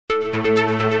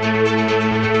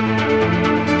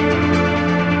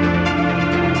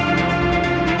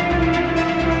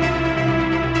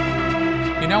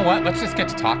You know what? Let's just get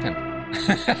to talking.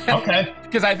 Okay.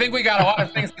 Because I think we got a lot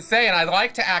of things to say, and I'd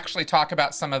like to actually talk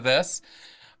about some of this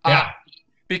uh, Yeah,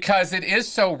 because it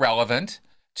is so relevant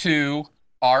to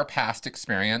our past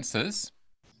experiences.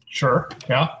 sure.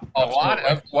 Yeah, A lot absolutely.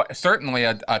 of what, certainly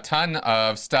a ton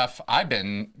of stuff I've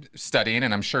been studying,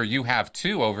 and I'm sure you have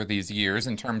too over these years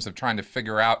in terms of trying to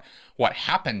figure out what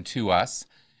happened to us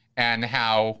and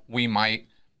how we might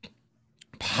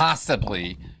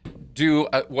possibly do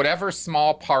whatever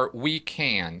small part we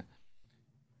can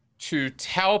to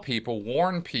tell people,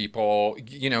 warn people,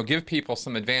 give people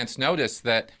some advance notice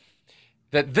that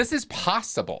this is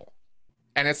possible.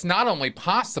 And it's not only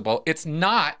possible, it's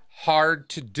not hard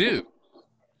to do.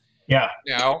 Yeah,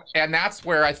 And that's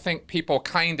where I think people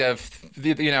kind of,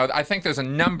 I think there's a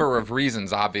number of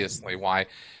reasons, obviously, why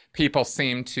people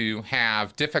seem to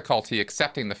have difficulty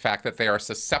accepting the fact that they are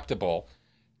susceptible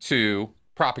to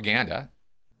propaganda,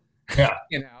 yeah,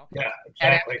 you know. yeah,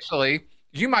 And exactly. actually,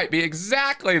 you might be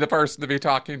exactly the person to be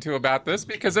talking to about this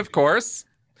because, of course,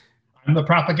 I'm the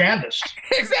propagandist.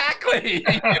 exactly.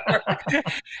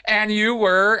 And you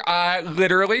were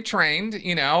literally trained,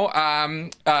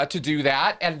 to do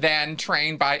that, and then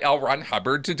trained by L. Ron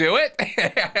Hubbard to do it.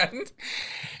 and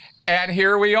and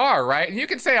here we are, right? And you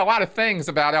can say a lot of things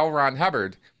about L. Ron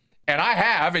Hubbard, and I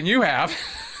have, and you have,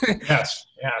 Yes,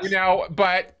 yes.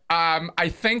 but I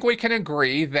think we can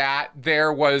agree that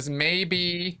there was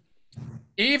maybe,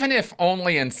 even if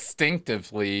only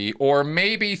instinctively, or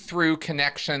maybe through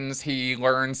connections, he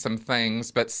learned some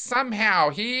things, but somehow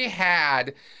he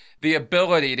had the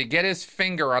ability to get his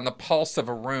finger on the pulse of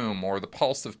a room or the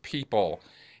pulse of people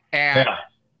and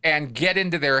Yeah, get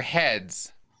into their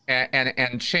heads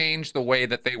and change the way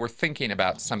that they were thinking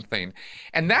about something.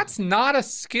 And that's not a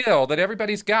skill that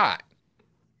everybody's got,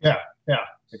 yeah, yeah,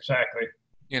 exactly.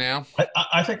 you know?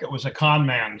 I think it was a con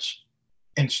man's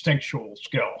instinctual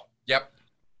skill, Yep.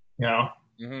 you know,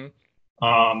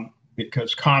 Hmm.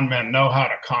 because con men know how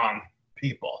to con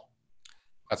people.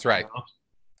 That's You right. know?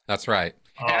 That's right.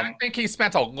 And I um, think he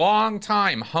spent a long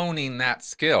time honing that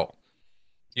skill.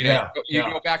 yeah, You yeah,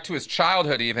 go back to his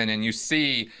childhood even, and you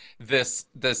see this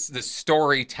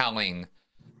storytelling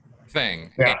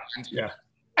thing. yeah, yeah,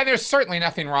 And there's certainly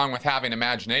nothing wrong with having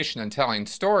imagination and telling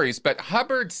stories, but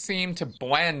Hubbard seemed to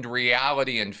blend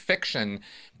reality and fiction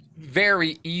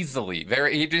very easily.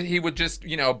 He would just,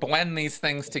 blend these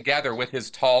things together with his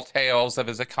tall tales of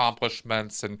his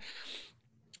accomplishments and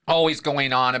always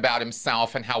going on about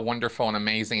himself and how wonderful and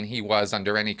amazing he was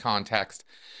under any context.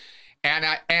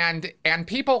 And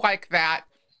people like that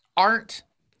aren't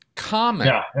common,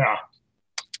 yeah, yeah.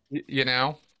 you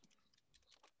know.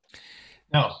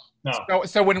 No, no,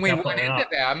 So when we run definitely into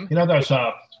not. them, There's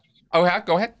oh yeah,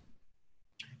 go ahead.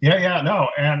 yeah, yeah, no,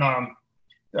 and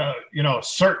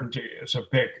certainty is a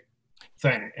big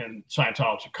thing in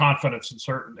Scientology, confidence and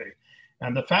certainty.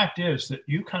 And the fact is that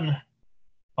you can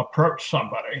approach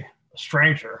somebody, a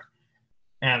stranger,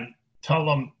 and tell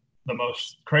them the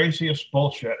most craziest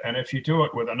bullshit. And if you do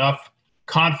it with enough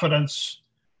confidence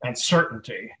and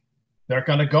certainty, they're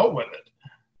going to go with it.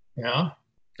 Yeah.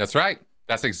 That's right.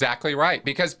 That's exactly right.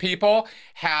 Because people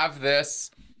have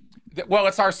this, well,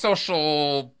 it's our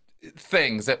social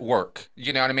things at work.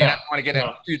 You know what I mean? I Yeah. don't want to get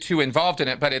Yeah. too involved in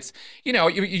it, but it's,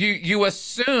 you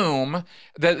assume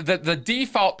that the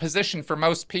default position for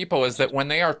most people is that when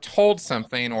they are told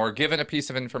something or given a piece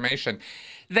of information,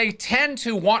 they tend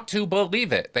to want to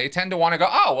believe it. They tend to want to go,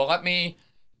 oh, well, let me,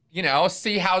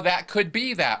 see how that could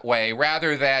be that way,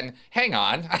 rather than, hang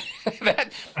on,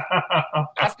 that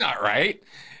that's not right.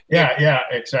 You know? Yeah. Yeah.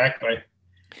 Exactly.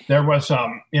 There was,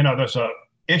 there's a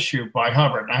issue by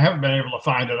Hubbard, and I haven't been able to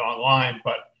find it online,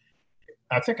 but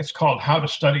I think it's called How to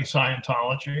Study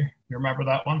Scientology. You remember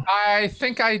that one? I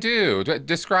think I do.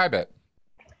 Describe it.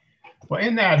 Well,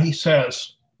 in that, he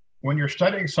says, when you're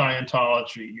studying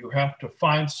Scientology, you have to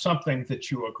find something that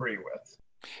you agree with,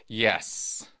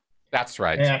 Yes, that's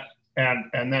right. and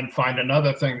and then find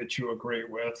another thing that you agree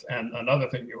with, and another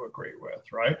thing you agree with.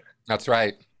 Right? That's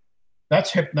right.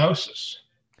 That's hypnosis.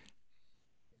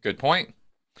 Good point.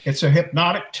 It's a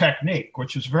hypnotic technique,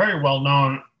 which is very well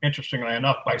known, interestingly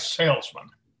enough, by salesmen.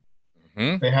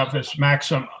 Hmm. They have this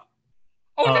maxim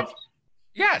Oh, of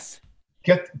yes.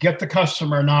 get the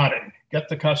customer nodding, get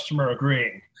the customer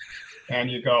agreeing, and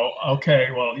you go, okay,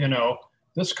 well,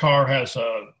 this car has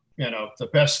the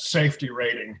best safety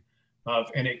rating of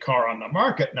any car on the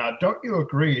market. Now, don't you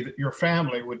agree that your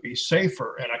family would be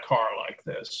safer in a car like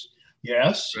this?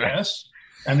 Yes, yes.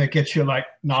 And it gets you like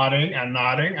nodding and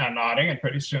nodding and nodding, and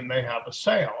pretty soon they have a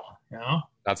sale, you know?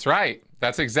 That's right.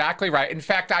 That's exactly right. In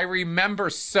fact, I remember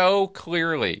so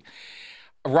clearly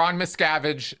Ron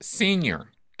Miscavige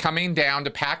Sr. coming down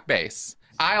to Pack Base.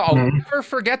 I'll Mhm. never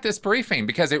forget this briefing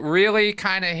because it really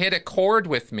kind of hit a chord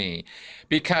with me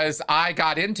because I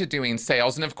got into doing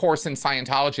sales. And of course, in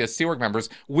Scientology, as Sea Org members,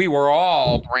 we were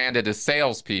all branded as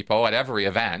salespeople at every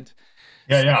event.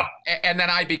 Yeah, So, yeah. and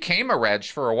then I became a reg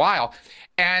for a while.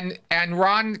 And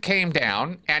Ron came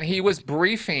down and he was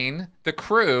briefing the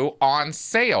crew on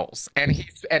sales. And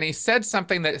he said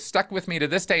something that stuck with me to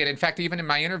this day. And in fact, even in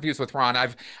my interviews with Ron,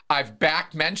 I've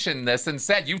back mentioned this and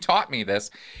said, you taught me this.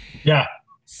 Yeah.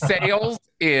 Sales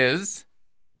is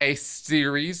a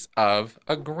series of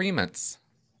agreements.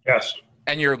 Yes.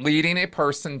 And you're leading a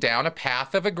person down a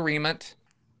path of agreement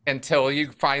until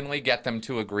you finally get them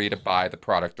to agree to buy the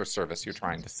product or service you're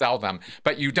trying to sell them.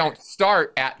 But you don't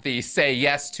start at the say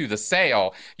yes to the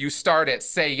sale. You start at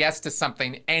say yes to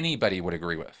something anybody would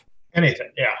agree with.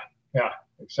 Anything. Yeah. Yeah.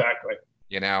 Exactly.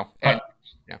 You know? And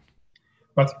yeah.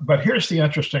 But here's the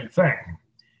interesting thing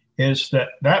is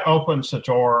that opens the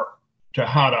door to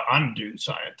how to undo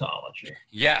Scientology.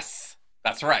 Yes,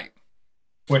 that's right.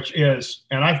 Which is,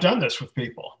 and I've done this with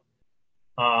people.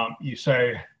 You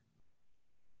say,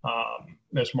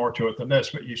 there's more to it than this,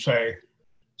 but you say,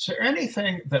 is there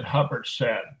anything that Hubbard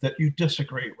said that you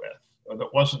disagree with or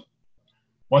that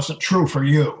wasn't true for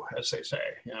you, as they say,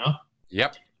 you know?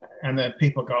 Yep. And then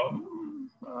people go,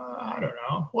 I don't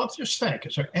know. Well, just think,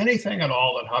 is there anything at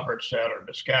all that Hubbard said or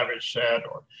Miscavige said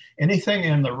or anything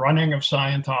in the running of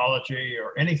Scientology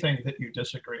or anything that you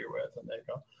disagree with? And they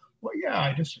go, well, yeah,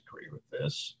 I disagree with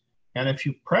this. And if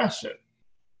you press it,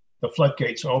 the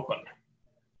floodgates open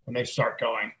and they start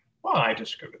going, well, I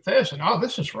disagree with this, and oh,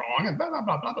 this is wrong, and blah, blah,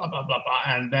 blah, blah, blah, blah, blah, blah,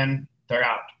 and then they're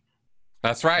out.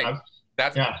 That's right.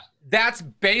 That's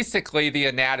basically the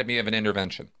anatomy of an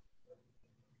intervention.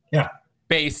 Yeah.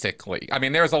 Basically. I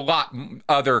mean, there's a lot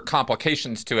other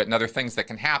complications to it and other things that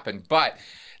can happen, but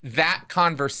that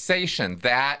conversation,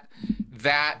 that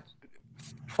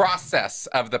process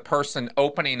of the person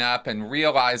opening up and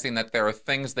realizing that there are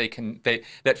things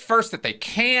that they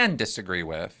can disagree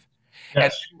with.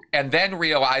 Yes. And then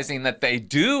realizing that they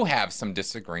do have some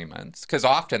disagreements, because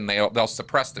often they'll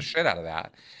suppress the shit out of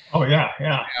that. Oh, yeah,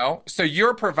 yeah. You know? So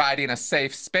you're providing a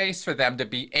safe space for them to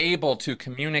be able to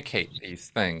communicate these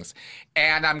things.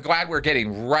 And I'm glad we're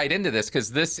getting right into this,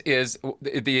 because this is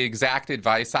the exact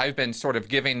advice I've been sort of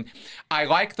giving. I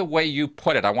like the way you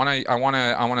put it. I want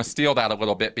to steal that a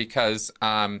little bit because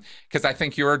I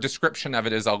think your description of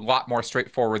it is a lot more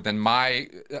straightforward than my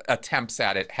attempts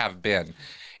at it have been.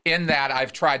 In that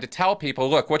I've tried to tell people,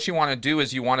 look, what you want to do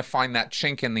is you want to find that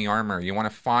chink in the armor. You want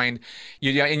to find,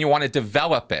 and you want to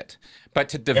develop it. But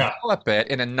to develop it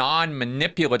in a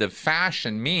non-manipulative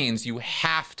fashion means you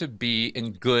have to be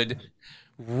in good,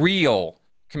 real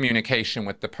communication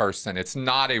with the person. It's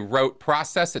not a rote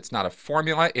process. It's not a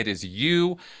formula. It is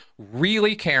you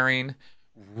really caring,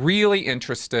 really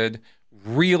interested,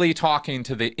 really talking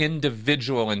to the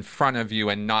individual in front of you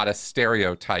and not a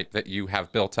stereotype that you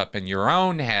have built up in your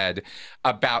own head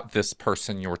about this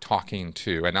person you're talking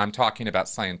to. And I'm talking about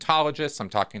Scientologists, I'm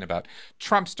talking about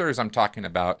Trumpsters, I'm talking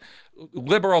about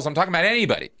liberals, I'm talking about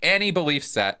anybody, any belief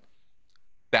set.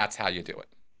 That's how you do it.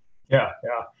 Yeah,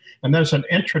 yeah. And there's an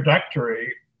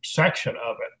introductory section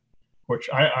of it, which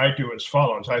I do as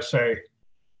follows. I say,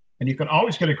 and you can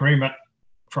always get agreement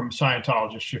from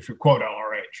Scientologists if you quote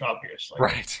LRH, obviously.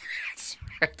 Right. That's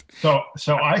right.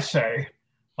 So I say,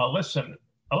 listen,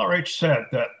 LRH said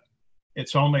that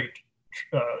it's only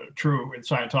true in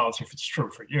Scientology if it's true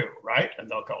for you, right?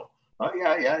 And they'll go, oh,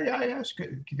 yeah, it's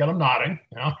good. You got them nodding,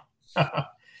 you know?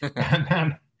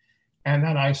 and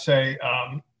then I say,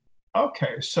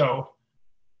 okay, so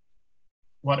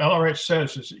what LRH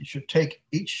says is that you should take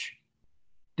each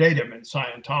datum in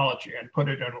Scientology and put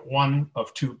it in one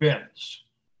of two bins.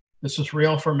 This is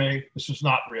real for me. This is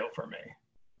not real for me.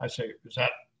 I say,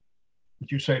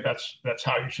 would you say that's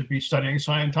how you should be studying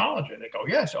Scientology? And they go,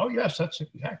 yes. Oh, yes, that's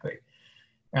exactly.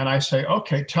 And I say,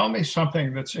 okay, tell me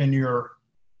something that's in your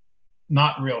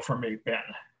not real for me bin.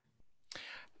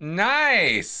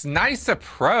 Nice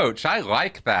approach. I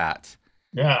like that.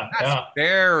 Yeah,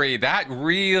 that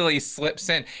really slips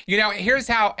in. You know, here's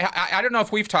how, I don't know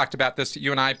if we've talked about this,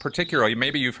 you and I particularly,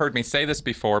 maybe you've heard me say this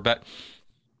before, but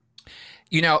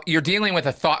you know, you're dealing with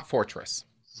a thought fortress.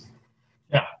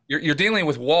 Yeah. You're dealing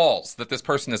with walls that this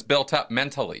person has built up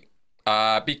mentally.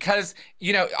 Because,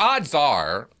 you know, odds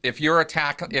are if you're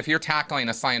tackling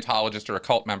a Scientologist or a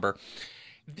cult member,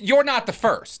 you're not the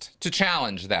first to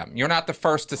challenge them. You're not the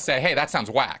first to say, hey, that sounds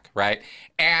whack, right?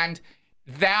 And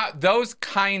those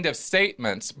kind of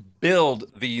statements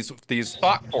build these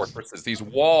thought fortresses, these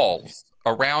walls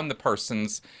around the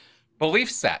person's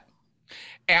belief set.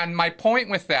 And my point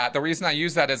with that, the reason I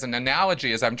use that as an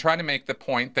analogy is I'm trying to make the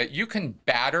point that you can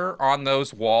batter on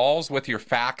those walls with your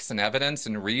facts and evidence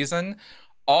and reason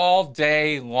all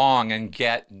day long and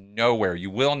get nowhere.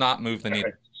 You will not move the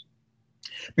needle.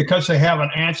 Because they have an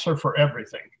answer for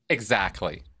everything.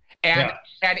 Exactly. And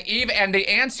the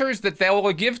answers that they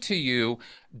will give to you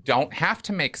don't have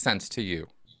to make sense to you.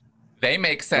 They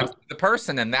make sense to the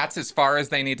person, and that's as far as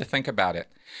they need to think about it.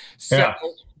 So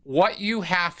what you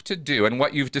have to do, and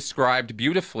what you've described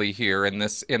beautifully here in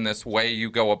this way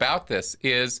you go about this,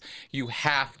 is you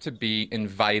have to be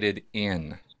invited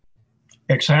in.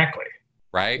 Exactly.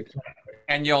 Right? Exactly.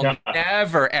 And you'll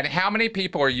never, and how many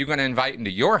people are you going to invite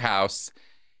into your house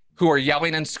who are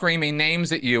yelling and screaming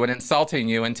names at you and insulting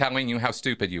you and telling you how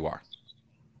stupid you are?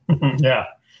 Yeah.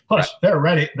 Plus, they're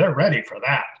ready for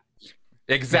that.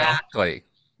 Exactly.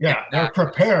 Yeah, exactly. They're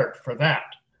prepared for that.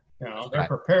 They're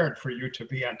prepared for you to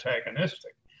be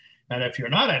antagonistic. And if you're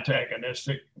not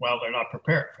antagonistic, well, they're not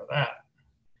prepared for that.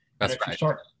 That's and if you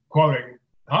start quoting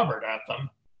Hubbard at them,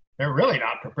 they're really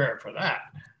not prepared for that.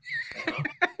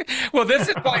 Well, this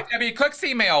is why Debbie Cook's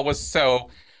email was so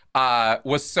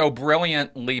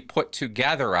brilliantly put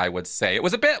together, I would say. It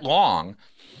was a bit long.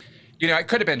 It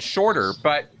could have been shorter,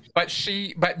 but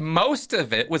most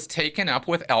of it was taken up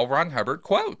with L. Ron Hubbard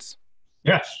quotes.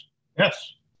 Yes.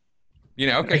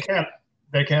 They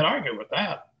can't argue with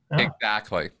that. Yeah.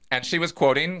 Exactly. And she was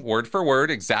quoting word for word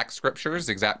exact scriptures,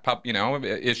 exact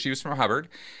issues from Hubbard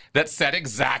that said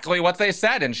exactly what they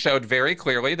said and showed very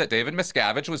clearly that David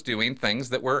Miscavige was doing things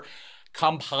that were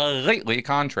completely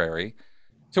contrary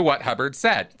to what Hubbard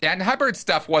said. And Hubbard's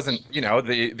stuff wasn't,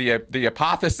 the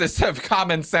apotheosis of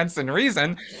common sense and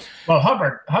reason. Well,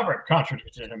 Hubbard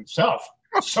contradicted himself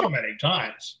so many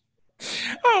times.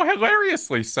 Oh,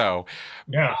 hilariously so.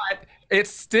 Yeah. But it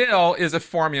still is a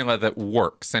formula that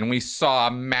works. And we saw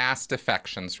mass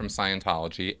defections from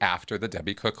Scientology after the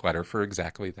Debbie Cook letter for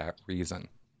exactly that reason.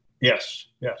 Yes,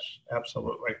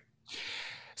 absolutely.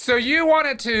 So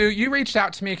you reached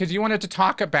out to me because you wanted to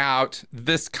talk about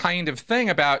this kind of thing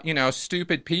about,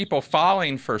 stupid people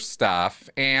falling for stuff.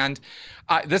 And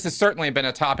this has certainly been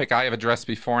a topic I have addressed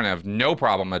before and I have no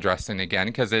problem addressing again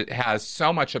because it has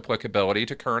so much applicability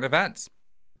to current events.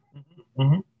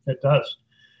 Mm-hmm. It does.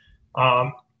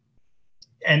 And,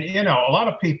 a lot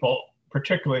of people,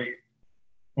 particularly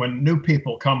when new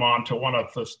people come on to one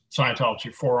of the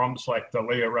Scientology forums, like the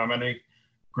Leah Remini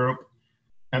group,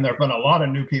 and there have been a lot of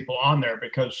new people on there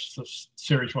because the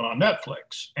series went on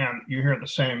Netflix, and you hear the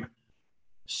same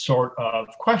sort of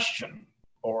question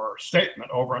or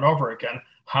statement over and over again.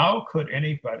 How could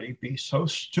anybody be so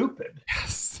stupid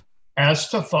as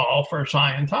to fall for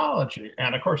Scientology?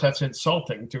 And of course, that's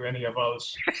insulting to any of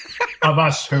us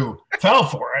who fell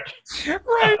for it.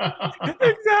 Right,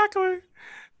 exactly.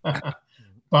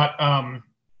 But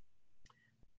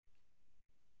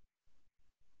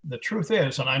the truth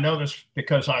is, and I know this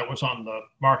because I was on the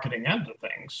marketing end of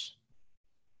things,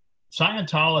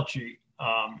 Scientology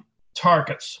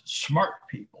targets smart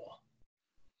people.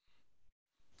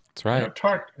 That's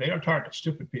right. They don't target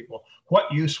stupid people.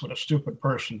 What use would a stupid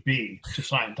person be to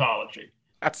Scientology?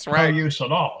 That's right. No use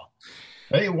at all.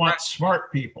 They want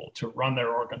smart people to run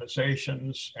their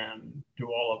organizations and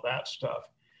do all of that stuff.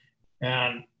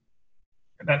 And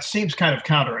that seems kind of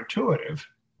counterintuitive,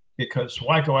 because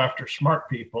why go after smart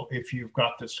people if you've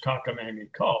got this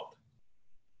cockamamie cult?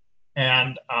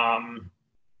 And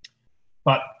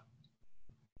but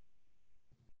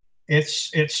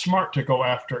it's smart to go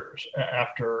after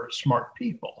smart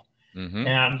people. Mm-hmm.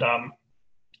 And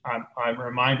I'm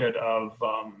reminded of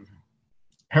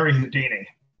Harry Houdini,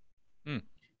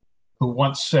 who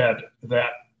once said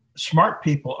that smart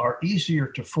people are easier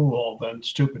to fool than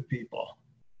stupid people.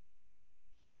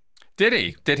 Did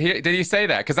he? Did he say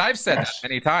that? Because I've said that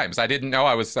many times. I didn't know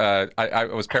I was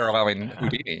paralleling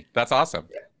Houdini. That's awesome.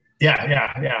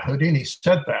 Yeah. Houdini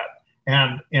said that,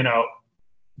 and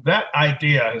that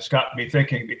idea has got me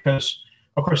thinking, because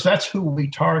of course that's who we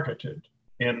targeted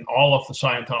in all of the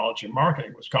Scientology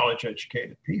marketing, was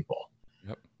college-educated people.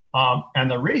 Yep. And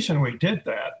the reason we did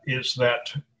that is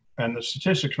that, and the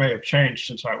statistics may have changed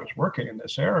since I was working in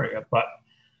this area, but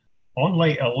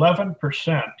only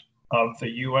 11% of the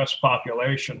U.S.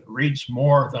 population reads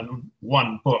more than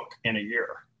one book in a year.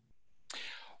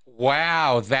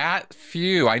 Wow, that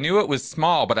few. I knew it was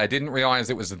small, but I didn't realize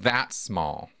it was that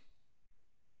small.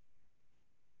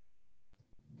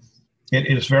 It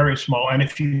is very small. And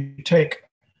if you take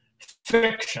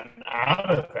fiction out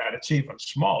of that, it's even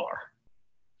smaller.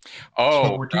 So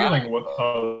Oh, we're right. dealing with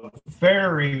a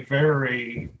very,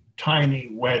 very tiny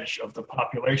wedge of the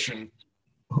population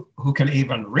who can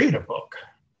even read a book.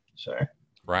 Say,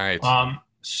 Right.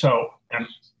 so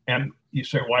and you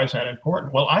say, why is that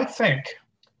important? Well, I think,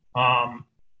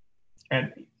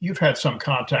 and you've had some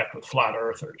contact with flat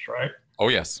earthers, right? Oh,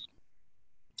 yes.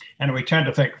 And we tend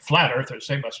to think flat earthers,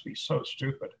 they must be so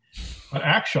stupid. But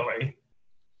actually,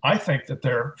 I think that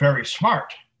they're very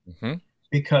smart Mm-hmm.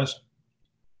 because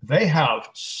they have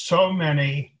so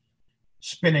many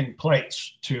spinning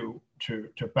plates to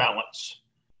balance,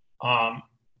 and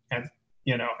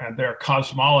and their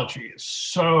cosmology is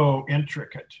so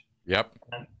intricate Yep.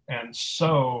 and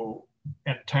so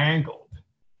entangled,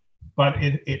 but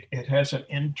it has an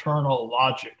internal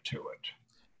logic to it.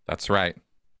 That's right.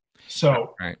 That's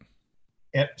So right.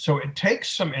 it takes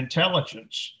some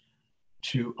intelligence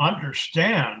to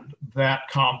understand that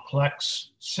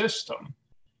complex system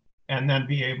and then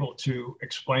be able to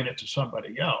explain it to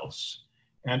somebody else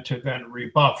and to then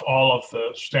rebuff all of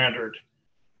the standard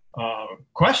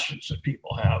questions that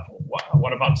people have.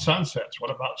 What about sunsets?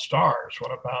 What about stars?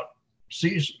 What about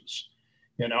seasons?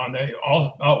 And they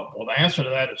all, oh, well, the answer to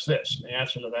that is this. And the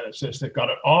answer to that is this. They've got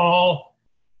it all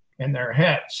in their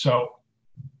head. So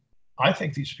I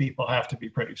think these people have to be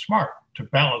pretty smart to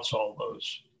balance all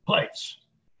those plates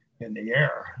in the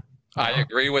air. I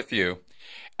agree with you.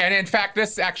 And in fact,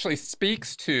 this actually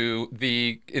speaks to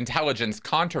the intelligence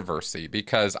controversy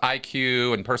because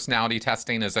IQ and personality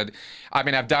testing I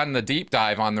mean, I've done the deep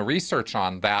dive on the research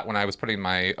on that when I was putting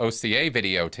my OCA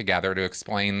video together to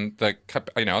explain the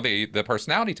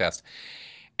personality test.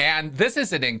 And this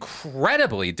is an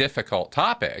incredibly difficult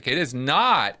topic. It is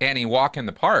not any walk in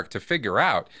the park to figure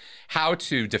out how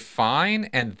to define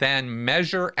and then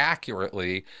measure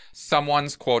accurately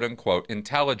someone's quote unquote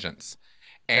intelligence.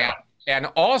 And Yeah. and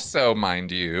also,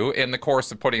 mind you, in the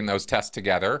course of putting those tests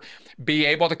together, be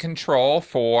able to control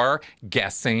for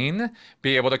guessing,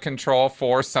 be able to control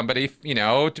for somebody,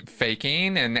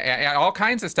 faking and all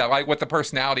kinds of stuff. Like with the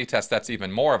personality test, that's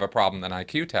even more of a problem than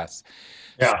IQ tests.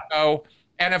 Yeah. So,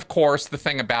 and of course, the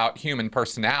thing about human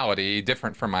personality,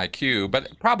 different from IQ, but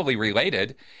probably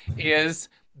related, is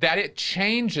that it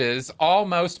changes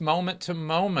almost moment to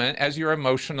moment as your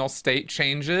emotional state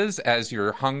changes, as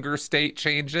your hunger state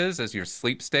changes, as your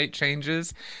sleep state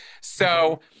changes.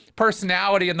 So,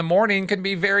 personality in the morning can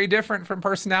be very different from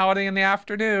personality in the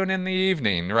afternoon and the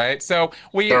evening, right? So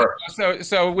Sure.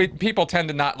 people tend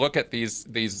to not look at these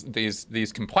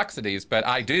complexities, but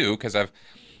I do because I've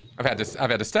had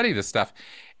to study this stuff.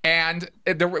 And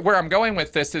where I'm going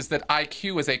with this is that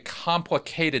IQ is a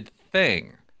complicated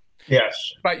thing.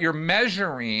 Yes. But you're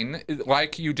measuring,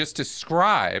 like you just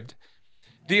described,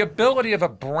 the ability of a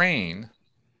brain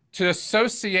to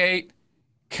associate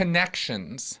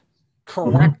connections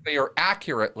Mm-hmm. correctly or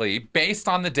accurately based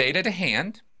on the data to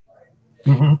hand,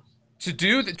 Mm-hmm. to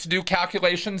do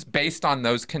calculations based on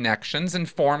those connections and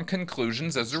form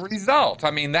conclusions as a result.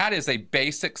 I mean, that is a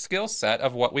basic skill set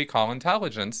of what we call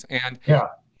intelligence. Yeah.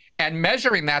 And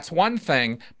measuring that's one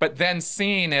thing, but then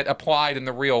seeing it applied in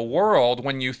the real world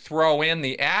when you throw in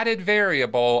the added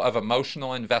variable of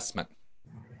emotional investment.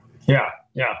 Yeah.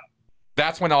 Yeah.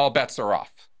 That's when all bets are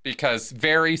off because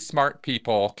very smart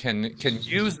people can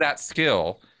use that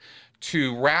skill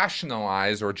to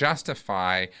rationalize or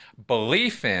justify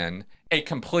belief in a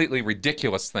completely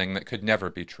ridiculous thing that could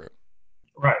never be true.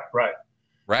 Right. Right.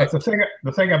 But Right?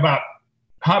 the thing about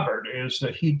Hubbard is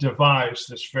that he devised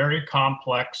this very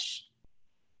complex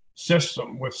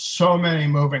system with so many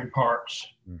moving parts,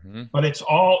 Mm-hmm. but it's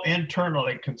all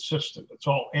internally consistent. It's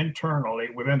all internally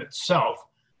within itself,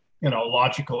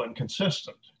 logical and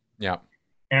consistent. Yeah.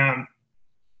 And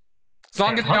As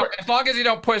long and as you don't, Hubbard, as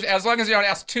long as you don't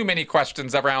ask too many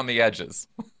questions around the edges.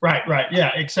 right, right,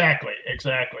 yeah, exactly,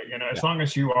 exactly. As Yeah. long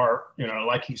as you are,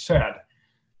 like he said,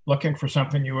 looking for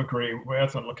something you agree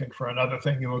with and looking for another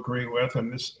thing you agree with,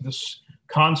 and this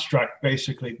construct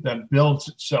basically then builds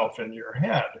itself in your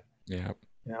head. Yeah.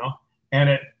 you know,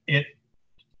 and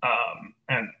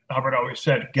and Hubbard always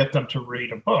said, get them to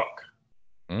read a book.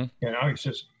 Mm.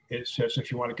 It says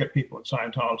if you want to get people in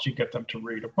Scientology, get them to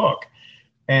read a book,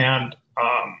 and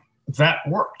that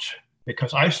worked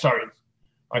because I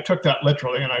took that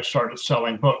literally, and I started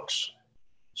selling books,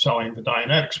 selling the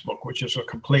Dianetics book, which is a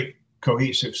complete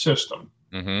cohesive system,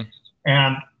 Mm-hmm.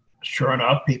 and sure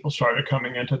enough, people started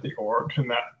coming into the org, and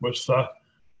that was the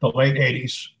late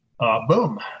 '80s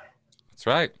boom. That's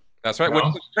right. That's right. You Which know?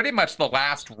 was pretty much the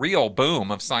last real boom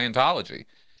of Scientology.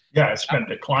 Yeah, it's been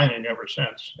declining ever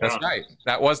since. That's Yeah. right.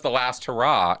 That was the last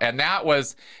hurrah, and that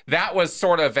was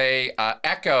sort of a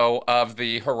echo of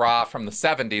the hurrah from the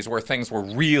 '70s, where things were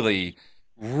really,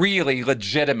 really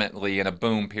legitimately in a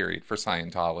boom period for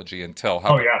Scientology until Oh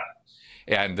Hubbard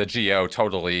yeah. and the GO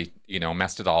totally,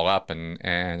 messed it all up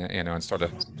and sort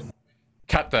of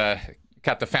cut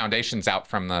the foundations out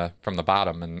from the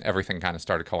bottom, and everything kind of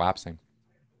started collapsing.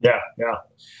 Yeah. Yeah.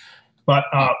 But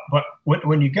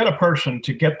when you get a person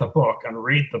to get the book and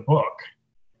read the book,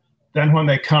 then when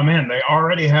they come in, they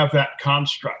already have that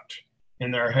construct in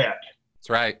their head, That's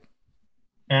right.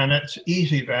 and it's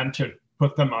easy then to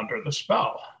put them under the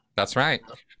spell. That's right.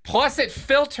 Plus, it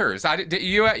filters.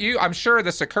 I'm sure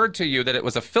this occurred to you that it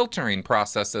was a filtering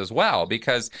process as well,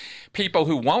 because people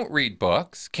who won't read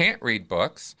books, can't read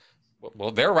books,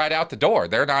 well, they're right out the door.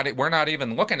 We're not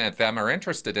even looking at them or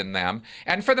interested in them.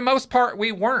 And for the most part,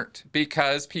 we weren't,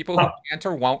 because people who can't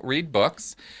or won't read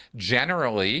books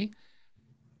generally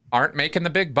aren't making the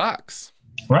big bucks.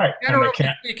 Right. And they Generally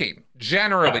can't. speaking,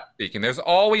 generally speaking, there's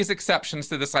always exceptions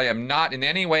to this. I am not in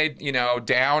any way,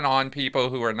 down on people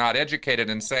who are not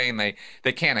educated and saying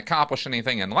they can't accomplish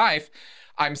anything in life.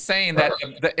 I'm saying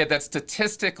that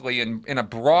statistically, in a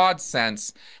broad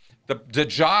sense, the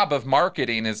job of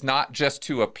marketing is not just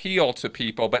to appeal to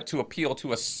people, but to appeal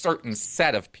to a certain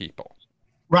set of people.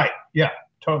 Right. Yeah.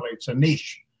 Totally. It's a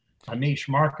niche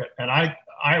market, and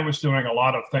I was doing a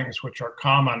lot of things which are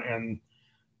common in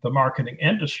the marketing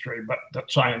industry, but that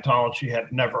Scientology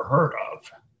had never heard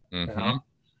of. Mm-hmm.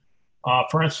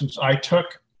 For instance, I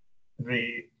took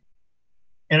the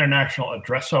international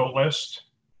addresso list.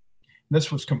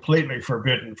 This was completely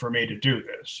forbidden for me to do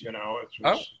this.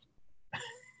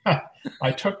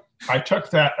 I took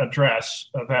that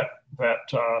address, that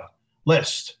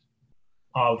list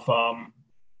of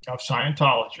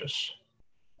Scientologists,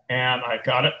 and I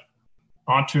got it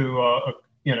onto a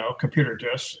computer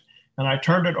disk, and I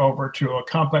turned it over to a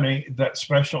company that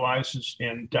specializes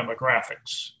in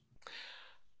demographics.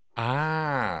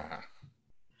 Ah.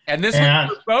 And this was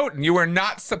your vote, and you were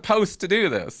not supposed to do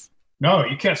this. No,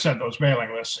 you can't send those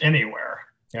mailing lists anywhere.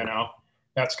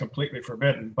 That's completely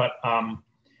forbidden.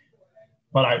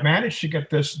 But I managed to get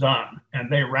this done,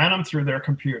 and they ran them through their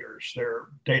computers, their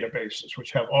databases,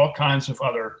 which have all kinds of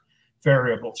other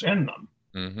variables in them.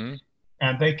 Mm-hmm.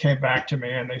 And they came back to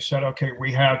me and they said, "Okay,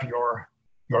 we have your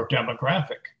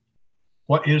demographic.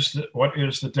 What is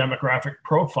the demographic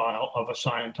profile of a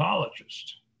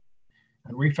Scientologist?"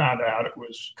 And we found out it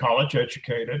was college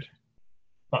educated,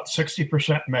 about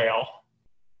 60% male,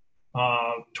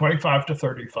 25 to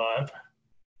 35,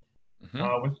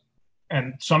 Mm-hmm.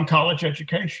 and some college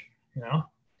education.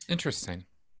 Interesting.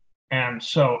 And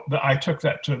so I took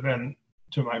that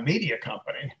to my media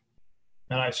company,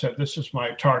 and I said, "This is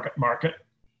my target market.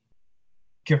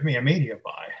 Give me a media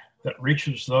buy that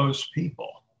reaches those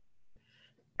people."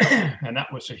 And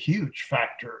that was a huge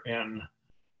factor in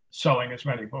selling as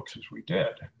many books as we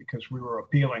did, because we were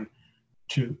appealing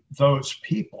to those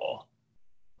people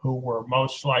who were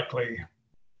most likely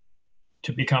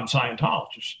to become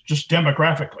Scientologists, just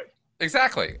demographically.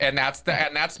 Exactly. And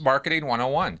that's marketing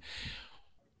 101.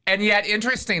 And yet,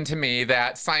 interesting to me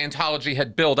that Scientology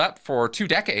had built up for 3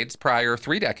 decades prior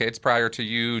to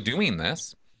you doing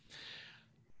this,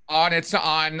 on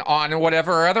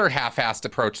whatever other half-assed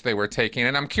approach they were taking.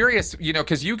 And I'm curious,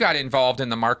 because you got involved in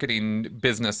the marketing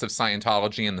business of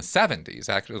Scientology in the '70s,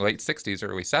 actually late '60s,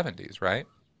 early '70s, right?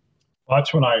 Well,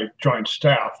 that's when I joined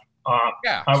staff.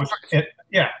 Yeah.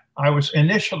 I was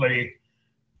initially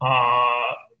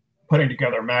putting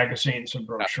together magazines and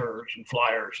brochures and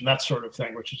flyers and that sort of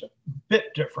thing, which is a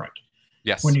bit different.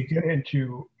 Yes. When you get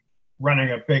into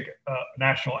running a big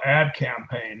national ad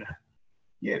campaign,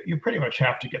 you pretty much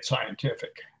have to get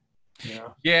scientific.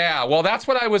 Yeah, well, that's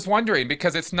what I was wondering,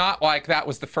 because it's not like that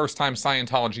was the first time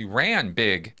Scientology ran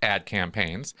big ad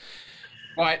campaigns,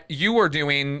 but you were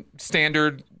doing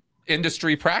standard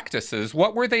industry practices.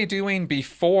 What were they doing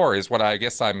before is what I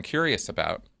guess I'm curious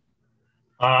about.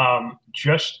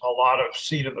 Just a lot of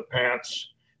seat of the pants.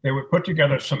 They would put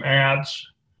together some ads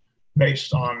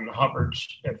based on Hubbard's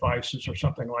advices or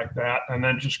something like that, and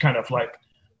then just kind of like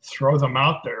throw them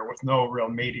out there with no real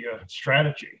media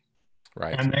strategy.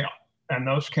 Right. And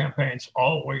those campaigns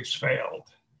always failed.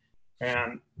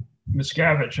 And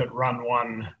Miscavige had run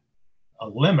a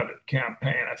limited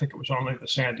campaign. I think it was only the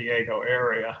San Diego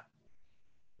area.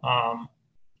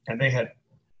 And they had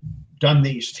done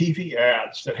these TV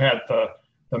ads that had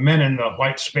the men in the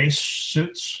white space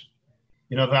suits,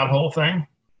 that whole thing.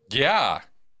 Yeah.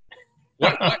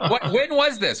 When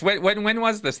was this? When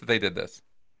was this that they did this?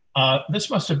 This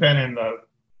must have been in the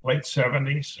late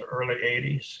 70s, early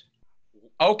 80s.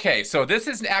 Okay, so this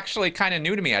is actually kind of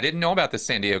new to me. I didn't know about the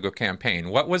San Diego campaign.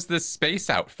 What was this space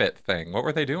outfit thing? What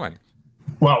were they doing?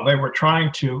 Well, they were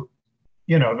trying to,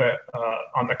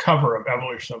 on the cover of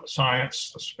Evolution of the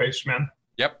Science, the spacemen,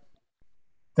 Yep.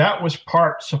 that was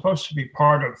supposed to be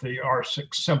part of the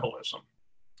R6 symbolism.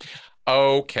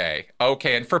 Okay.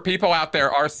 Okay. And for people out there,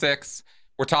 R6,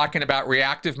 we're talking about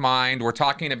reactive mind. We're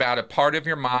talking about a part of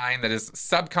your mind that is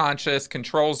subconscious,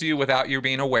 controls you without you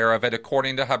being aware of it,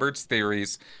 according to Hubbard's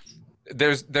theories.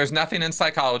 There's nothing in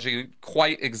psychology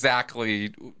quite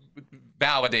exactly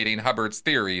validating Hubbard's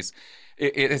theories.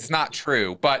 It is not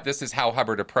true, but this is how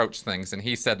Hubbard approached things, and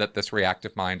he said that this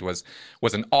reactive mind was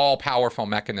an all-powerful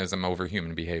mechanism over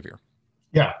human behavior.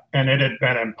 Yeah, and it had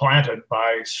been implanted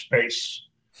by space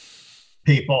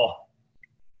people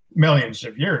millions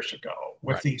of years ago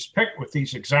with Right.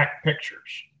 these exact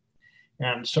pictures.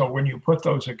 And so when you put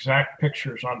those exact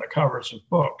pictures on the covers of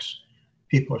books,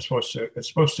 it's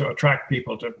supposed to attract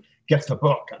people to get the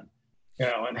book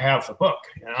and have the book.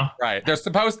 Right.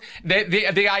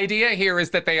 The idea here is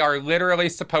that they are literally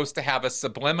supposed to have a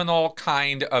subliminal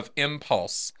kind of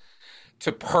impulse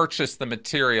to purchase the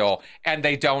material, and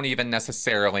they don't even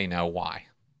necessarily know why.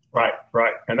 Right,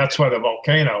 right. And that's why the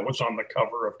volcano was on the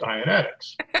cover of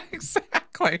Dianetics.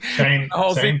 Exactly. Same, The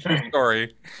whole same Xenu thing.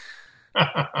 story.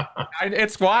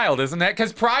 It's wild, isn't it?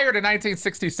 Because prior to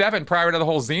 1967, prior to the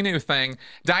whole Xenu thing,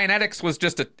 Dianetics was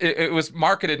just it was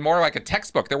marketed more like a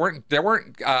textbook. There weren't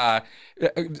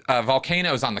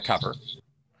volcanoes on the cover.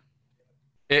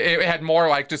 It had more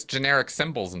like just generic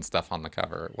symbols and stuff on the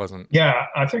cover. It wasn't. Yeah,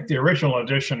 I think the original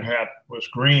edition was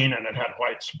green and it had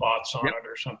white spots on Yep. it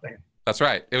or something. That's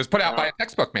right. It was put out by Uh, a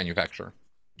textbook manufacturer.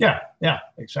 yeah, yeah,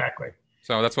 exactly.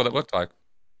 So that's what it looked like.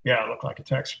 Yeah, it looked like a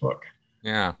textbook.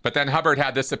 Yeah. But then Hubbard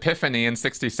had this epiphany in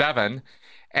 67.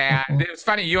 And Mhm. it was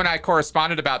funny, you and I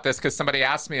corresponded about this because somebody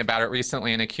asked me about it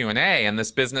recently in a Q&A, and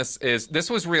this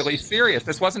was really serious.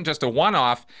 This wasn't just a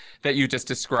one-off that you just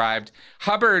described.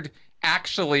 Hubbard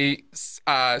actually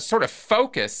sort of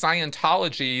focused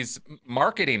Scientology's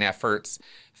marketing efforts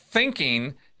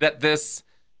thinking that this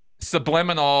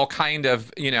subliminal kind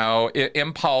of,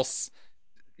 impulse,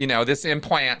 this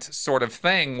implant sort of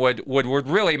thing would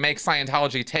really make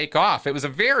Scientology take off. It was a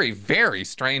very, very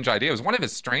strange idea. It was one of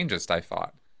his strangest, I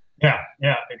thought. Yeah,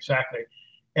 yeah, exactly.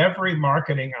 Every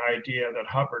marketing idea that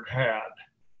Hubbard had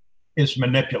is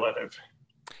manipulative.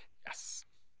 Yes.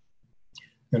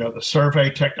 The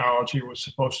survey technology was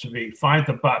supposed to be find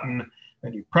the button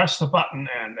and you press the button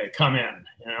and they come in.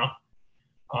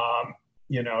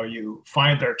 You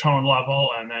find their tone level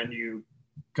and then you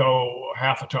go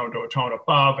half a tone to a tone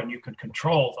above and you can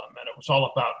control them. And it was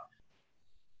all about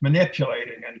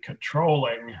manipulating and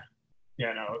controlling,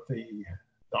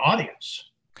 the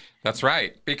audience. That's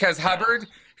right. Because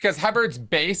Hubbard's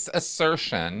base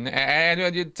assertion,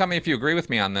 and you tell me if you agree with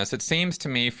me on this, it seems to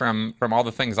me from all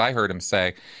the things I heard him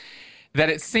say, that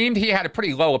it seemed he had a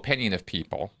pretty low opinion of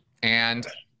people. And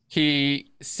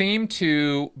he seemed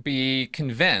to be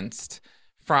convinced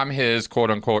from his quote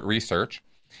unquote research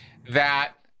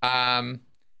that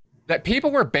that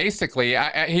people were basically,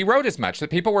 he wrote as much, that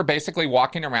people were basically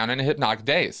walking around in a hypnotic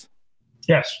daze.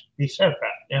 Yes, he said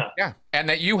that. Yeah. Yeah. And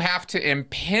that you have to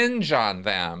impinge on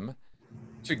them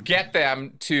to get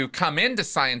them to come into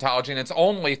Scientology. And it's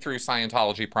only through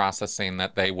Scientology processing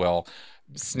that they will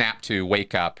snap to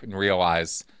wake up and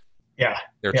realize. Yeah.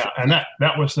 Yeah. And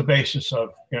that was the basis of,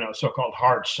 so-called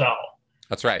hard sell.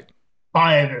 That's right.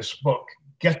 Buy this book,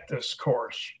 get this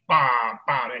course, bam,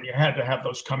 bam. And you had to have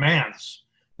those commands.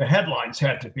 The headlines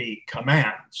had to be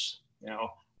commands,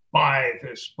 buy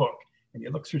this book. And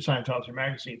you look through Scientology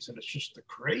magazines and it's just the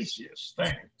craziest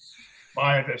thing.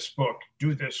 Buy this book,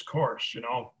 do this course,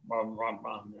 blah, blah,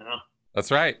 blah,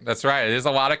 That's right. That's right. It is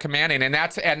a lot of commanding, and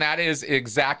that is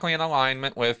exactly in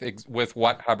alignment with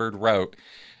what Hubbard wrote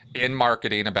in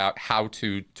marketing about how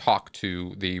to talk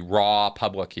to the raw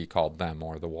public, he called them,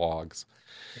 or the wogs.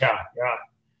 Yeah, yeah.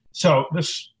 So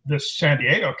this San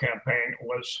Diego campaign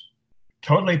was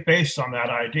totally based on that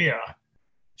idea.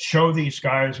 Show these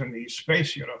guys in these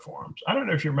space uniforms. I don't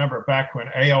know if you remember back when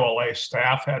AOLA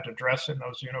staff had to dress in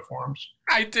those uniforms.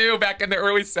 I do, back in the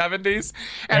early 70s.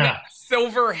 And Yeah.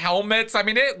 silver helmets. I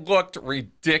mean, it looked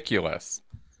ridiculous.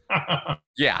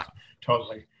 Yeah.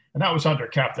 Totally. And that was under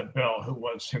Captain Bill, who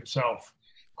was himself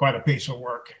quite a piece of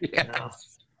work.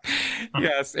 Yes.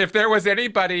 Yes. If there was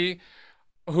anybody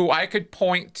who I could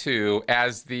point to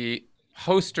as the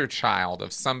poster child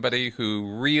of somebody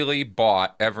who really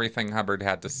bought everything Hubbard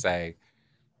had to say,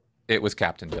 it was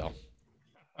Captain Bill.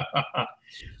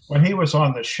 When he was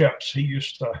on the ships, he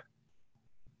used to,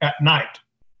 at night,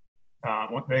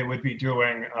 they would be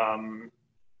doing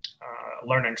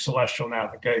learning celestial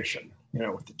navigation,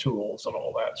 with the tools and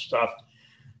all that stuff.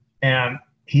 And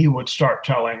he would start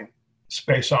telling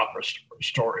space opera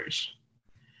stories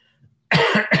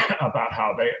about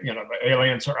how the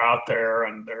aliens are out there,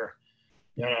 and they're,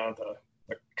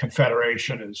 the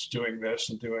Confederation is doing this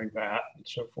and doing that and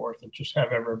so forth, and just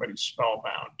have everybody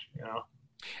spellbound.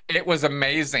 It was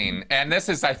amazing. And this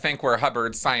is, I think, where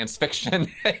Hubbard's science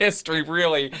fiction history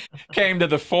really came to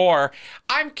the fore.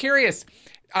 I'm curious,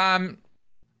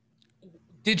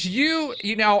 did you,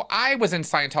 I was in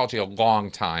Scientology a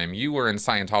long time. You were in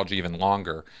Scientology even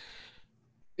longer.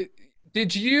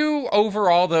 Did you, over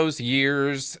all those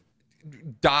years,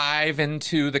 dive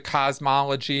into the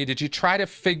cosmology? Did you try to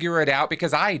figure it out?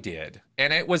 Because I did.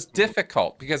 And it was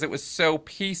difficult because it was so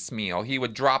piecemeal. He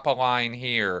would drop a line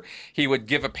here. He would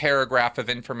give a paragraph of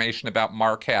information about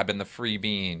Markab and the free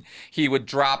being. He would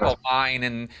drop a line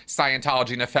in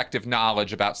Scientology and effective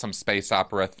knowledge about some space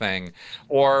opera thing.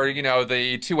 Or,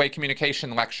 the two-way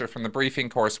communication lecture from the briefing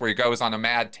course where he goes on a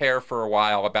mad tear for a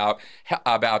while about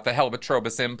the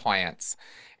Heliotrobus implants.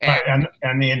 And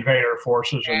the invader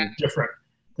forces and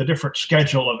the different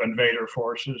schedule of invader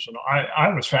forces. And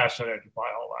I was fascinated by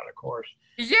all that, of course.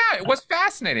 Yeah, it was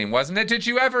fascinating, wasn't it? Did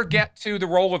you ever get to the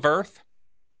role of Earth?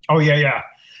 Oh, yeah.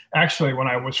 Actually, when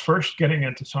I was first getting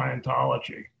into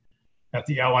Scientology at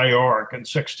the LA Org in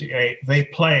 '68, they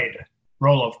played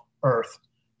Role of Earth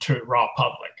to raw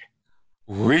public.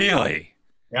 Really?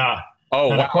 Yeah. Oh,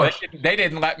 wow. Of course, they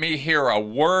didn't let me hear a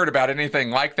word about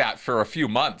anything like that for a few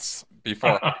months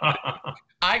before.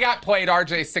 I got played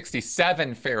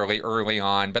RJ-67 fairly early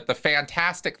on, but the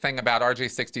fantastic thing about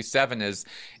RJ-67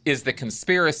 is the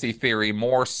conspiracy theory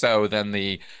more so than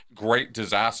the great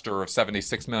disaster of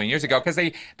 76 million years ago, because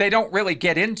they don't really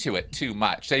get into it too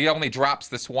much. They only drops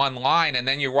this one line, and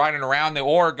then you're running around the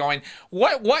org going,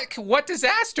 what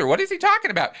disaster? What is he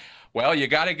talking about? Well, you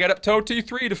got to get up to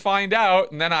OT3 to find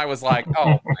out. And then I was like,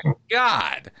 oh my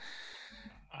God.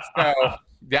 So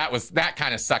that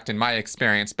kind of sucked in my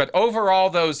experience. But over all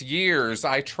those years,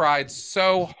 I tried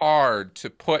so hard to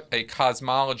put a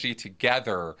cosmology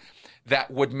together that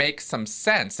would make some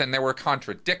sense. And there were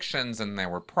contradictions and there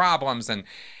were problems. And,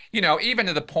 even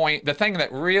to the point, the thing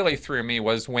that really threw me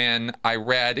was when I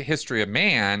read History of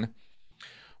Man,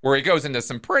 where he goes into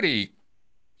some pretty,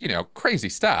 crazy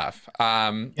stuff.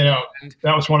 That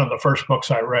was one of the first books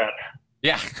I read.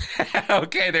 Yeah.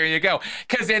 Okay, there you go.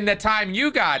 Because in the time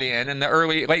you got in the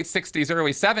late 60s,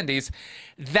 early 70s,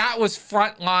 that was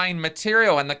frontline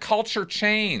material and the culture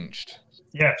changed.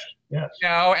 Yes.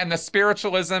 And the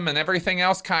spiritualism and everything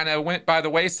else kind of went by the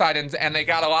wayside, and they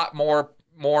got a lot more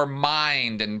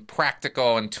mind and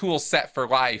practical and tool set for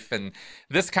life and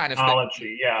this kind of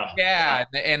technology. Yeah.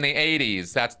 In the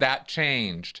 80s, that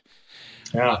changed.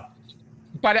 Yeah.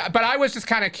 But I was just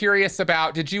kind of curious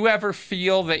about, did you ever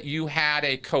feel that you had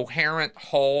a coherent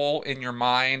whole in your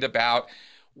mind about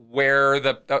where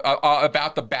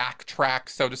about the backtrack,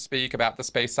 so to speak, about the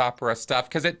space opera stuff?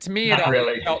 Because it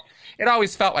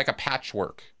always felt like a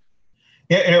patchwork.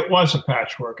 It was a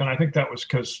patchwork, and I think that was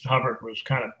because Hubbard was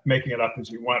kind of making it up as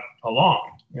he went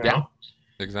along. Yeah,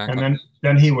 exactly. And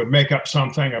then he would make up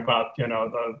something about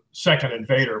the second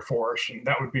invader force, and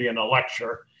that would be in a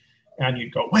lecture. And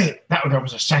you'd go, wait, there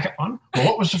was a second one? Well,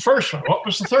 what was the first one? What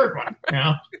was the third one?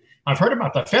 I've heard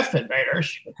about the fifth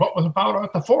invaders. What was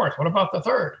about the fourth? What about the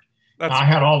third? I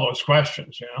had all those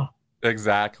questions,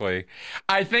 Exactly.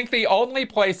 I think the only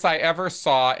place I ever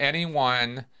saw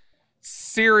anyone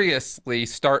seriously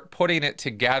start putting it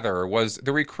together was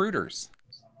the recruiters.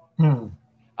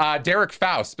 Derek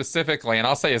Faust specifically, and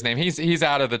I'll say his name. He's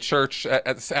out of the church,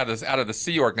 out of the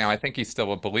Sea Org now. I think he's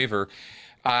still a believer.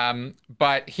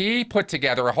 But he put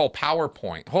together a whole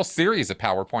series of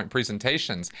PowerPoint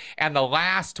presentations. And the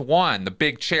last one, the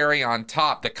big cherry on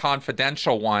top, the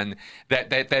confidential one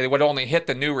that they would only hit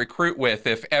the new recruit with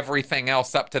if everything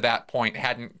else up to that point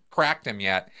hadn't cracked him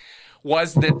yet,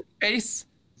 was the space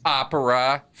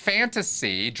opera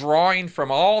fantasy, drawing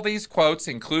from all these quotes,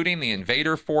 including the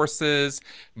invader forces,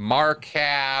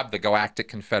 Markab, the Galactic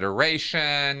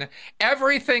Confederation,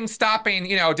 everything stopping.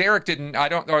 Derek didn't. I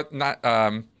don't know.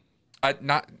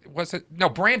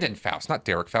 Brandon Faust, not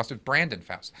Derek Faust. It was Brandon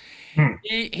Faust.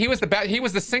 He was the best. He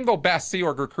was the single best Sea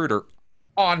Org recruiter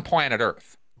on planet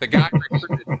Earth. The guy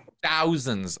recruited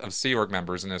thousands of Sea Org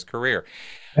members in his career.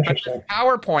 But the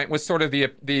PowerPoint was sort of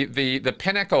the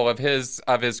pinnacle of his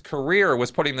career,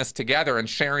 was putting this together and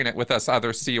sharing it with us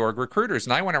other Sea Org recruiters.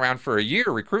 And I went around for a year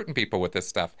recruiting people with this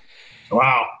stuff.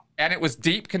 Wow. And it was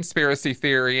deep conspiracy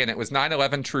theory, and it was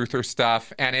 9/11 truther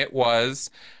stuff, and it was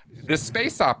the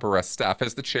space opera stuff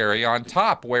as the cherry on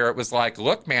top, where it was like,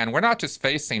 look, man, we're not just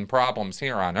facing problems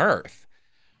here on Earth.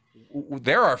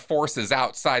 There are forces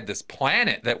outside this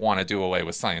planet that want to do away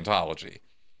with Scientology.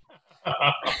 And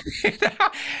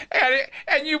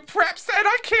you prep said,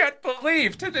 I can't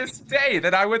believe to this day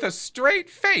that I, with a straight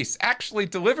face, actually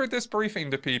delivered this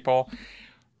briefing to people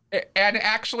and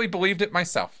actually believed it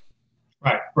myself.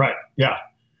 Right. Yeah,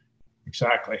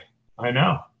 exactly. I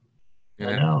know.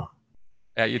 I know.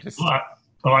 Yeah, you just.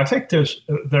 Well, I think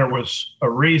there was a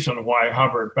reason why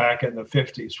Hubbard back in the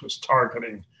 50s was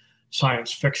targeting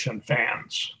science fiction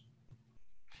fans.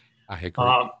 I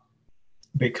agree.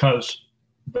 Because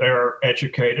they're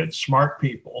educated, smart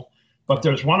people. But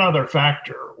there's one other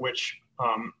factor, which,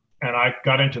 and I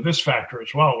got into this factor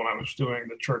as well when I was doing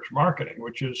the church marketing,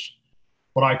 which is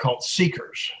what I call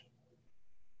seekers.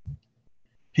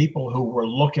 People who were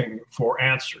looking for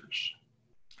answers.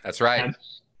 That's right.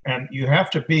 And you have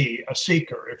to be a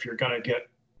seeker if you're going to get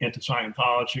into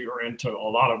Scientology or into a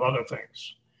lot of other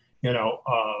things,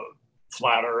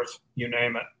 flat Earth, you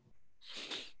name it.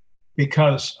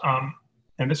 Because,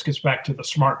 and this gets back to the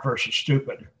smart versus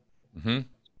stupid. Mm-hmm.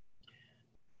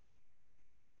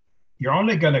 You're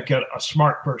only going to get a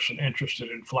smart person interested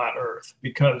in flat Earth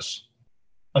because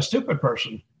a stupid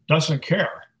person doesn't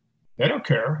care. They don't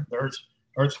care.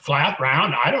 Earth's flat,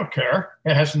 round. I don't care.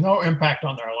 It has no impact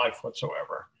on their life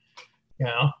whatsoever.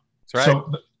 That's right.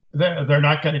 So they're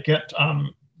not going to get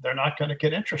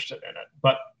interested in it.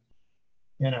 But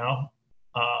and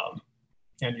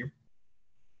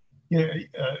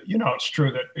it's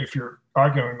true that if you're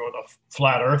arguing with a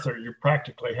flat earther, you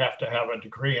practically have to have a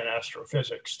degree in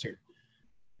astrophysics to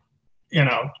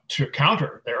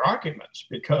counter their arguments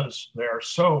because they're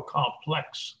so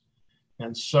complex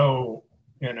and so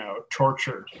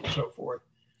tortured and so forth.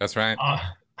 That's right.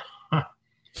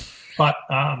 But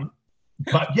a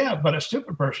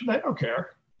stupid person, they don't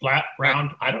care. Flat,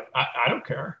 round, right. I don't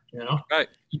care. Right.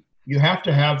 You have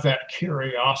to have that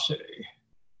curiosity,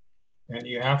 and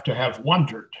you have to have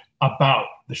wondered about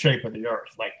the shape of the Earth.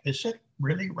 Like, is it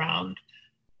really round?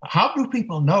 How do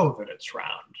people know that it's round?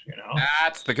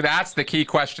 That's the key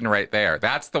question right there.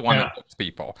 That's the one that hooks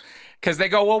people, because they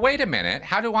go, well, wait a minute,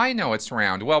 how do I know it's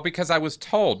round? Well, because I was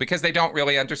told. Because they don't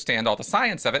really understand all the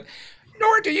science of it.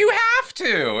 Nor do you have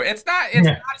to. It's not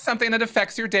something that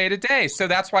affects your day to day. So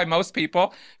that's why most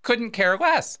people couldn't care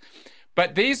less.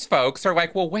 But these folks are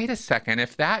like, well, wait a second.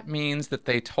 If that means that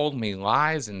they told me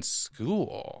lies in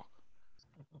school,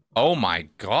 oh my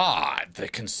God, the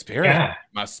conspiracy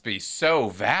must be so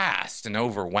vast and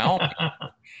overwhelming.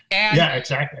 And, yeah,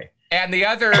 exactly. And the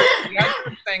other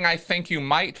thing I think you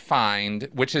might find,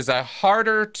 which is a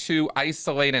harder to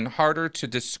isolate and harder to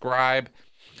describe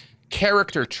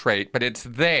character trait, but it's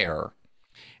there,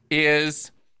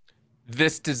 is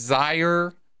this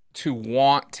desire to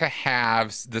want to have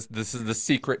this is the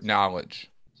secret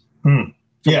knowledge.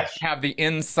 Yes. Have the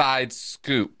inside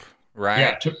scoop,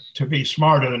 right? Yeah, to be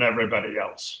smarter than everybody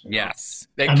else. Yes.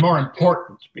 And more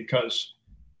important because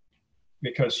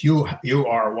you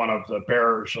are one of the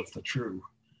bearers of the true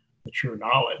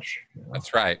knowledge.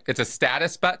 That's right. It's a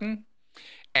status button,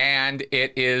 and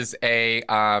it is a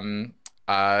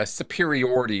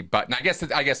superiority button.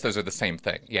 I guess those are the same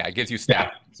thing. Yeah, it gives you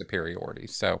status and superiority.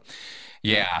 So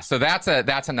so that's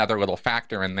another little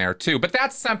factor in there too. But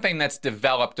that's something that's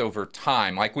developed over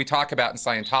time. Like we talk about in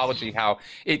Scientology, how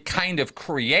it kind of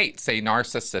creates a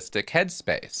narcissistic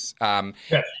headspace.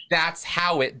 That's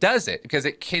how it does it, because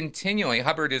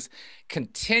Hubbard is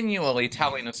continually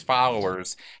telling his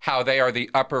followers how they are the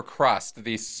upper crust,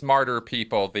 the smarter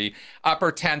people, the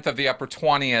upper 10th of the upper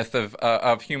 20th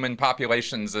of human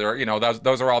populations. That are,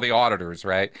 those are all the auditors,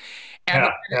 right?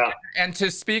 And to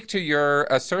speak to your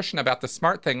assertion about the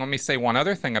smart thing, let me say one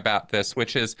other thing about this,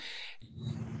 which is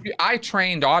I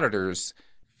trained auditors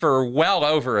for well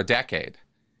over a decade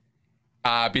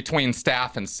between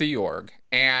staff and Sea Org.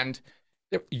 And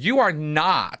you are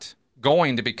not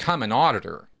going to become an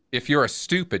auditor if you're a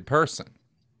stupid person.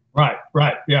 Right,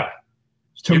 yeah.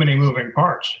 It's too many moving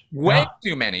parts. Way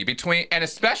too many and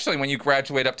especially when you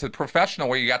graduate up to the professional,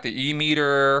 where you got the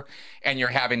e-meter and you're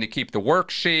having to keep the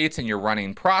worksheets and you're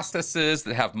running processes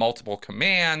that have multiple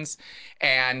commands,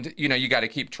 and you got to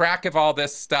keep track of all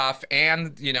this stuff,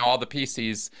 and all the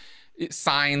PCs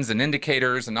signs and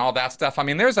indicators and all that stuff. I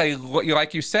mean,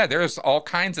 like you said, there's all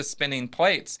kinds of spinning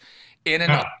plates in an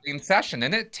auditing session,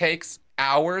 and it takes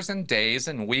hours and days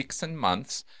and weeks and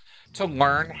months to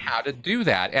learn how to do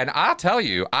that. And I'll tell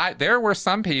you, there were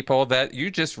some people that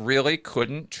you just really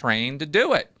couldn't train to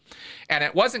do it. And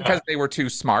it wasn't because they were too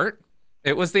smart.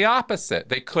 It was the opposite.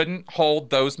 They couldn't hold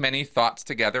those many thoughts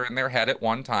together in their head at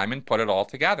one time and put it all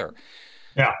together.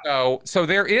 Yeah. So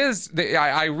there is,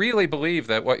 I really believe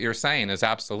that what you're saying is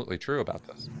absolutely true about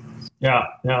this. Yeah.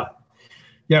 Yeah.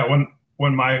 Yeah.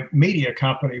 When my media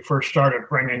company first started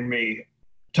bringing me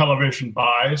television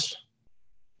buys,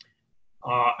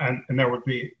 and there would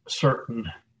be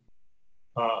certain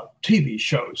TV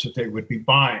shows that they would be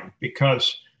buying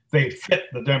because they fit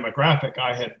the demographic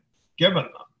I had given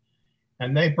them.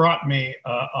 And they brought me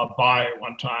a buy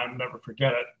one time, never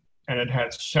forget it, and it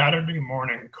had Saturday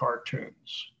morning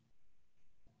cartoons.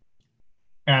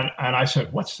 And I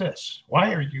said, what's this?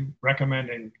 Why are you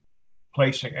recommending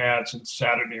placing ads in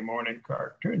Saturday morning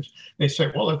cartoons? They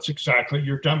say, well, it's exactly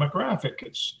your demographic.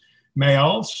 It's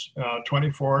males,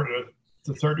 24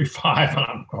 to 35. And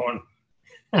I'm going,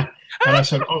 and I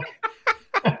said, okay.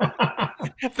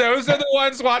 Those are the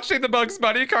ones watching the Bugs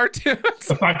Bunny cartoons.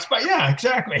 The Bugs Bunny, yeah,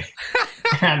 exactly.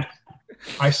 And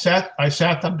I sat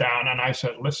them down and I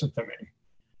said, listen to me.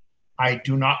 I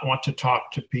do not want to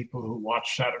talk to people who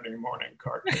watch Saturday morning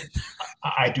cartoons.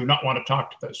 I do not want to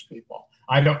talk to those people.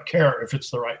 I don't care if it's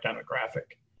the right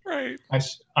demographic. Right.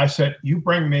 I said, you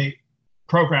bring me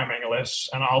programming lists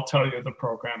and I'll tell you the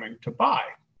programming to buy.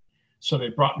 So they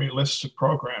brought me lists of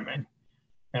programming.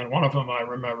 And one of them I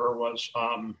remember was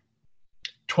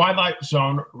Twilight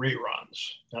Zone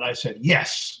reruns. And I said,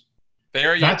 yes.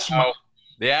 There you go.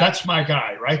 That's my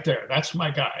guy right there. That's my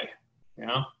guy. You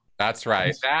know? That's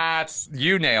right.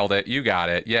 You nailed it. You got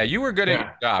it. Yeah, you were good at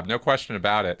your job. No question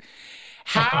about it.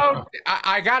 How,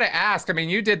 I got to ask, I mean,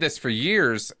 you did this for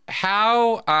years.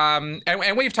 How,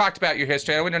 and we've talked about your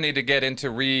history. We don't need to get into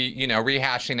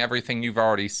rehashing everything you've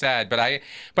already said, but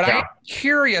I'm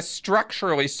curious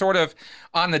structurally, sort of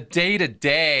on the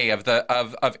day-to-day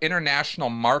of international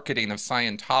marketing of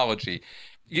Scientology.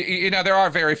 You know, there are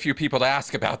very few people to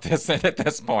ask about this at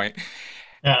this point.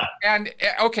 Yeah. And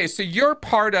okay, so you're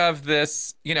part of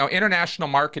this, international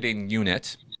marketing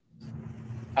unit,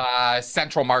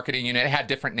 central marketing unit. It had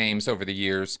different names over the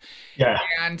years. Yeah.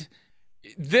 And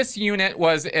this unit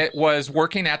was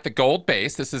working at the Gold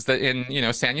Base. This is in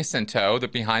San Jacinto,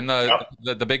 behind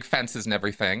the big fences and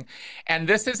everything. And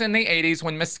this is in the 80s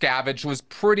when Miscavige was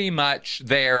pretty much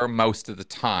there most of the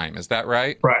time. Is that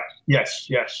right? Right. Yes.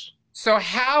 Yes. So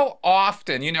how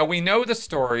often, we know the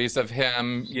stories of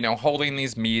him, holding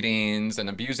these meetings and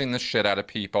abusing the shit out of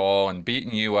people and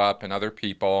beating you up and other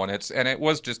people. And it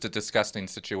was just a disgusting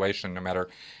situation, no matter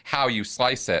how you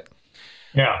slice it.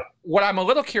 Yeah. What I'm a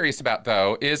little curious about,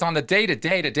 though, is on the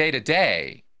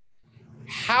day-to-day,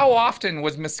 how often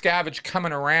was Miscavige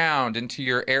coming around into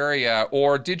your area,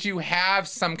 or did you have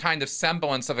some kind of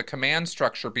semblance of a command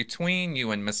structure between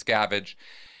you and Miscavige?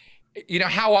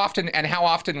 How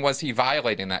often was he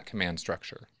violating that command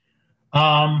structure?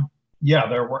 Yeah,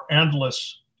 there were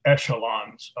endless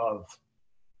echelons of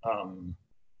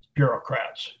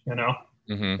bureaucrats,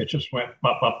 It just went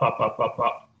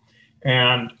up.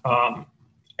 And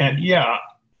yeah,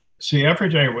 see, every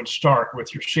day would start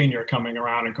with your senior coming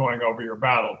around and going over your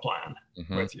battle plan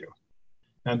with you.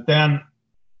 And then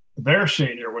their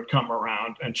senior would come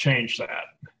around and change that.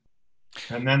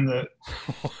 And then the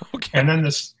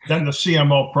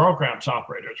CMO programs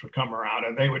operators would come around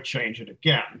and they would change it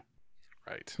again.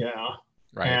 Right. Yeah.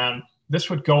 Right. And this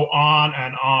would go on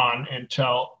and on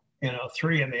until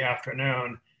 3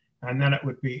 p.m. And then it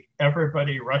would be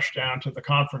everybody rushed down to the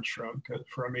conference room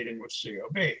for a meeting with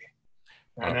COB.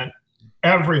 And then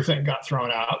everything got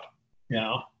thrown out,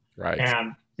 Right.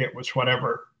 And it was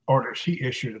whatever orders he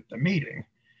issued at the meeting.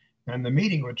 And the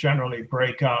meeting would generally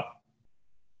break up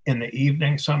in the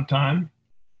evening sometime,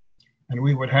 and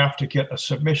we would have to get a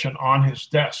submission on his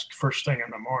desk first thing in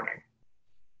the morning,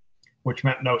 which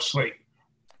meant no sleep.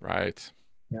 Right.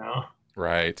 Yeah.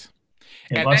 Right.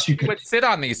 Unless and then you would sit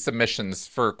on these submissions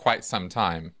for quite some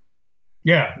time.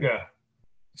 Yeah. Yeah.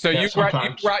 So you brought,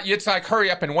 it's like,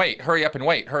 hurry up and wait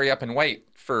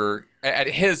at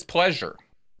his pleasure.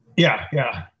 Yeah.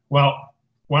 Yeah. Well,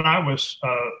 when I was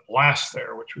last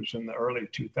there, which was in the early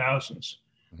 2000s,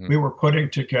 we were putting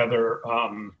together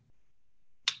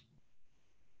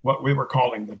what we were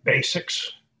calling the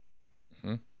basics,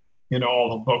 all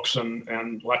the books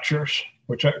and lectures,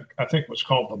 which I think was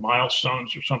called the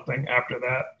milestones or something after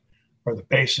that, or the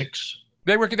basics.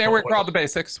 They were called the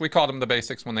basics. We called them the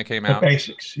basics when they came out. The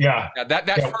basics, yeah.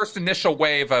 That first initial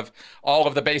wave of all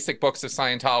of the basic books of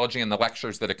Scientology and the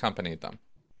lectures that accompanied them.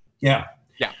 Yeah.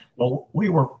 Yeah. Well, we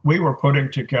were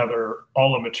putting together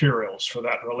all the materials for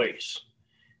that release.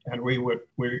 And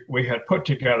we had put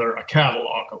together a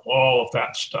catalog of all of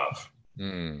that stuff.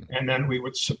 And then we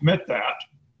would submit that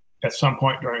at some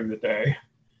point during the day.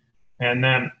 And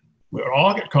then we would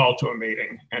all get called to a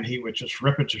meeting, and he would just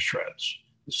rip it to shreds.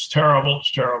 It's terrible,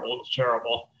 it's terrible, it's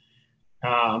terrible.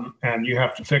 And you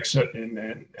have to fix it,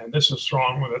 and this is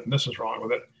wrong with it, and this is wrong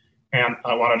with it. And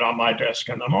I want it on my desk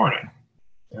in the morning.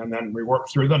 And then we work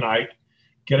through the night,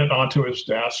 get it onto his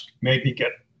desk, maybe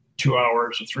get 2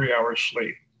 hours or 3 hours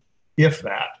sleep, if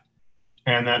that.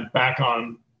 And then back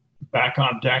on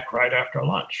deck right after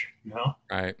lunch, you know?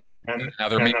 Right. And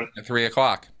another meeting at 3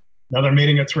 o'clock. Another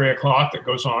meeting at 3 o'clock that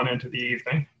goes on into the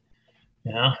evening.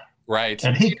 Yeah. Right.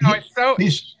 And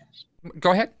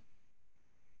go ahead.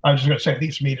 I was going to say,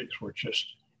 these meetings were just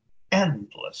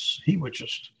endless. He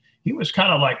was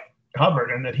kind of like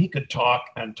Hubbard in that he could talk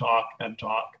and talk and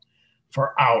talk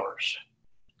for hours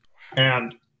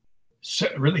and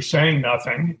really saying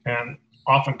nothing and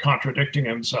often contradicting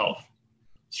himself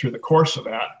through the course of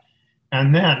that.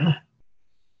 And then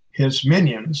his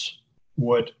minions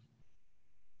would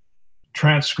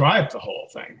transcribe the whole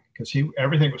thing because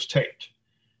everything was taped.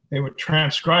 They would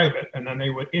transcribe it, and then they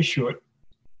would issue it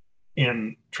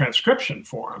in transcription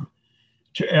form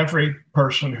to every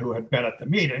person who had been at the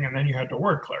meeting, and then you had to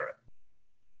word clear it.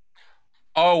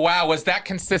 Oh wow, was that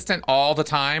consistent all the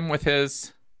time with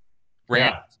his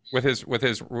rant, with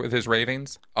his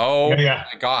ravings? Oh yeah.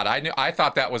 My God, I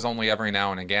thought that was only every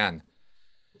now and again.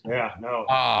 Yeah, no.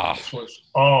 This was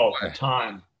all the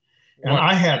time. And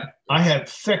I had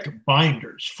thick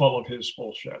binders full of his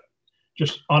bullshit,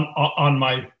 just on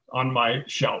my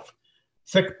shelf,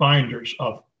 thick binders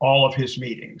of all of his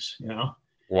meetings, you know.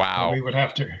 Wow. And we would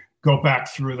have to go back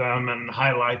through them and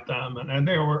highlight them, and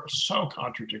they were so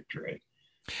contradictory.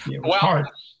 It was hard.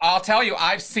 I'll tell you,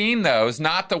 I've seen those,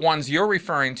 not the ones you're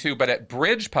referring to, but at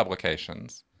Bridge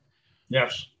Publications.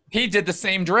 Yes. He did the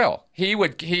same drill. He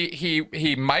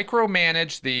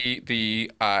micromanaged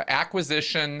the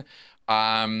acquisition,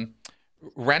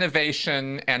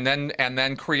 renovation, and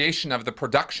then creation of the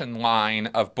production line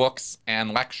of books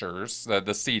and lectures, the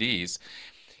CDs.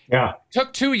 Yeah. It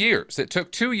took 2 years. It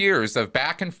took 2 years of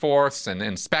back and forths and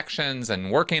inspections and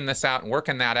working this out and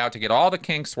working that out to get all the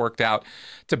kinks worked out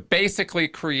to basically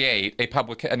create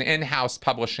an in-house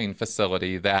publishing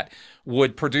facility that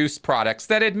would produce products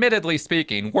that, admittedly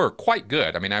speaking, were quite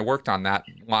good. I mean, I worked on that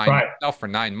line myself for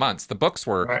 9 months. The books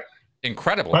were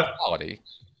incredible quality.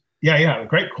 Yeah,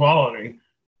 great quality,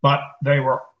 but they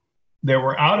were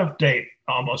out of date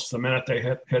almost the minute they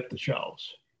hit the shelves,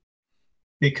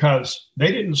 because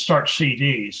they didn't start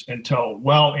CDs until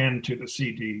well into the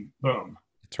CD boom.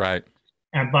 That's right.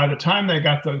 And by the time they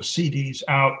got those CDs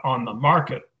out on the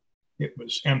market, it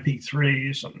was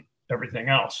MP3s and everything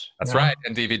else. That's right,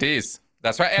 and DVDs.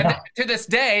 That's right. And to this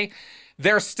day,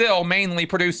 they're still mainly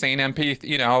producing these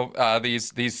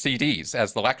CDs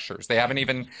as the lectures. They haven't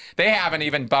even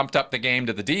bumped up the game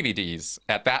to the DVDs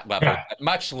at that level,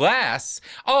 much less.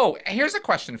 Oh, here's a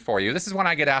question for you. This is one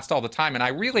I get asked all the time, and I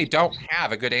really don't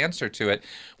have a good answer to it,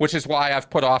 which is why I've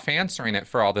put off answering it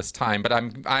for all this time. But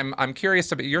I'm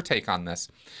curious about your take on this.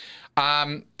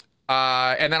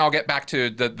 And then I'll get back to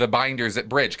the binders at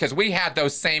Bridge, because we had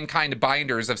those same kind of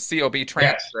binders of COB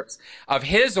transcripts of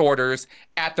his orders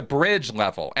at the Bridge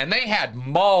level, and they had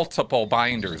multiple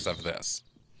binders of this.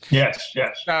 Yes.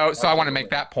 So I want to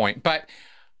make that point. But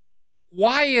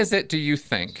why is it, do you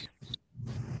think,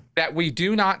 that we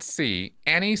do not see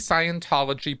any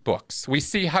Scientology books? We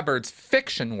see Hubbard's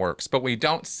fiction works, but we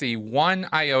don't see one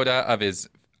iota of his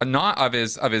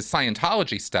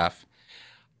Scientology stuff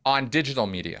on digital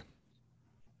media.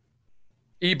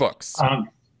 Ebooks,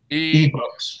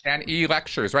 ebooks, and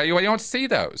e-lectures, right? You don't see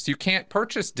those. You can't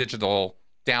purchase digital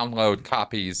download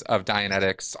copies of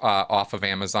Dianetics off of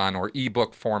Amazon or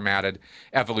ebook formatted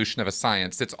Evolution of a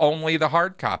Science. It's only the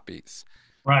hard copies.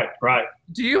 Right.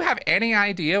 Do you have any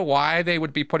idea why they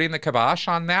would be putting the kibosh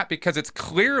on that? Because it's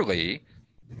clearly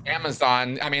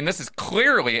Amazon. I mean, this is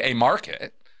clearly a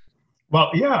market.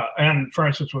 Well, yeah. And for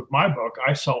instance, with my book,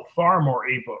 I sell far more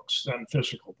ebooks than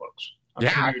physical books.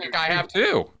 I think I have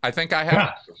too.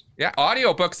 Yeah,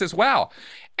 audiobooks as well.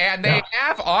 And they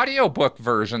have audiobook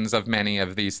versions of many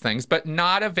of these things, but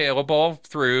not available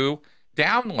through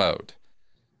download.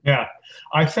 Yeah,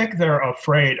 I think they're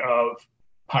afraid of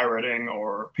pirating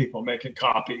or people making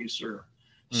copies or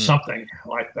something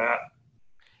like that.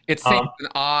 It seems an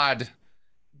odd...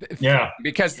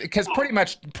 because pretty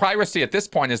much piracy at this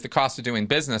point is the cost of doing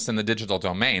business in the digital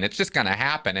domain. It's just going to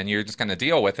happen, and you're just going to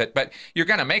deal with it. But you're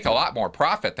going to make a lot more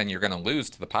profit than you're going to lose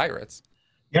to the pirates.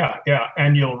 Yeah,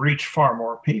 and you'll reach far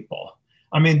more people.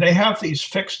 I mean, they have these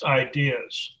fixed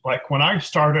ideas. Like when I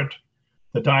started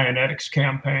the Dianetics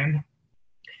campaign,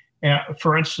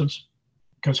 for instance,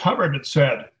 because Hubbard had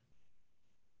said,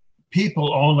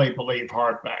 people only believe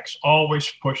hardbacks.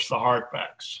 Always push the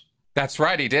hardbacks. That's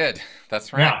right. He did.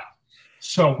 That's right. Yeah.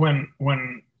 So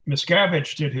when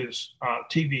Miscavige did his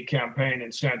TV campaign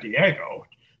in San Diego,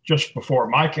 just before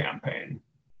my campaign,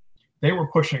 they were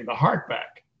pushing the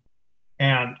hardback,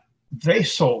 and they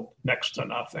sold next to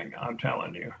nothing. I'm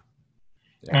telling you.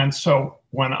 Yeah. And so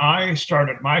when I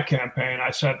started my campaign, I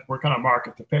said, we're going to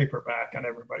market the paperback. And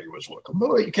everybody was looking,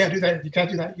 oh, you can't do that. You can't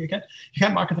do that. You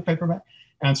can't market the paperback.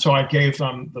 And so I gave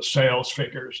them the sales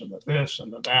figures and the this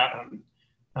and the that. And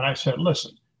I said,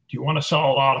 listen, do you want to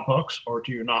sell a lot of books or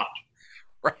do you not?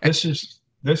 Right. This is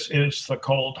the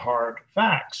cold, hard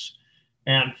facts.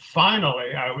 And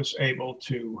finally, I was able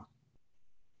to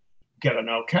get an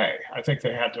okay. I think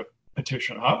they had to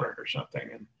petition Hubbard or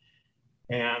something.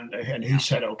 And he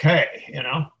said, okay, you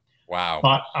know. Wow.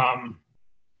 But,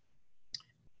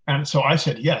 and so I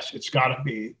said, yes, it's got to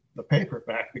be the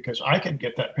paperback because I can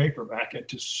get that paperback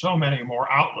into so many more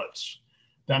outlets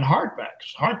than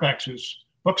hardbacks. Hardbacks is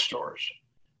bookstores.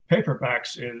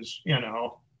 Paperbacks is, you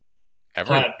know,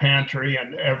 Flat Pantry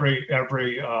and every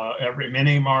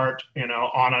mini mart, you know,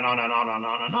 on and on and on and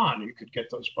on and on. You could get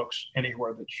those books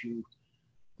anywhere that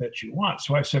you want.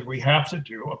 So I said, we have to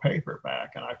do a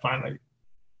paperback. And I finally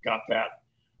got that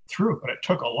through, but it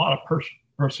took a lot of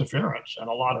perseverance and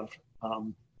a lot of,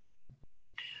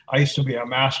 I used to be a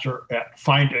master at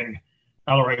finding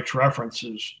LRH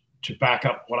references to back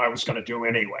up what I was going to do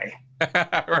anyway.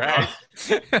 Right.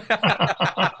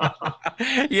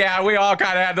 Yeah, we all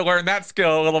kind of had to learn that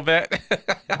skill a little bit.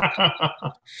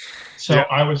 So yeah.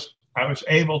 I was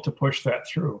able to push that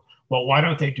through. Well, why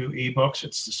don't they do ebooks?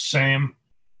 It's the same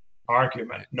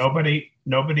argument.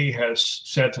 Nobody has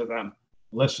said to them,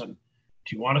 listen,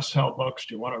 do you want to sell books?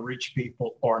 Do you want to reach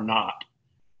people or not?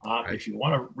 Right. If you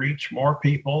want to reach more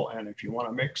people and if you want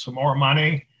to make some more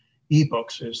money,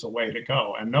 ebooks is the way to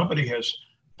go. And nobody has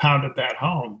pounded that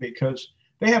home because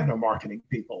they have no marketing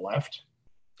people left.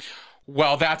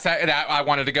 Well, that I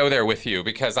wanted to go there with you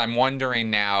because I'm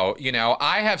wondering now, you know,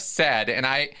 I have said, and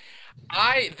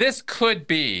this could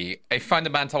be a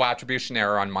fundamental attribution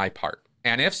error on my part.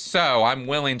 And if so, I'm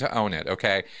willing to own it.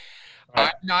 Okay. Right.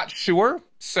 I'm not sure.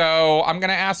 So I'm going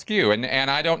to ask you,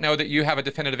 and I don't know that you have a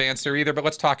definitive answer either, but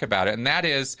let's talk about it. And that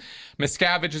is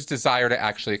Miscavige's desire to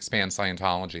actually expand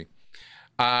Scientology.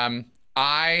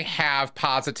 I have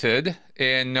posited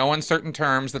in no uncertain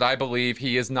terms that I believe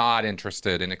he is not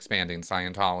interested in expanding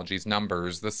Scientology's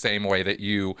numbers the same way that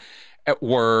you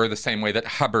were, the same way that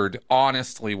Hubbard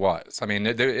honestly was. I mean,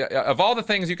 of all the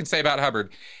things you can say about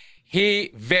Hubbard,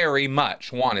 he very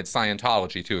much wanted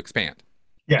Scientology to expand.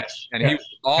 Yes. And he was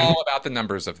all about the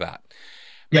numbers of that.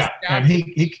 Yeah, and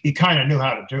he kind of knew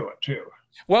how to do it too.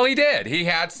 Well, he did. He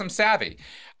had some savvy.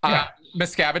 Yeah.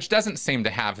 Miscavige doesn't seem to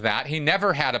have that. He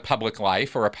never had a public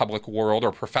life or a public world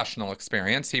or professional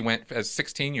experience. He went as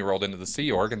 16-year-old into the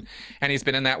Sea Org, and he's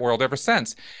been in that world ever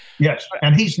since. Yes,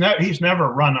 and he's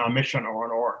never run a mission or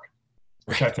an org,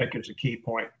 which I think is a key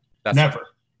point. That's never. Right.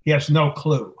 He has no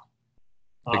clue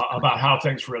about how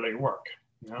things really work.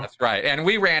 You know? That's right. And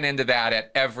we ran into that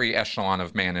at every echelon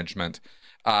of management.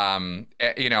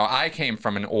 You know, I came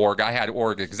from an org. I had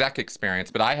org exec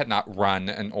experience, but I had not run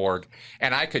an org.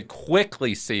 And I could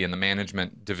quickly see in the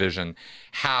management division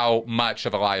how much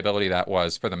of a liability that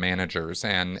was for the managers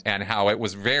and how it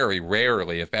was very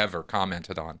rarely, if ever,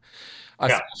 commented on.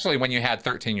 Especially when you had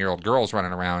 13-year-old girls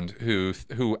running around who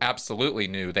absolutely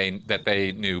knew that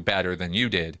they knew better than you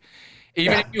did.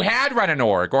 Even if you had run an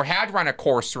org or had run a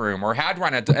course room or had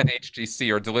run an HGC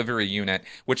or delivery unit,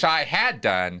 which I had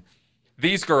done,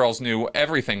 these girls knew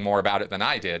everything more about it than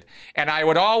I did. And I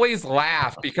would always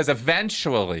laugh because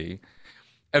eventually,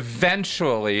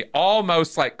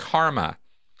 almost like karma,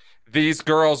 these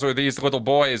girls or these little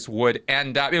boys would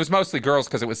end up, it was mostly girls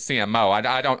because it was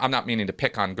CMO. I'm not meaning to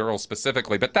pick on girls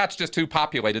specifically, but that's just who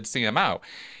populated CMO.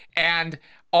 And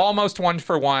almost one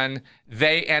for one,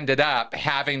 they ended up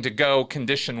having to go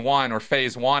condition one or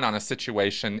phase one on a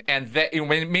situation, and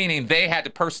meaning they had to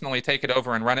personally take it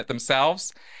over and run it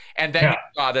themselves. And then you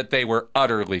saw that they were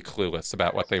utterly clueless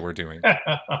about what they were doing.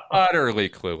 Utterly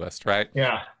clueless, right?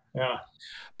 Yeah.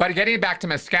 But getting back to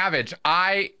Miscavige,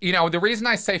 the reason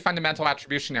I say fundamental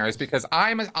attribution error is because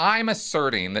I'm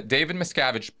asserting that David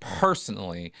Miscavige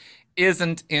personally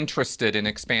isn't interested in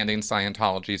expanding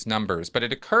Scientology's numbers. But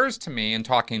it occurs to me in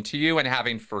talking to you and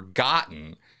having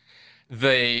forgotten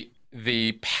the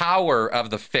power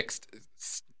of the fixed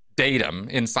datum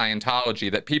in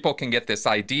Scientology, that people can get this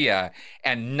idea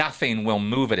and nothing will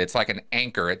move it. It's like an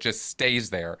anchor. It just stays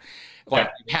there. Like,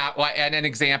 and an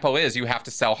example is you have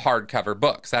to sell hardcover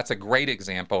books. That's a great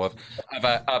example of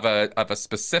a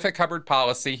specific Hubbard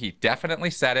policy. He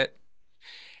definitely said it.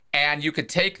 And you could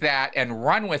take that and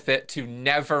run with it to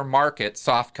never market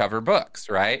softcover books,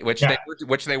 right? Which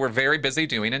they were very busy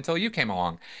doing until you came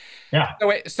along. Yeah.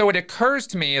 So it occurs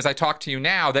to me as I talk to you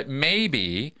now that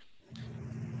maybe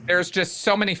there's just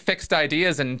so many fixed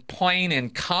ideas and plain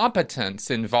incompetence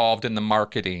involved in the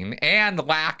marketing, and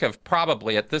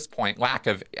probably at this point, lack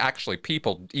of actually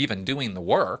people even doing the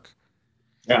work.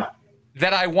 Yeah.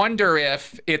 That I wonder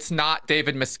if it's not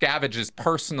David Miscavige's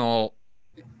personal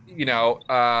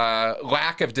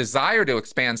lack of desire to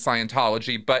expand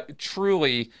Scientology, but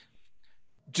truly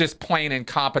just plain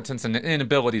incompetence and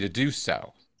inability to do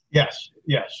so. Yes,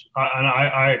 and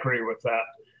I agree with that.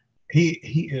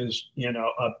 He is,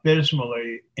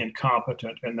 abysmally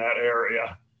incompetent in that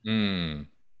area. Mm.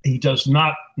 He does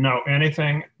not know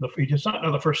anything. He does not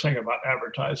know the first thing about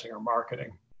advertising or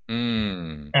marketing.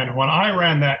 Mm. And when I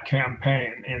ran that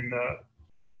campaign in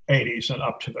the 80s and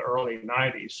up to the early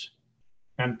 90s,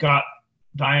 and got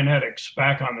Dianetics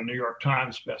back on the New York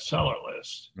Times bestseller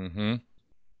list, mm-hmm.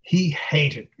 He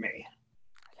hated me.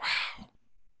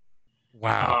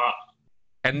 Wow.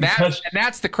 And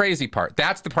that's the crazy part.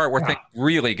 That's the part where things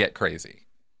really get crazy.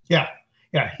 Yeah.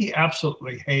 He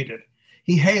absolutely hated.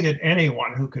 He hated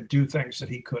anyone who could do things that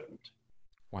he couldn't.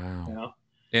 Wow.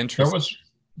 Interesting.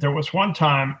 There was one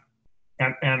time,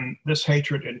 and this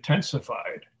hatred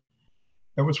intensified.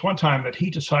 There was one time that he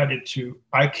decided to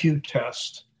IQ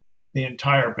test the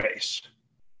entire base,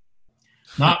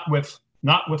 not with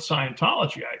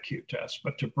Scientology IQ tests,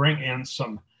 but to bring in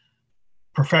some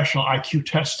professional IQ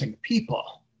testing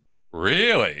people.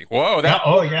 Really? Whoa!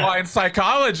 Blind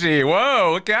psychology.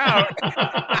 Whoa! Look out!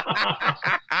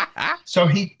 So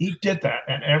he did that,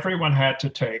 and everyone had to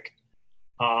take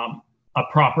a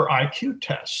proper IQ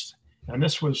test. And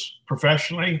this was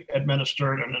professionally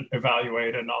administered and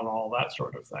evaluated on all that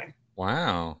sort of thing.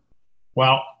 Wow.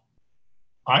 Well,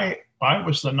 I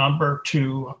was the number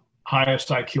 2 highest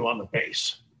IQ on the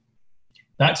base.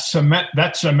 That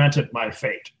cemented my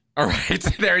fate. All right,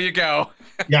 there you go.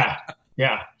 Yeah.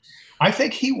 I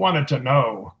think he wanted to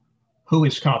know who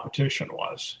his competition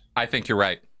was. I think you're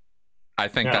right. I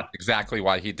think that's exactly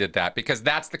why he did that, because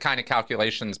that's the kind of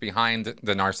calculations behind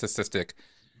the narcissistic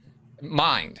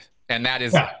mind. And that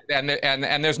is,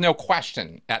 and there's no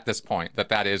question at this point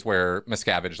that is where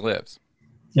Miscavige lives.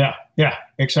 Yeah,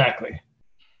 exactly.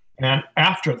 And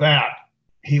after that,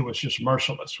 he was just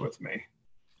merciless with me.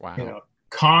 Wow.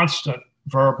 Constant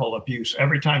verbal abuse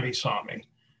every time he saw me.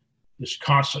 Just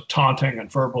constant taunting and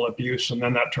verbal abuse, and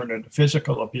then that turned into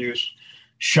physical abuse,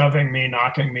 shoving me,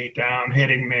 knocking me down,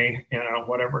 hitting me,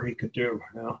 whatever he could do.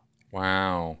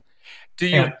 Wow. Do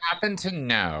you happen to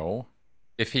know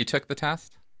if he took the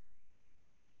test?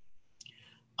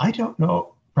 I don't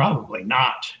know. Probably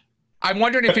not. I'm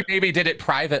wondering if he maybe did it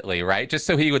privately, right? Just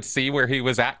so he would see where he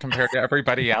was at compared to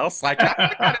everybody else. Like, that's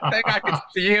the kind of thing I could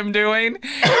see him doing.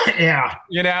 Yeah.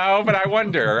 But I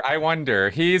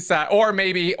wonder. He's, or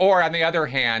on the other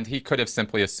hand, he could have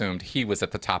simply assumed he was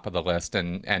at the top of the list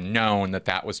and known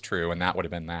that was true, and that would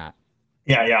have been that.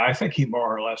 Yeah. I think he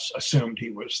more or less assumed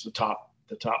he was the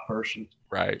top person.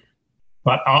 Right.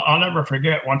 But I'll never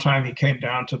forget one time he came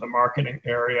down to the marketing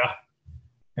area,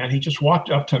 and he just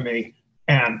walked up to me,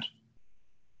 and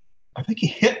I think he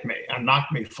hit me and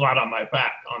knocked me flat on my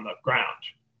back on the ground.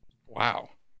 Wow.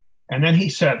 And then he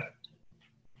said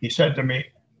to me,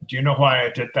 "Do you know why I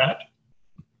did that?"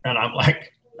 And I'm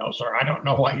like, "No, sir, I don't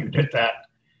know why you did that."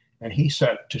 And he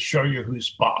said, "To show you who's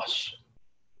boss."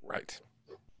 Right.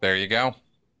 There you go.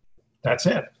 That's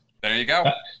it. There you go.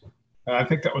 And I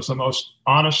think that was the most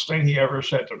honest thing he ever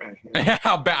said to me.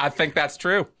 I think that's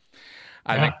true.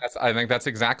 I think that's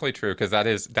exactly true, because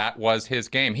that was his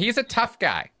game. He's a tough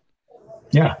guy.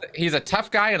 Yeah. He's a tough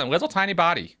guy in a little tiny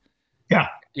body. Yeah.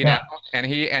 And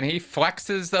he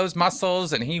flexes those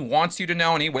muscles, and he wants you to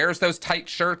know, and he wears those tight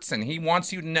shirts, and he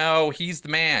wants you to know he's the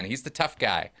man. He's the tough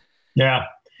guy. Yeah.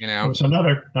 There was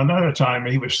another time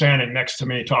he was standing next to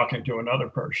me talking to another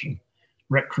person,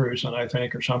 Rick Cruzen, I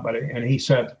think, or somebody, and he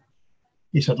said,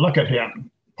 "Look at him,"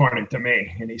 pointing to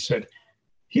me, and he said,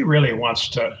 "He really wants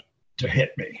to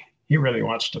hit me. He really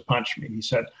wants to punch me." He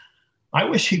said, "I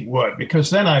wish he would,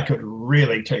 because then I could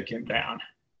really take him down."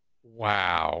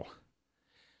 Wow.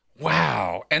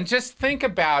 And just think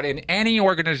about, in any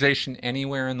organization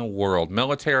anywhere in the world,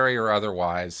 military or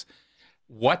otherwise,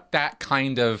 what that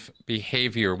kind of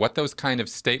behavior, what those kind of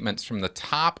statements from the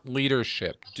top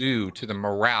leadership do to the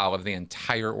morale of the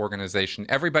entire organization.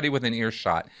 Everybody within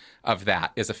earshot of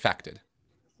that is affected.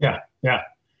 Yeah.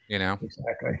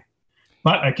 Exactly.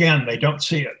 But again, they don't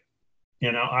see it.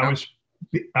 You know, No.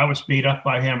 I was beat up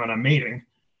by him in a meeting,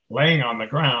 laying on the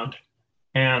ground,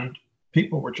 and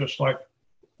people were just like,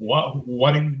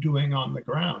 what are you doing on the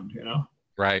ground? You know,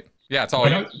 Right. Yeah, it's all why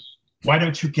you. don't why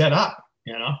don't you get up?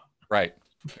 You know? Right.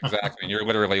 Exactly. You're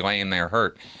literally laying there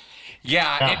hurt.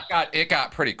 Yeah, Yeah. it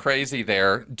got pretty crazy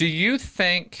there. Do you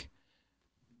think,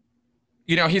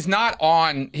 he's not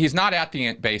at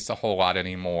the base a whole lot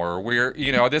anymore.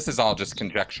 This is all just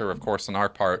conjecture, of course, on our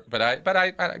part, but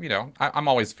I'm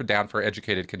always down for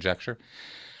educated conjecture.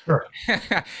 Sure.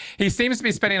 He seems to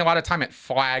be spending a lot of time at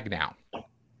Flag now.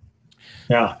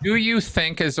 Yeah. Do you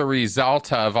think, as a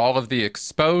result of all of the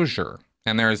exposure,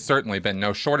 and there has certainly been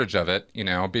no shortage of it,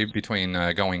 between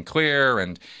Going Clear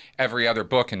and every other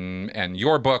book and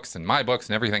your books and my books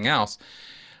and everything else,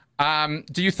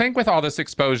 do you think with all this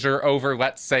exposure over,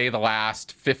 let's say, the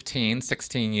last 15,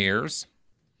 16 years,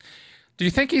 do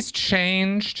you think he's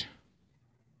changed?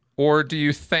 Or do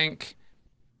you think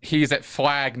he's at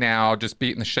Flag now just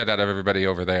beating the shit out of everybody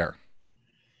over there?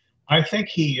 I think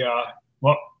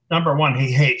well, number one,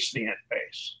 he hates the Ant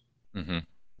base Mm-hmm.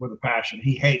 with a passion.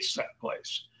 He hates that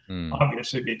place,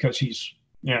 obviously, because he's,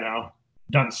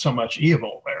 done so much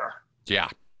evil there. Yeah.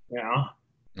 Yeah.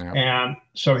 Yeah. And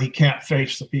so he can't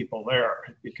face the people there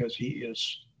because he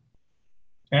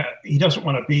doesn't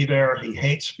want to be there. He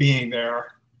hates being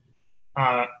there,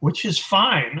 which is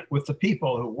fine with the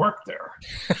people who work there.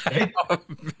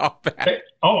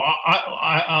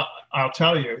 I'll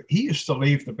tell you, he used to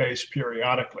leave the base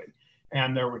periodically,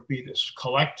 and there would be this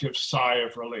collective sigh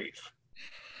of relief.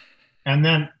 And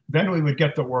then we would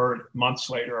get the word months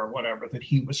later or whatever that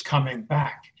he was coming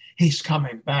back. He's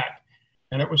coming back.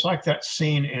 And it was like that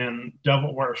scene in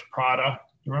Devil Wears Prada.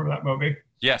 You remember that movie?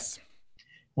 Yes.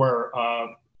 Where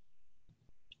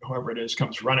whoever it is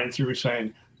comes running through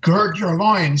saying, "Gird your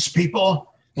loins,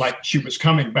 people." Like she was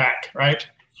coming back, right?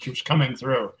 She was coming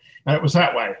through. And it was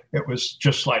that way. It was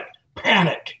just like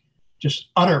panic, just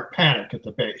utter panic at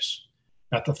the base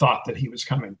at the thought that he was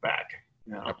coming back.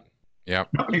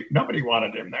 Yep. Nobody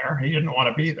wanted him there. He didn't want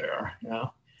to be there.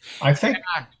 I think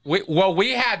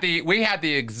we had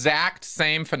the exact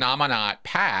same phenomena at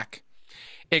PAC,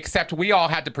 except we all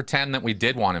had to pretend that we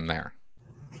did want him there.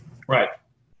 Right.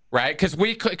 Because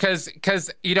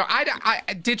I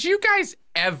did you guys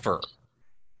ever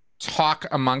talk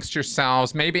amongst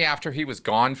yourselves, maybe after he was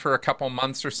gone for a couple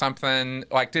months or something?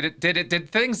 Like,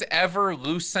 did things ever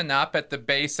loosen up at the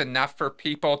base enough for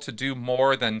people to do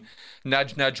more than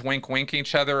nudge, nudge, wink, wink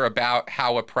each other about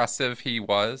how oppressive he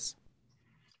was?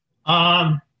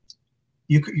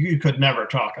 You could never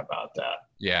talk about that.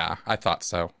 Yeah, I thought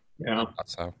so. Yeah, I thought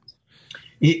so.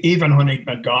 Even when he'd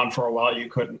been gone for a while, you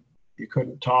couldn't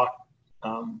talk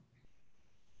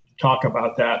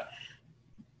about that.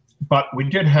 But we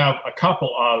did have a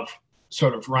couple of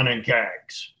sort of running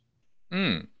gags,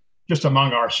 just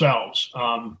among ourselves.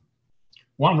 One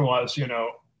was,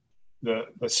 the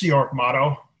Sea Org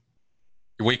motto.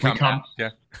 We come back. Yeah.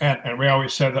 And we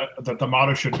always said that the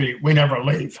motto should be, "We never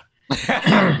leave."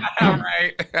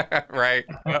 Right. Right.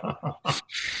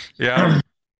 Yeah.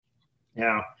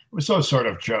 Yeah. It was those sort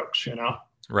of jokes,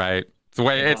 Right. It's the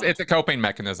way it's a coping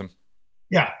mechanism.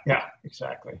 Yeah. Yeah.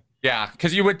 Exactly. Yeah,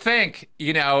 because you would think,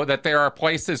 that there are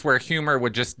places where humor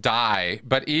would just die,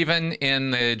 but even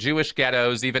in the Jewish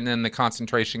ghettos, even in the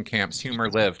concentration camps, humor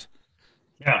lived.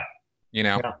 Yeah.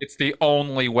 It's the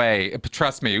only way.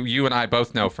 Trust me, you and I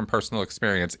both know from personal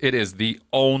experience, it is the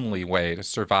only way to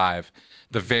survive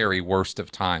the very worst of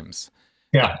times.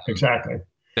 Yeah, exactly.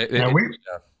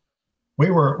 We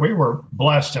were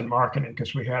blessed in marketing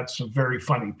because we had some very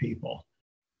funny people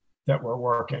that were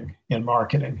working in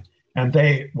marketing, and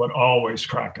they would always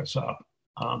crack us up.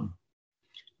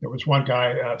 There was one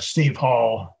guy, Steve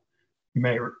Hall. You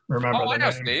may remember. Oh, I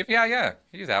know name. Steve. Yeah.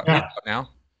 He's out. Yeah. He's out now.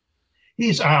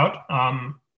 He's out,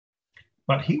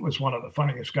 but he was one of the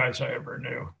funniest guys I ever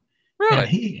knew.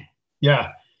 Really? And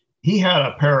he had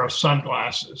a pair of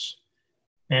sunglasses,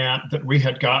 and that we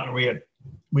had gotten. We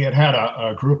had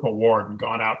a group award and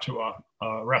gone out to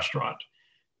a restaurant,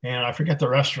 and I forget the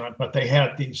restaurant, but they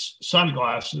had these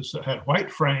sunglasses that had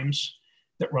white frames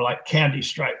that were like candy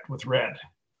striped with red.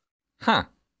 Huh.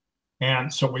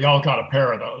 And so we all got a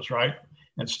pair of those, right?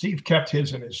 And Steve kept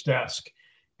his in his desk,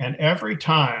 and every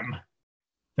time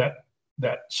that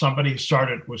somebody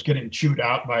was getting chewed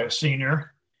out by a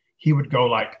senior, he would go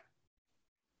like,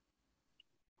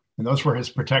 and those were his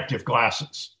protective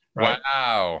glasses. Right?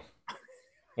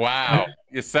 Wow.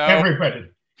 So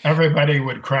everybody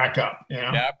would crack up.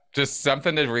 Yep. Just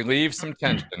something to relieve some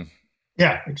tension.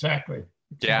 Yeah, exactly.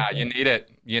 Yeah, you need it.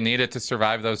 You need it to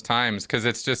survive those times because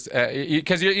it's just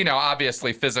because you know,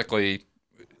 obviously physically,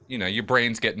 you know, your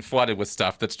brain's getting flooded with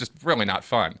stuff that's just really not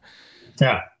fun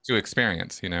Yeah. to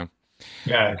experience, you know.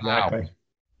 Yeah, Wow. exactly.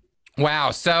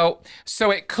 Wow. So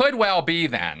it could well be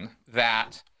then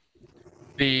that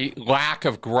the lack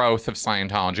of growth of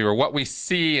Scientology, or what we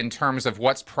see in terms of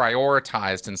what's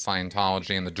prioritized in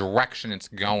Scientology and the direction it's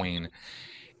going,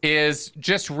 is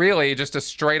just really just a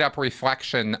straight up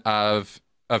reflection of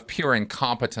pure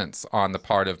incompetence on the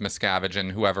part of Miscavige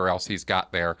and whoever else he's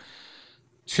got there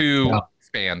to Yeah.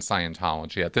 expand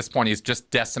Scientology. At this point, he's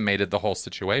just decimated the whole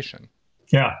situation.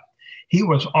 Yeah. He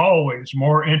was always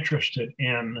more interested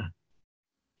in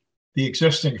the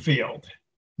existing field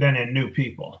than in new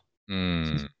people.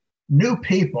 Mm. New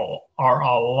people are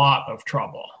a lot of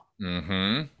trouble.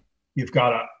 Mm-hmm. You've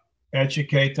got to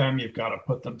educate them, you've got to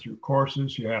put them through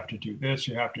courses, you have to do this,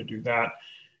 you have to do that.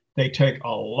 They take a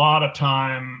lot of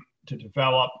time to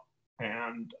develop,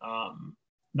 and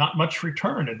not much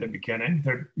return at the beginning.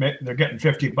 They're getting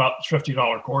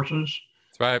 $50 courses,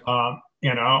 That's right.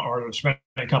 you know, or they're spending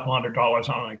a couple $100s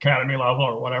on an academy level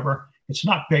or whatever. It's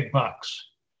not big bucks.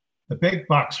 The big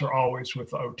bucks are always with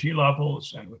the OT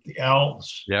levels and with the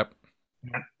elves. Yep.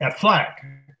 At Flag.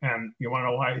 And you want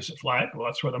to know why he's at Flag? Well,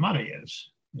 that's where the money is.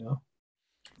 You know,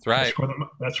 That's right.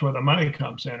 that's where the money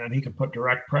comes in, and he can put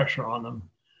direct pressure on them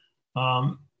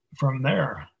from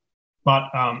there. But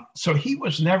so he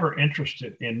was never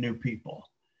interested in new people.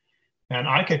 And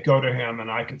I could go to him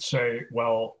and I could say,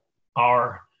 well,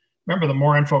 remember the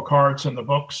more info cards in the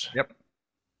books? Yep.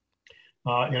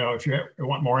 You know, if you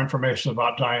want more information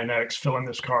about Dianetics, fill in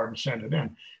this card and send it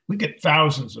in. We get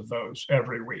thousands of those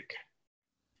every week.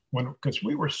 Because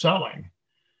we were selling,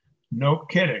 no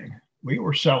kidding, we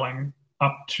were selling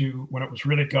up to, when it was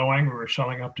really going, we were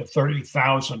selling up to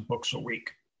 30,000 books a week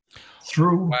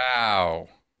through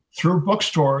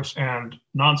bookstores and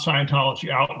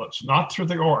non-Scientology outlets, not through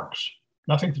the orgs,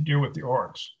 nothing to do with the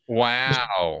orgs.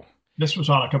 Wow. This was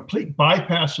on a complete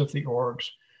bypass of the orgs.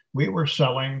 We were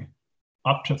selling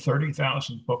up to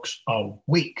 30,000 books a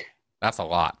week. That's a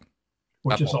lot.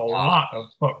 Which is a lot of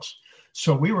books.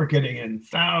 So we were getting in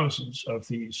thousands of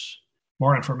these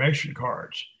more information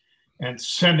cards and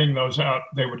sending those out.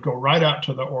 They would go right out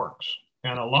to the orgs.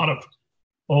 And a lot of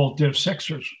old Div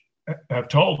Sixers have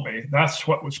told me that's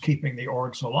what was keeping the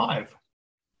orgs alive,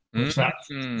 was that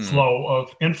flow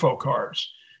of info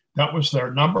cards. That was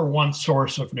their number one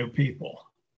source of new people,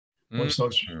 was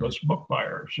those book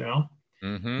buyers, you know.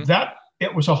 That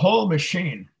it was a whole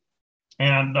machine.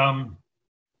 And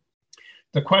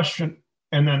the question,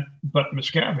 but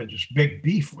Miscavige's big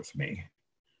beef with me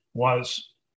was,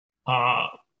 well,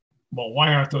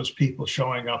 why aren't those people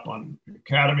showing up on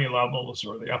academy levels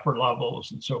or the upper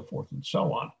levels and so forth and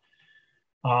so on?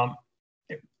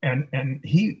 And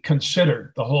he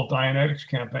considered the whole Dianetics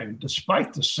campaign,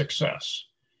 despite the success,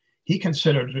 he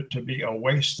considered it to be a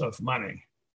waste of money.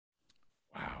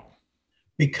 Wow.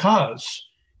 Because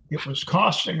it was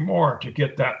costing more to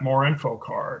get that more info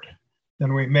card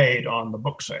than we made on the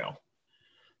book sale.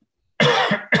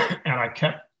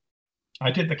 And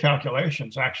I did the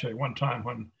calculations actually one time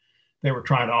when they were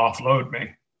trying to offload me.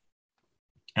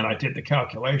 And I did the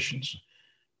calculations,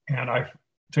 and I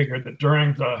figured that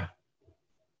during the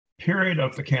period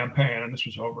of the campaign, and this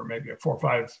was over maybe a 4 or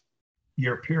 5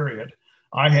 year period,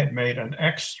 I had made an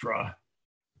extra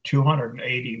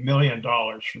 $280 million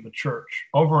for the church,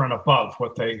 over and above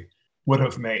what they would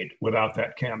have made without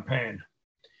that campaign.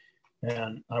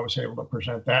 And I was able to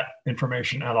present that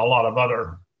information and a lot of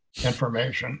other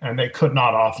information, and they could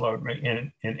not offload me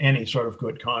in any sort of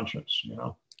good conscience, you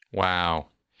know. Wow.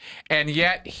 And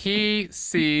yet he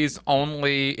sees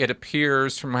only, it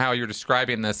appears from how you're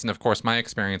describing this, and of course my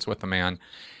experience with the man,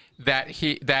 that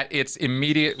it's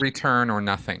immediate return or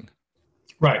nothing.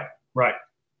 Right.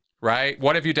 Right?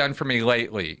 What have you done for me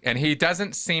lately? And he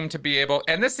doesn't seem to be able,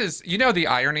 and this is, you know, the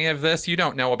irony of this, you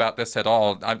don't know about this at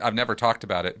all. I've never talked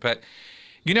about it, but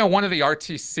you know, one of the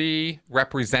RTC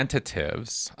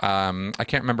representatives, I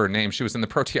can't remember her name. She was in the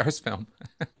Protears film.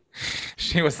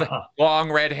 She was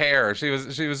long red hair. She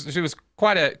was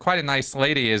quite a nice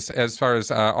lady as far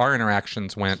as our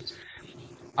interactions went.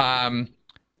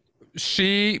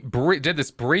 She did this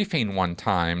briefing one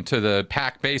time to the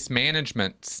PAC-based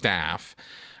management staff,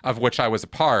 of which I was a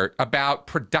part, about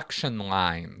production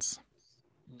lines,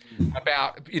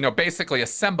 about, you know, basically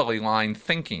assembly line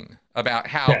thinking, about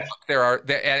how there are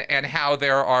and how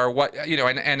there are what, you know,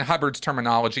 and Hubbard's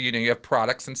terminology, you know, you have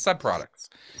products and subproducts.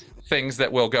 things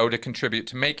that will go to contribute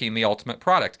to making the ultimate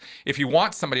product. If you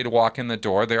want somebody to walk in the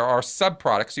door, there are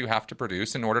sub-products you have to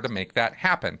produce in order to make that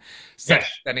happen, such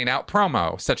as sending out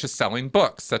promo, such as selling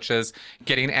books, such as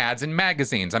getting ads in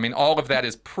magazines. I mean, all of that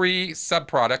is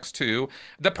pre-sub-products to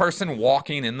the person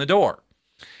walking in the door.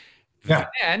 Yeah.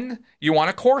 Then you want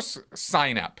a course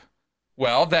sign up.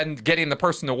 Well, then getting the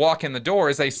person to walk in the door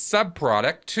is a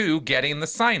sub-product to getting the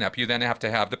sign up. You then have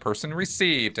to have the person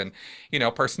received and,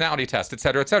 personality test, et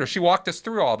cetera, et cetera. She walked us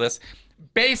through all this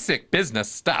basic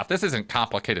business stuff. This isn't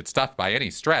complicated stuff by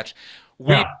any stretch.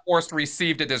 We, of course,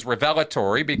 received it as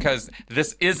revelatory because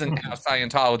this isn't how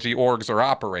Scientology orgs are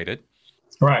operated.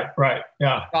 Right,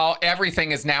 yeah. Well,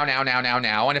 everything is now.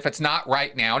 And if it's not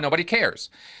right now, nobody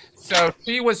cares. So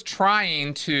she was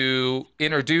trying to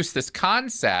introduce this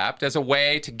concept as a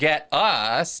way to get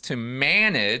us to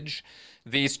manage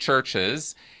these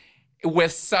churches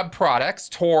with sub-products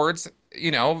towards,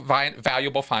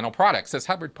 valuable final products, as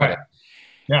Hubbard put it.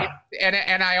 Yeah.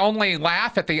 And I only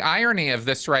laugh at the irony of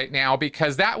this right now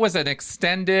because that was an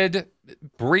extended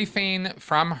briefing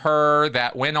from her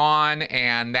that went on,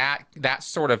 and that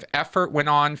sort of effort went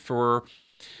on for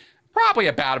probably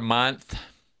about a month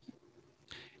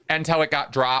until it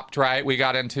got dropped, right? We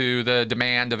got into the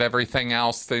demand of everything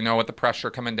else, with the pressure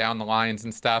coming down the lines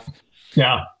and stuff.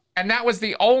 Yeah. And that was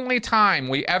the only time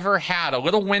we ever had a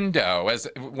little window, as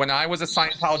when I was a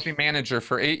Scientology manager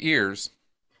for 8 years,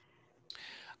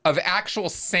 of actual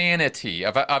sanity,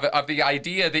 of the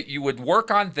idea that you would work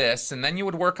on this, and then you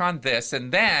would work on this,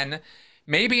 and then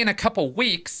maybe in a couple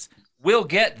weeks, we'll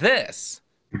get this.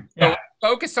 Yeah. So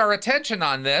focus our attention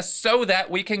on this so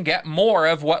that we can get more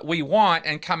of what we want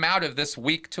and come out of this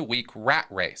week-to-week rat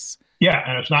race. Yeah,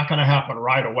 and it's not going to happen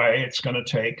right away. It's going to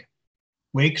take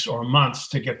weeks or months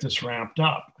to get this ramped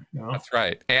up. That's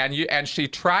right. And she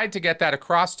tried to get that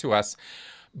across to us.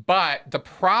 But the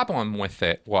problem with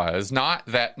it was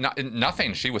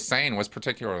nothing she was saying was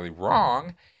particularly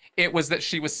wrong. It was that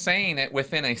she was saying it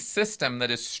within a system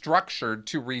that is structured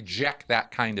to reject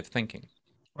that kind of thinking.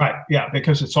 Right. Yeah,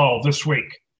 because it's all this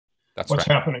week. That's what's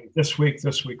right. happening this week.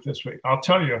 I'll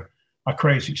tell you a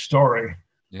crazy story.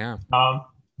 Yeah.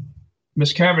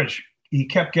 Miscavige, he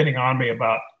kept getting on me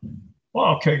about,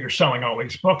 well, okay, you're selling all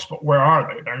these books, but where are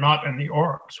they? They're not in the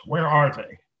orgs. Where are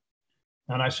they?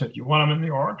 And I said, you want them in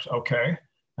the orgs? Okay.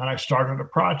 And I started a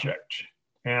project.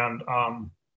 And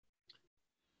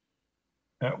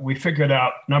we figured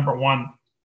out, number one,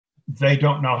 they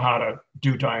don't know how to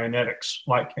do Dianetics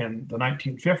like in the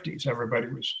 1950s. Everybody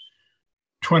was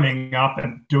twinning up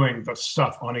and doing the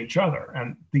stuff on each other.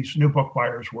 And these new book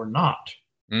buyers were not.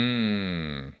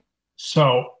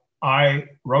 So I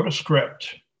wrote a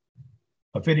script,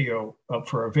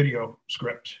 for a video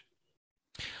script,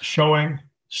 showing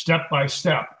step by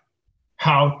step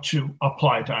how to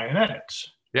apply Dianetics.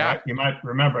 Yeah. Right? You might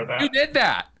remember that. You did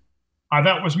that.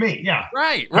 That was me. Yeah.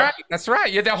 Right. That's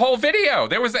right. Yeah, the whole video.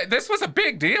 This was a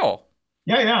big deal.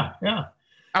 Yeah.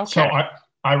 Okay. So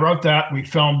I wrote that. We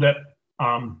filmed it.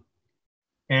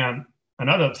 And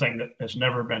another thing that has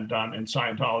never been done in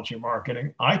Scientology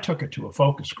marketing, I took it to a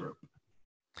focus group.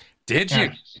 Did you?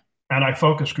 And I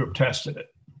focus group tested it.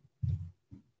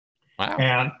 Wow.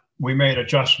 And we made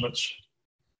adjustments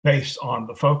based on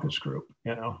the focus group,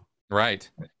 Right.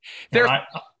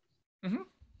 Mm-hmm.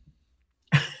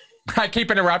 I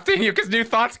keep interrupting you because new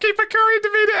thoughts keep occurring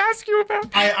to me to ask you about.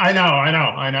 I know.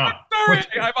 I'm sorry.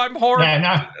 I'm horrible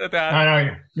at that. I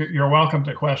know. You're welcome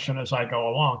to question as I go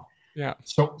along. Yeah.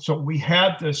 So we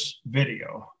had this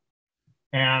video,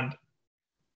 and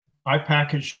I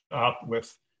packaged up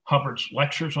with Hubbard's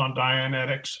lectures on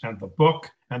Dianetics and the book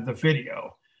and the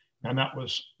video, and that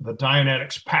was the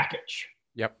Dianetics package.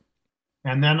 Yep.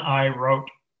 And then I wrote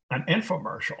an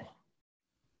infomercial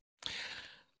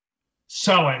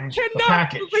selling the package. I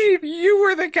cannot believe you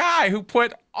were the guy who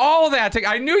put all that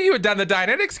together. I knew you had done the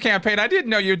Dianetics campaign. I didn't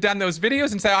know you'd done those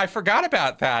videos and say, I forgot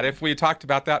about that if we talked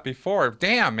about that before.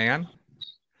 Damn, man.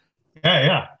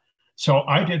 Yeah. So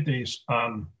I did these.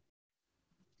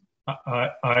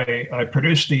 I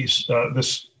produced this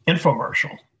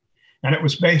infomercial, and it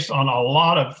was based on a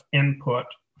lot of input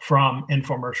from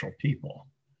infomercial people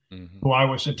who I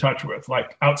was in touch with,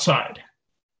 like outside.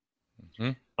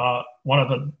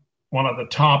 One of the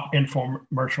top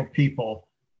infomercial people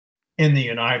in the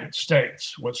United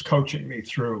States was coaching me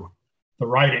through the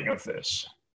writing of this,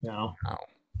 Wow.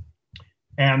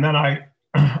 And then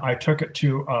I took it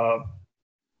to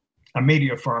a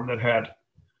media firm that had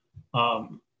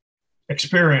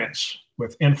experience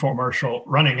with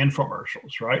running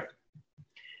infomercials, right?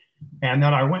 And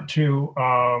then I went to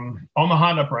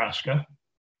Omaha, Nebraska,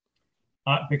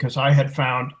 because I had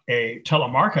found a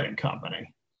telemarketing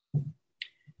company,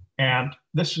 and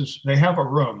they have a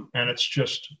room, and it's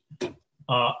just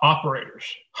operators,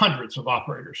 hundreds of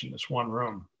operators in this one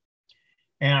room.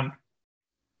 And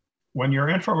when your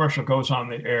infomercial goes on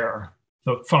the air,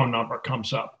 the phone number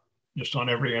comes up just on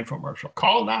every infomercial.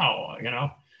 Call now,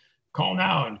 call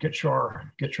now and get your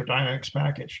Dynamics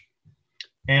package.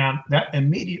 And that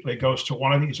immediately goes to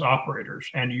one of these operators,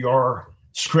 and your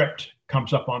script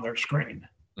comes up on their screen.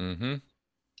 Mm-hmm.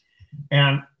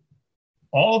 And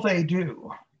all they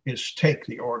do is take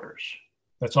the orders.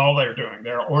 That's all they're doing.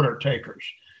 They're order takers.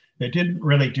 They didn't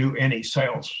really do any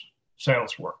sales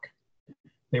work.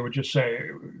 They would just say,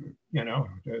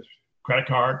 credit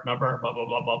card number, blah, blah,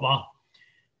 blah, blah, blah.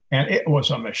 And it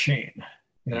was a machine.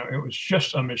 It was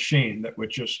just a machine that would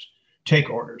just take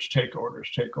orders.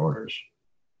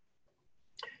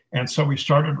 And so we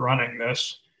started running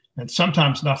this, and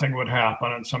sometimes nothing would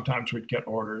happen, and sometimes we'd get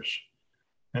orders.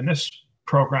 And this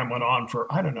program went on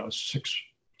for, I don't know, six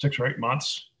or 8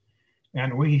 months.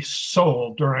 And we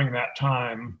sold during that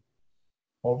time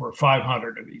over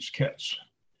 500 of these kits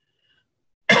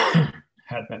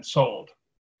had been sold.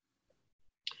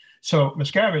 So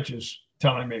Miscavige is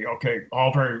telling me, okay,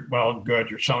 all very well and good.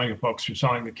 You're selling the books, you're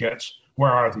selling the kits.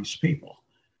 Where are these people?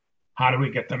 How do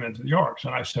we get them into the orgs?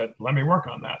 And I said, let me work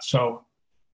on that. So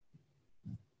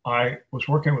I was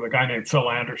working with a guy named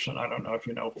Phil Anderson. I don't know if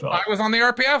you know Phil. I was on the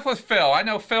RPF with Phil. I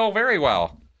know Phil very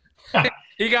well. Yeah.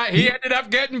 He ended up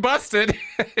getting busted.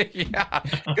 Yeah,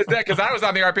 because I was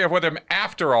on the RPF with him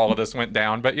after all of this went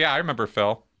down. But yeah, I remember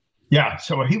Phil. Yeah,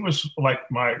 so he was like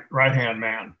my right-hand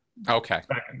man. Okay.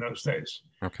 Back in those days.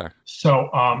 Okay. So,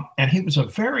 and he was a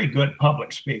very good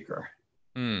public speaker.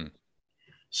 Mm.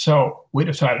 So we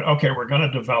decided, okay, we're going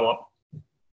to develop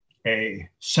a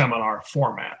seminar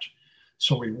format.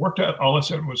 So we worked out, all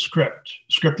this was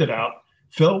scripted out.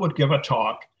 Phil would give a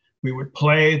talk. We would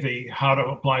play the how to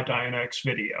apply Dynamics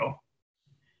video.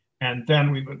 And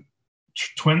then we would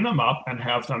twin them up and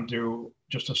have them do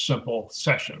just a simple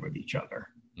session with each other.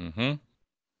 Mm-hmm.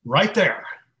 Right there,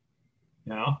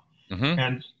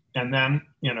 Mm-hmm. And then,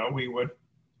 we would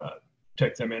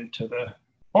take them into the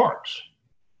orgs,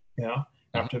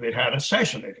 after they'd had a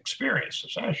session, they'd experienced a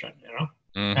session,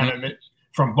 Mm-hmm. and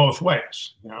from both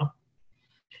ways,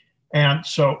 And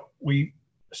so we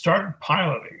started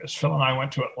piloting this. Phil and I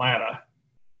went to Atlanta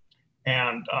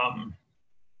and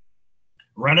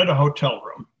rented a hotel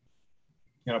room,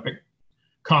 a big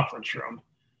conference room.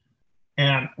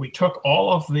 And we took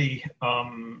all of the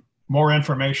more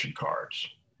information cards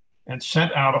and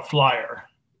sent out a flyer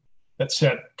that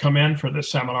said, come in for this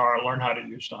seminar, learn how to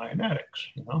use Dianetics,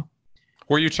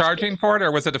 Were you charging for it,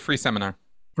 or was it a free seminar?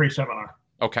 Free seminar.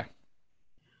 Okay.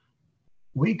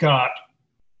 We got,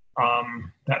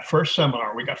 that first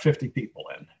seminar, we got 50 people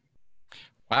in.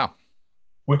 Wow.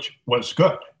 Which was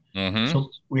good. Mm-hmm. So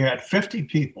we had 50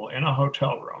 people in a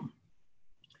hotel room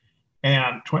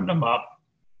and twinned them up.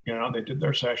 They did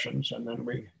their sessions, and then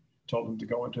we told them to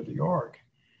go into the org.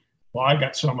 Well, I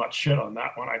got so much shit on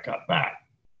that when I got back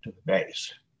to the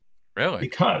base. Really?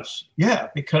 Because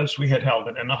we had held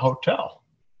it in a hotel,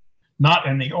 not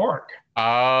in the org.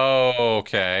 Oh,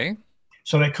 okay.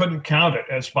 So they couldn't count it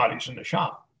as bodies in the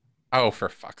shop. Oh, for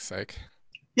fuck's sake.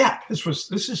 Yeah, this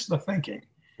is the thinking.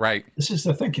 Right. This is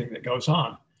the thinking that goes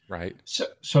on. Right.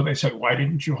 So they said, why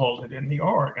didn't you hold it in the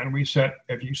org? And we said,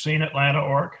 have you seen Atlanta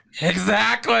org?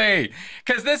 Exactly.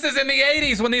 Because this is in the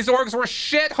 80s when these orgs were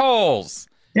shitholes.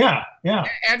 Yeah, yeah.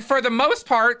 And for the most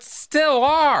part, still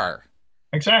are.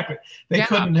 Exactly. They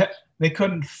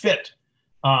couldn't fit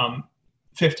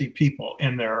 50 people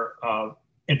in their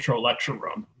intro lecture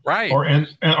room. Right. Or in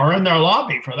their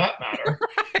lobby, for that matter.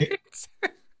 Right.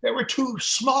 They were too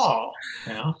small.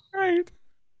 Right.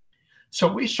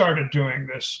 So we started doing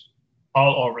this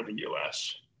all over the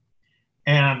US.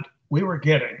 And we were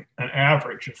getting an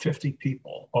average of 50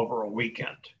 people over a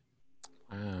weekend.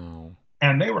 Wow.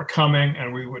 And they were coming,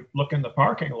 and we would look in the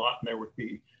parking lot, and there would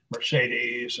be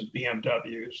Mercedes and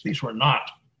BMWs. These were not,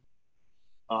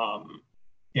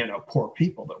 poor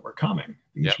people that were coming.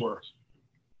 These were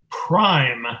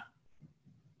prime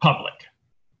public,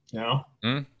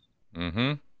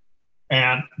 Mm-hmm.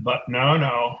 But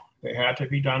no, they had to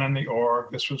be done in the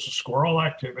org. This was a squirrel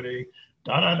activity,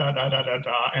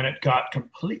 and it got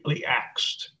completely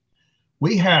axed.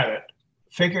 We had it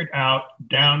figured out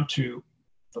down to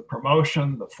the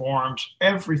promotion, the forms,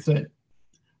 everything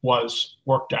was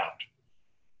worked out.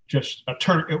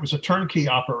 It was a turnkey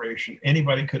operation.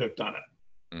 Anybody could have done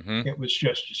it. Mm-hmm. It was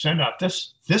just send out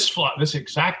this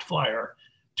exact flyer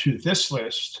to this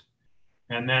list,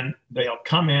 And then they'll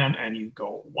come in and you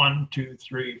go 1, 2,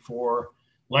 3, 4,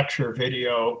 lecture,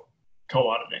 video,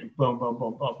 co-auditing, boom, boom,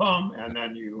 boom, boom, boom. And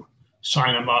then you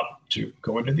sign them up to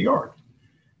go into the org.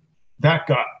 That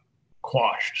got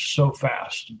quashed so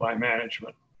fast by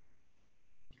management.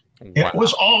 Wow. It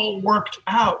was all worked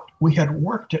out. We had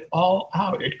worked it all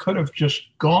out. It could have just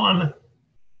gone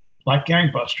like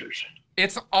gangbusters.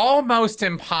 It's almost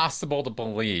impossible to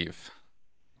believe.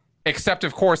 Except,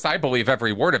 of course, I believe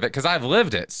every word of it because I've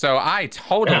lived it. So I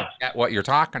totally get what you're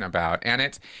talking about.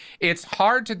 And it's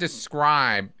hard to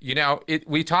describe. You know,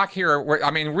 we talk here,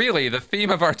 I mean, really, the theme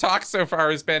of our talk so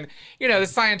far has been, you know, the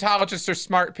Scientologists are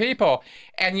smart people.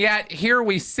 And yet here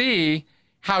we see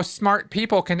how smart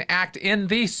people can act in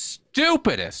the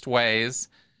stupidest ways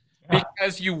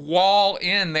because you wall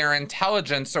in their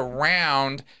intelligence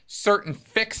around certain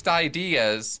fixed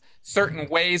ideas, certain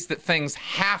ways that things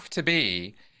have to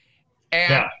be.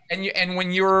 And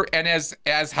when you're, and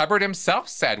as Hubbard himself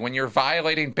said, when you're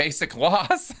violating basic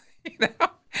laws, you know,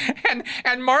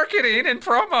 and marketing and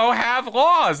promo have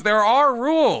laws. There are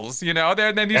rules, you know,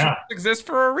 then these rules exist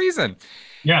for a reason.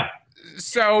 Yeah.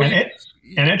 So, and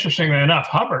interestingly enough,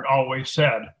 Hubbard always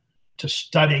said to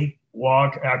study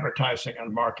WOG advertising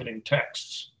and marketing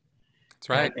texts. That's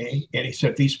right. And he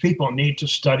said these people need to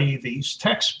study these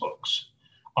textbooks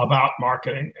about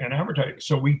marketing and advertising.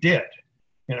 So we did.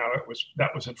 You know,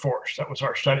 that was enforced. That was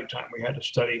our study time. We had to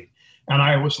study, and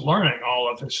I was learning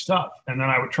all of this stuff. And then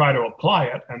I would try to apply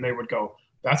it, and they would go,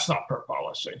 "That's not per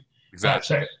policy."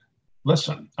 Exactly. I'd say,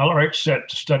 "Listen, LRH said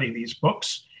to study these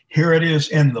books. Here it is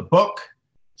in the book.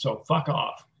 So fuck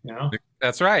off." You know.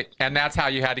 That's right, and that's how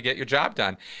you had to get your job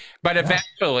done. But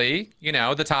eventually, you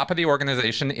know, the top of the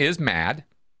organization is mad,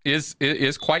 is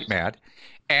quite mad.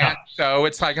 And so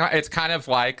it's kind of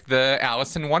like the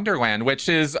Alice in Wonderland, which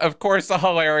is, of course, a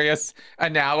hilarious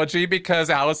analogy because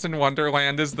Alice in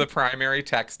Wonderland is the primary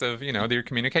text of, you know, their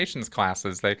communications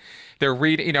classes. They're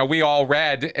reading, you know, we all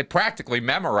read, practically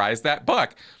memorized that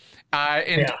book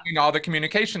in doing all the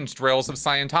communications drills of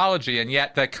Scientology. And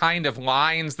yet the kind of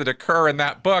lines that occur in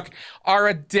that book are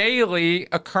a daily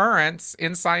occurrence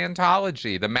in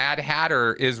Scientology. The Mad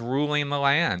Hatter is ruling the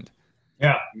land.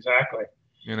 Yeah, exactly.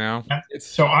 You know,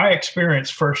 so I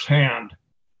experienced firsthand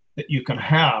that you can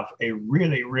have a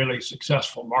really, really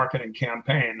successful marketing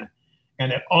campaign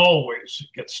and it always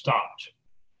gets stopped.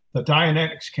 The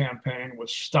Dianetics campaign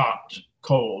was stopped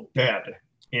cold, dead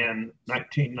in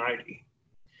 1990.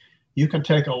 You can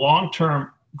take a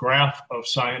long-term graph of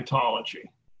Scientology,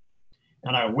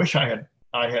 and I wish I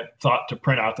had thought to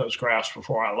print out those graphs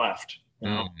before I left. You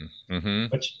know?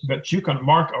 Mm-hmm. But you can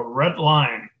mark a red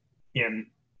line in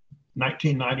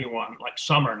 1991, like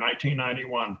summer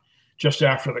 1991, just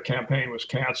after the campaign was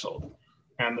canceled,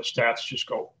 and the stats just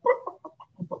go,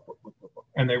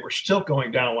 and they were still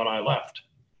going down when I left.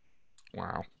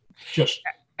 Wow.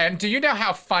 And do you know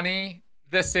how funny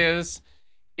this is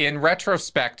in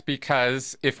retrospect?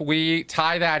 Because if we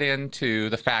tie that into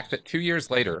the fact that 2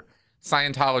 years later,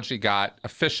 Scientology got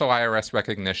official IRS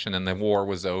recognition and the war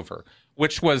was over,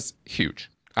 which was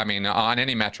huge. I mean, on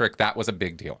any metric, that was a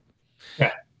big deal.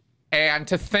 Yeah. And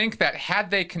to think that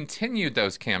had they continued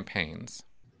those campaigns,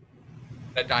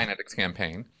 the Dianetics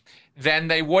campaign, then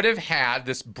they would have had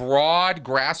this broad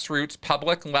grassroots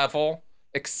public level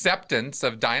acceptance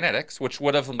of Dianetics, which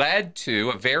would have led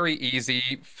to a very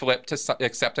easy flip to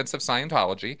acceptance of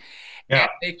Scientology. Yeah. And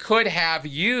they could have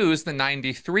used the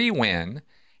 93 win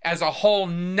as a whole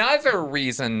nother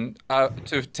reason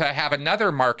to have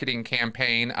another marketing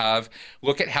campaign of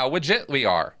look at how legit we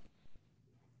are.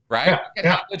 Right? Yeah, Look at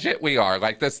how legit we are.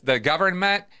 Like this, the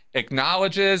government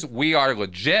acknowledges we are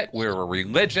legit. We're a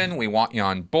religion. We want you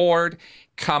on board.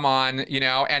 Come on, you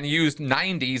know, and use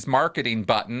 90s marketing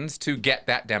buttons to get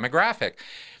that demographic.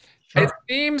 Sure. It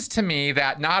seems to me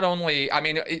that not only, I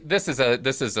mean, this is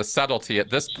a subtlety at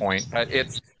this point, but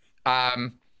it's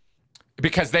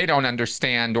because they don't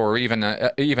understand or even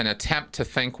attempt to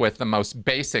think with the most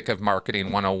basic of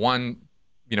marketing 101,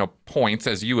 you know, points,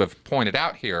 as you have pointed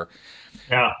out here.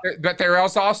 Yeah. But there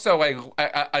is also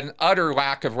an utter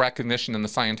lack of recognition in the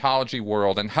Scientology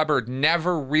world, and Hubbard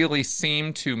never really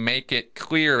seemed to make it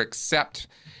clear, except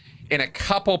in a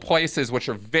couple places which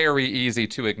are very easy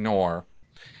to ignore,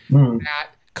 that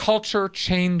culture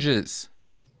changes,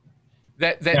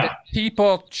 that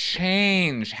people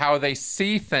change how they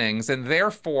see things, and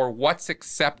therefore what's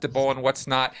acceptable and what's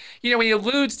not. You know, he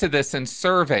alludes to this in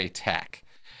survey tech.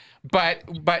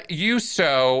 But you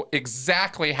show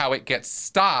exactly how it gets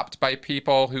stopped by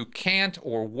people who can't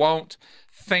or won't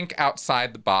think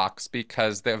outside the box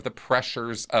because of the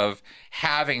pressures of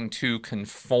having to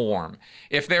conform.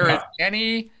 If there is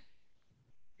any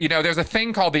You know, there's a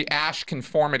thing called the Asch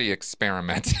conformity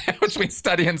experiment, which we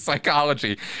study in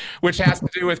psychology, which has to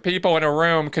do with people in a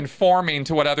room conforming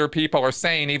to what other people are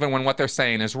saying, even when what they're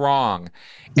saying is wrong.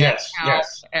 Yes,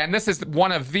 yes. And this is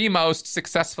one of the most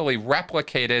successfully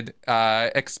replicated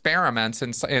experiments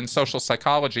in social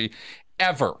psychology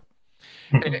ever.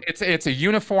 It's a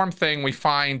uniform thing. We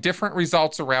find different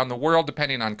results around the world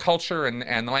depending on culture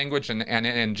and language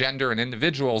and gender and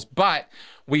individuals, but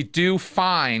we do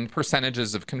find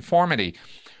percentages of conformity.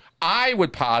 I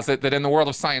would posit that in the world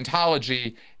of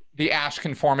Scientology, the Asch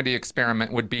conformity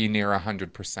experiment would be near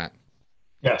 100%.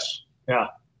 Yes. Yeah.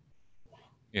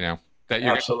 You know, that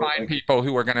you're going to find people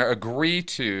who are going to agree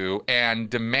to and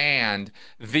demand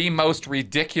the most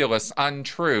ridiculous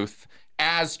untruth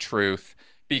as truth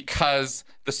because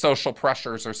the social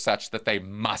pressures are such that they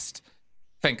must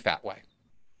think that way.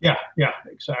 Yeah, yeah,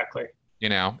 exactly. You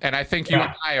know, and I think you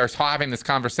and I are having this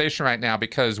conversation right now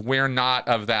because we're not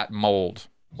of that mold,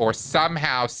 or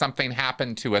somehow something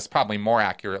happened to us, probably more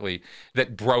accurately,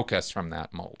 that broke us from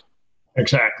that mold.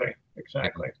 Exactly.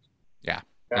 Yeah.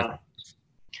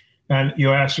 And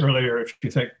you asked earlier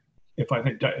if I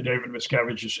think David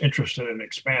Miscavige is interested in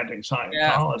expanding Scientology.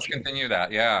 Yeah, let's continue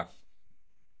that. Yeah.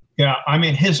 Yeah, I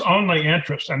mean, his only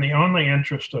interest, and the only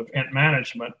interest of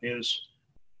management, is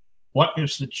what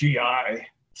is the GI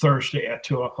Thursday at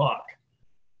 2:00.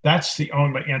 That's the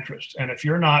only interest. And if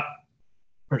you're not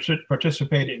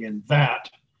participating in that,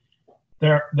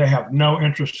 they have no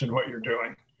interest in what you're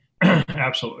doing.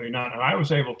 Absolutely none. And I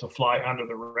was able to fly under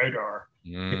the radar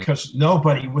because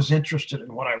nobody was interested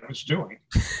in what I was doing.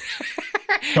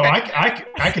 So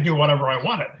I could do whatever I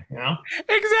wanted, you know?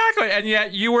 Exactly. And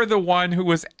yet you were the one who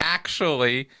was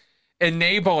actually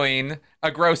enabling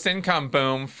a gross income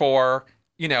boom for,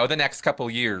 you know, the next couple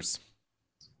of years.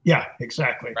 Yeah,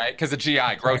 exactly. Right? Because the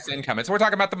GI, gross income. We're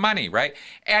talking about the money, right?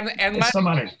 And it's the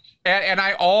money. And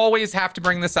I always have to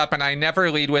bring this up, and I never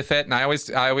lead with it, and I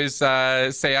always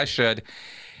say I should.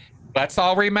 Let's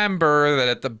all remember that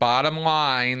at the bottom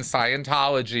line,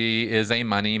 Scientology is a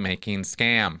money-making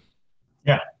scam.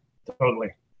 Yeah,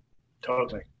 totally. So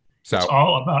it's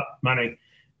all about money.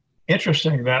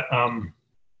 Interesting that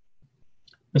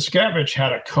Miscavige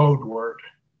had a code word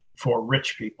for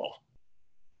rich people.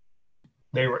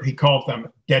 He called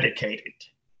them dedicated.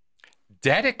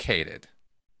 Dedicated.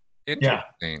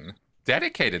 Interesting. Yeah.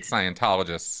 Dedicated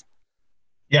Scientologists.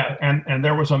 Yeah, and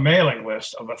there was a mailing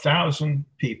list of 1,000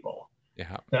 people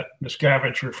that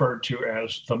Miscavige referred to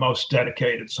as the most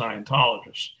dedicated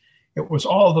Scientologists. It was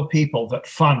all the people that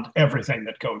fund everything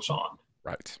that goes on.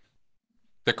 Right.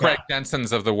 The Craig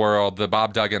Densons of the world, the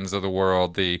Bob Duggans of the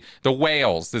world, the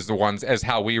whales is the ones as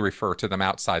how we refer to them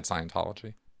outside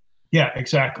Scientology. Yeah,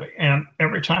 exactly. And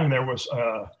every time there was,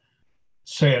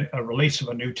 say, a release of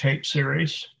a new tape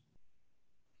series,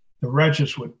 the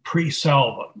Regis would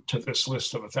pre-sell them to this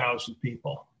list of 1,000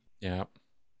 people. Yeah.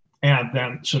 And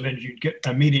then you'd get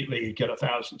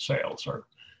 1,000 sales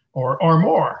or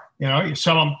more. You know, you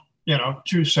sell them,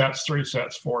 2 sets, 3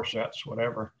 sets, 4 sets,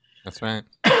 whatever. That's right.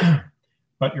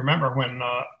 But you remember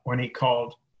when he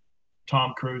called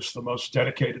Tom Cruise the most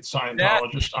dedicated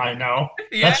Scientologist I know?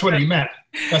 Yeah. That's what he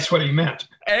meant.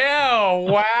 Oh,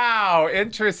 wow.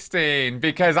 Interesting.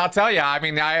 Because I'll tell you, I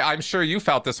mean, I'm sure you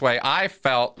felt this way. I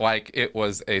felt like it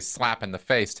was a slap in the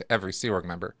face to every Sea Org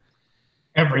member.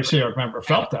 Every Sea Org member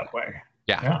felt that way.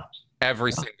 Yeah.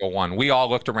 Every single one. We all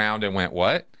looked around and went,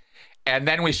 what? And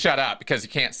then we shut up because you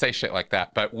can't say shit like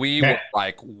that. But we were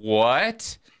like,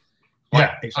 what?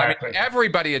 Yeah, exactly. I mean,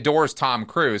 everybody adores Tom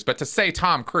Cruise, but to say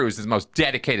Tom Cruise is the most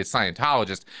dedicated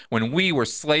Scientologist when we were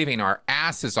slaving our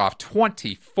asses off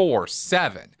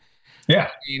 24/7. Yeah. I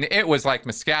mean, it was like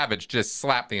Miscavige just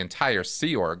slapped the entire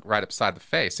Sea Org right upside the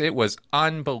face. It was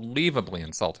unbelievably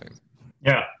insulting.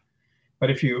 Yeah. But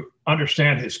if you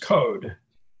understand his code.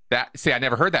 I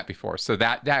never heard that before. So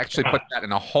that actually put that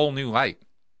in a whole new light.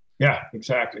 Yeah,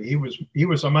 exactly. He was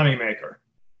a moneymaker.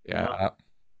 Yeah.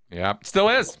 Yeah. Still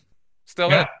is. Is.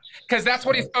 Because that's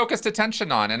what he's focused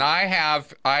attention on. And I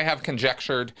have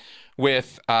conjectured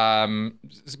with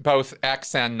both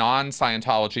ex and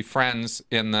non-Scientology friends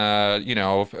in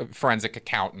the, forensic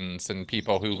accountants and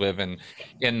people who live in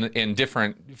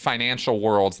different financial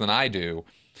worlds than I do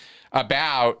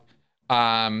about,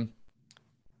 how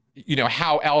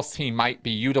else he might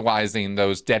be utilizing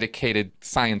those dedicated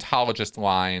Scientologist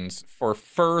lines for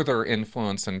further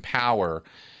influence and power.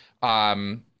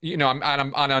 On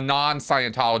a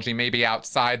non-Scientology, maybe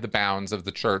outside the bounds of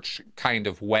the church kind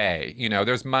of way.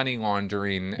 There's money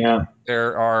laundering. Yeah.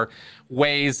 There are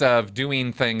ways of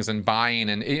doing things and buying,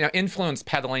 and influence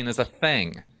peddling is a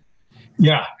thing.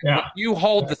 Yeah, yeah, You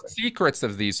hold the exactly. secrets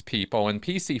of these people in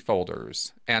PC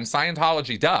folders, and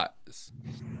Scientology does.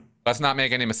 Let's not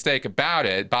make any mistake about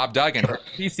it. Bob Duggan Sure.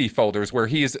 has PC folders where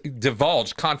he's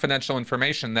divulged confidential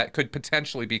information that could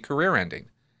potentially be career ending.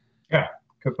 Yeah,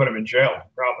 could put him in jail,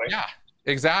 probably. Yeah,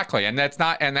 exactly. And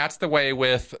that's the way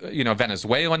with,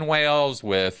 Venezuelan whales,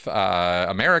 with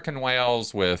American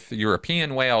whales, with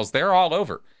European whales. They're all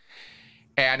over.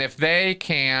 And if he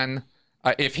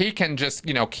can just,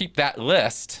 keep that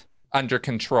list under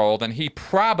control, then he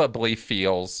probably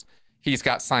feels he's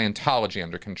got Scientology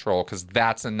under control because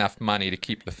that's enough money to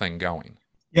keep the thing going.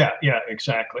 Yeah, yeah,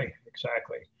 exactly,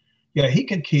 exactly. Yeah, he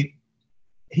could keep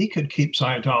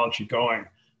Scientology going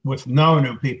with no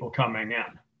new people coming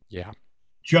in, Yeah,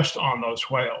 just on those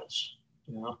whales.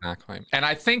 You know? exactly. And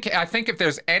I think if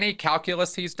there's any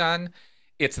calculus he's done,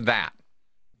 it's that.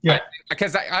 Yeah,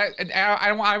 Because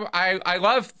I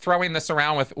love throwing this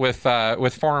around with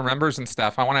former members and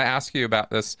stuff. I want to ask you about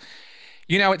this.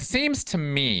 It seems to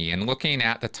me, and looking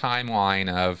at the timeline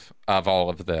of all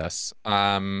of this,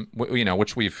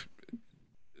 which we've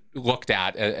looked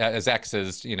at as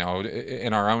exes, in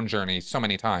our own journey so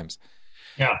many times,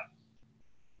 yeah,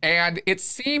 and it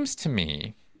seems to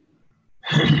me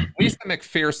Lisa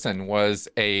McPherson was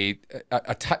a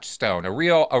touchstone, a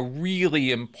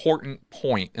really important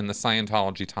point in the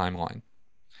Scientology timeline.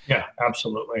 yeah,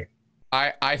 absolutely.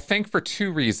 I think for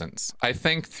two reasons. I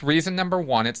think reason number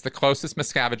one, it's the closest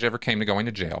Miscavige ever came to going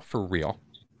to jail for real.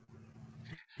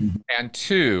 And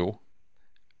two,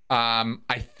 I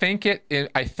think it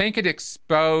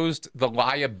exposed the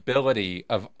liability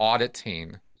of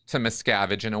auditing to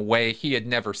Miscavige in a way he had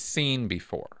never seen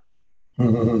before.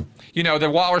 Mhm. The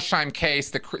Wallersheim case,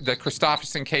 the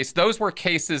Christofferson case, those were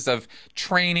cases of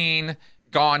training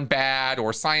gone bad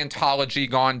or Scientology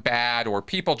gone bad or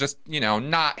people just,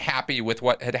 not happy with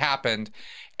what had happened.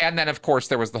 And then, of course,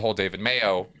 there was the whole David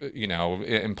Mayo,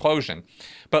 implosion.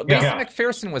 But Lisa Yeah,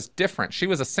 McPherson was different. She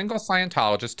was a single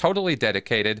Scientologist, totally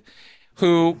dedicated,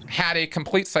 who had a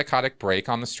complete psychotic break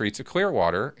on the streets of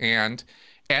Clearwater and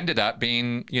ended up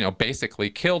being, basically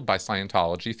killed by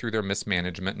Scientology through their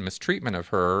mismanagement and mistreatment of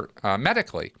her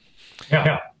medically.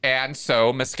 yeah, And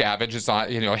so Miscavige is on,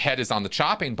 head is on the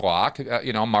chopping block.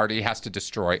 Marty has to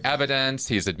destroy evidence.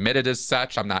 He's admitted as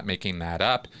such. I'm not making that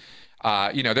up.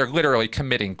 They're literally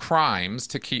committing crimes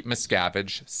to keep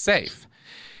Miscavige safe.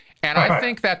 And I right.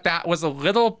 think that was a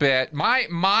little bit my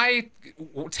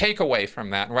takeaway from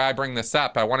that, and why I bring this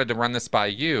up. I wanted to run this by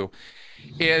you.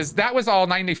 Is that was all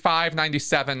 95,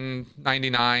 97,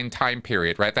 99 time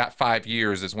period, right? That 5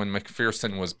 years is when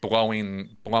McPherson was blowing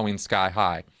sky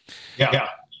high. Yeah,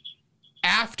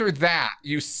 After that,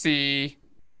 you see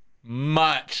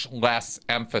much less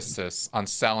emphasis on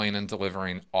selling and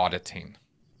delivering auditing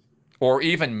or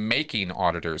even making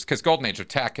auditors, because Golden Age of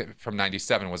Tech from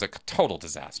 97 was a total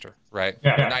disaster, right?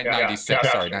 yeah, Or yeah, 96,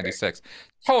 yeah, sorry, 96.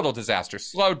 Total disaster.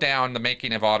 Slowed down the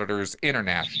making of auditors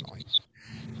internationally.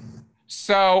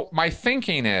 So my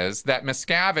thinking is that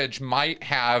Miscavige might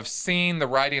have seen the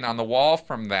writing on the wall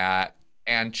from that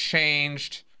and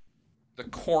changed the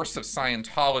course of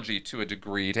Scientology to a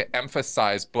degree to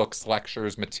emphasize books,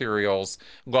 lectures, materials,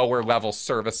 lower level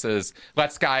services.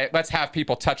 Let's have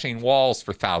people touching walls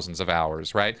for thousands of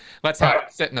hours, right? Let's have them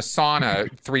sit in a sauna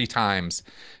 3 times,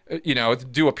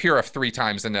 do a Purif 3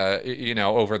 times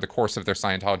over the course of their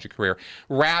Scientology career,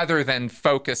 rather than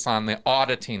focus on the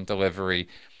auditing delivery,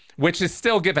 which is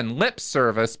still given lip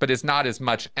service, but is not as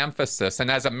much emphasis.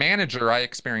 And as a manager, I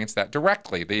experienced that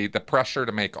directly. The pressure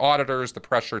to make auditors, the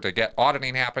pressure to get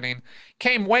auditing happening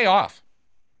came way off.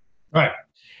 right.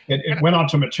 It went on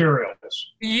to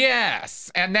materials. Yes.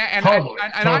 And Totally,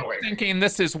 I'm totally. thinking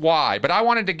this is why. But I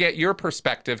wanted to get your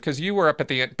perspective because you were up at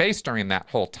the base during that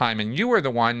whole time, and you were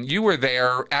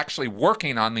there actually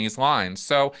working on these lines.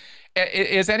 So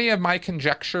is any of my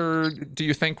conjecture, do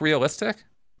you think, realistic?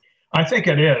 I think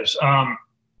it is.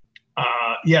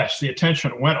 Yes, the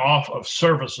attention went off of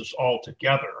services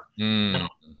altogether Mm.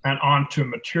 and onto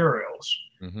materials,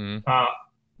 Mm-hmm.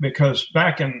 because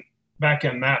back in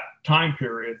that time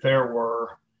period, there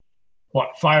were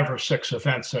 5 or 6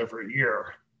 events every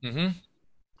year, Mm-hmm.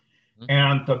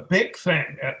 and the big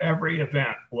thing at every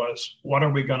event was, what are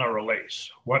we going to release?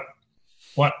 What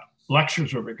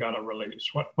lectures are we going to release?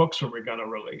 What books are we going to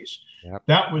release? Yep.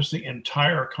 That was the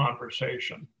entire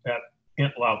conversation at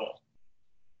int level.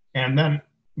 And then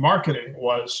marketing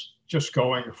was just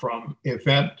going from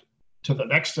event to the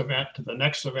next event, to the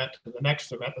next event, to the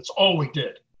next event. That's all we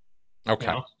did.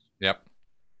 Okay. Yep.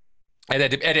 And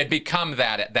it had become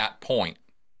that at that point.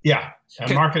 Yeah.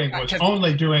 And marketing was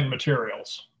only doing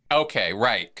materials. Okay,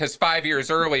 right. Because 5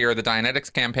 years earlier, the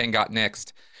Dianetics campaign got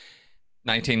nixed.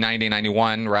 1990,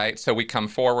 91, right? So we come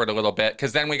forward a little bit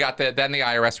because then we got then the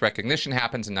IRS recognition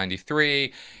happens in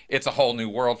 93. It's a whole new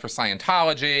world for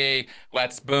Scientology.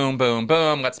 Let's boom, boom,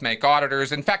 boom. Let's make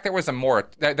auditors. In fact, there was an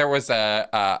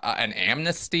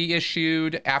amnesty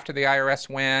issued after the IRS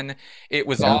win. It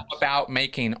was all about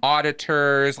making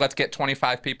auditors. Let's get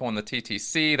 25 people in the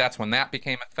TTC. That's when that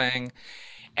became a thing.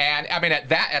 And I mean,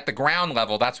 at the ground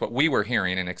level, that's what we were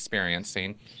hearing and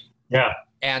experiencing. Yeah.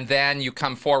 And then you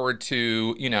come forward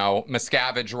to,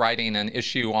 Miscavige writing an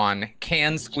issue on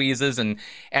can squeezes and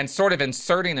sort of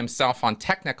inserting himself on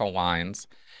technical lines,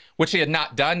 which he had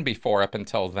not done before up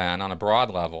until then on a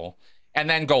broad level. And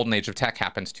then Golden Age of Tech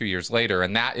happens 2 years later,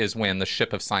 and that is when the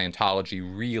ship of Scientology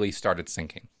really started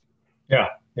sinking. Yeah,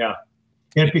 yeah.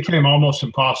 It became almost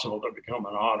impossible to become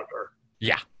an auditor.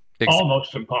 Yeah. Exactly.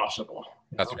 Almost impossible.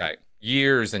 That's right.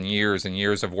 Years and years and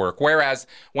years of work. Whereas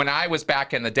when I was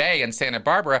back in the day in Santa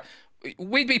Barbara,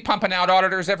 we'd be pumping out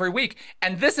auditors every week.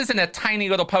 And this isn't a tiny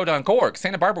little podunk org.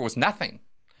 Santa Barbara was nothing.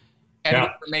 And we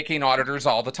were making auditors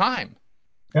all the time.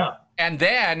 Yeah. And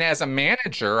then as a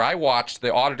manager, I watched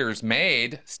the auditors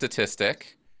made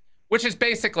statistic, which is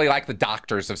basically like the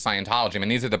doctors of Scientology. I mean,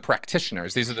 these are the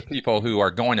practitioners. These are the people who are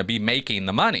going to be making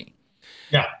the money.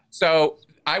 Yeah. So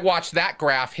I watched that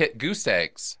graph hit goose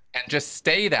eggs and just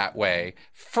stay that way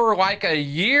for like a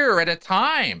year at a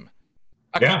time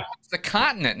across the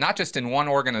continent, not just in one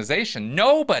organization.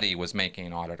 Nobody was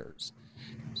making auditors.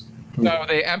 So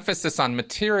the emphasis on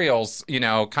materials,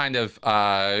 kind of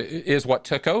is what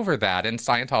took over that. And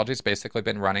Scientology's basically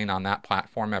been running on that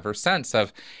platform ever since. And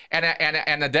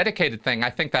a dedicated thing,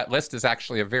 I think that list is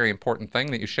actually a very important thing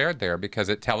that you shared there, because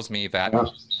it tells me that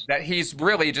he's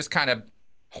really just kind of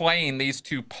playing these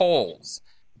two poles.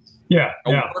 Yeah,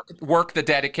 Work the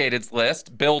dedicateds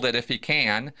list, build it if he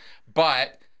can,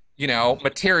 but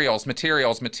materials.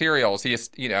 He's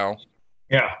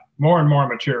Yeah, more and more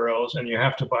materials, and you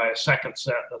have to buy a second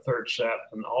set, a third set,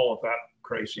 and all of that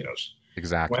craziness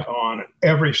went on.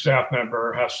 Every staff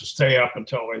member has to stay up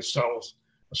until they sell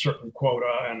a certain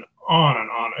quota, and on and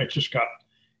on. It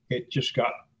just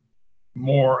got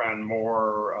more and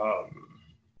more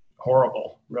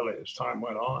horrible, really, as time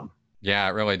went on. Yeah,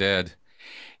 it really did.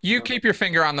 You keep your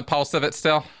finger on the pulse of it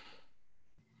still?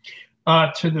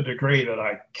 To the degree that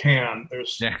I can.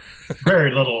 There's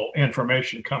very little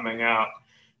information coming out.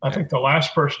 I think the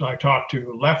last person I talked to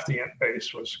who left the Int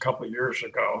base was a couple of years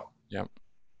ago. Yep.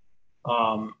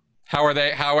 How are they?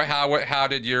 How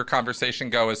did your conversation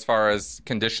go as far as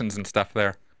conditions and stuff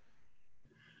there?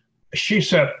 She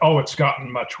said, "Oh, it's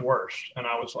gotten much worse," and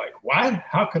I was like, "What?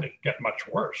 How could it get much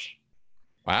worse?"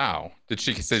 Wow. Did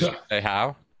she say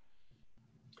how?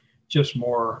 Just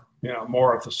more,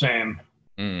 more of the same.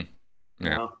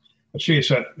 But she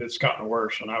said it's gotten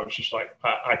worse, and I was just like,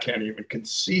 I can't even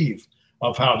conceive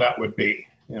of how that would be.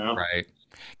 Right.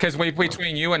 Because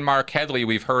between you and Mark Headley,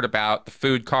 we've heard about the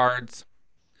food cards,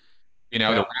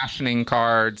 the rationing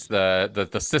cards,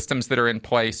 the systems that are in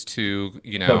place to,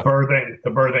 the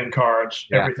birthing cards,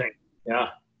 everything. Yeah.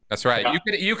 That's right.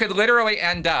 Yeah. You could literally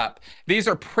end up. These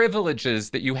are privileges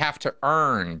that you have to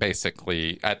earn,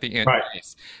 basically, at the end.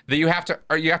 Right. That you have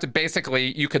to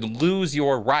basically. You could lose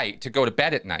your right to go to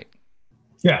bed at night.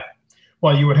 Yeah.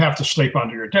 Well, you would have to sleep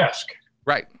under your desk.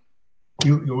 Right.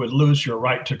 You would lose your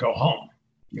right to go home.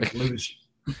 You would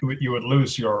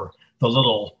lose the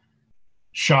little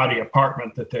shoddy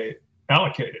apartment that they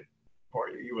allocated for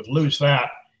you. You would lose that.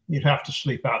 You'd have to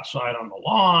sleep outside on the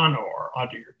lawn or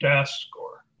under your desk or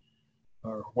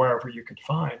wherever you could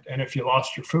find. And if you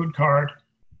lost your food card,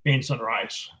 beans and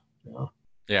rice.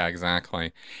 Yeah,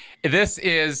 exactly. This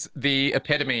is the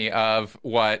epitome of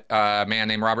what a man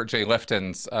named Robert J.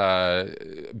 Lifton's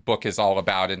book is all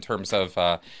about in terms of,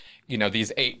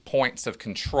 these 8 points of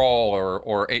control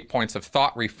or 8 points of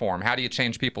thought reform. How do you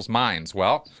change people's minds?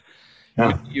 Well,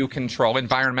 you control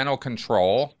environmental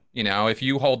control. If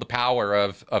you hold the power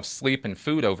of sleep and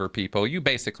food over people, you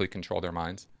basically control their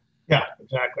minds. Yeah,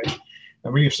 exactly.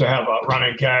 And we used to have a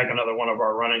running gag, another one of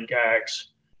our running gags,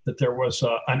 that there was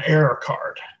an error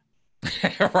card.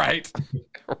 Right.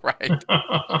 They're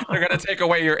going to take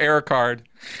away your error card.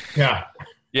 Yeah.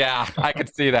 Yeah, I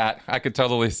could see that. I could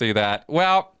totally see that.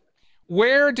 Well,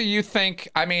 where do you think,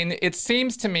 it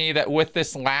seems to me that with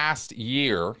this last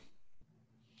year,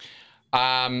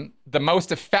 the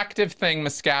most effective thing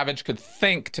Miscavige could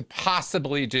think to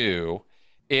possibly do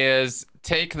is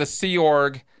take the Sea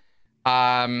Org,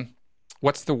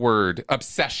 what's the word?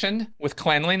 Obsession with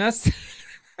cleanliness.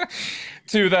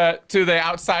 to the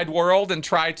outside world and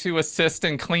try to assist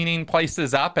in cleaning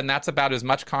places up, and that's about as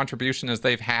much contribution as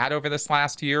they've had over this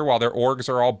last year while their orgs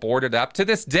are all boarded up. To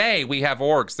this day, we have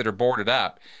orgs that are boarded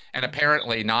up and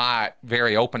apparently not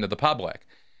very open to the public.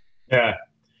 Yeah,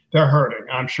 they're hurting.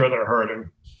 I'm sure they're hurting.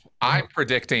 I'm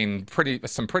predicting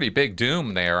some pretty big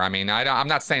doom there. I mean, I'm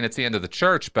not saying it's the end of the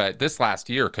church, but this last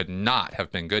year could not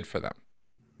have been good for them.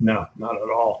 No, not at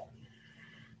all.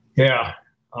 Yeah.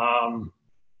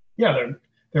 Yeah,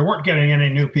 they weren't getting any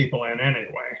new people in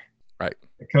anyway. Right.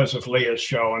 Because of Leah's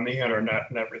show and the internet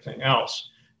and everything else.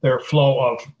 Their flow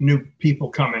of new people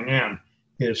coming in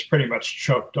is pretty much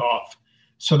choked off.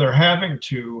 So they're having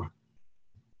to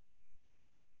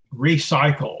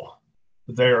recycle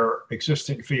their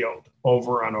existing field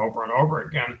over and over and over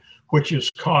again, which is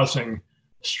causing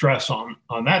stress on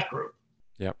that group.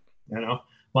 Yep. You know,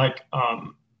 like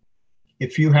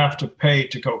if you have to pay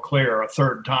to go clear a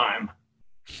third time,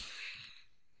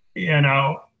 you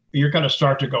know, you're going to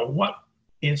start to go, what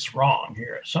is wrong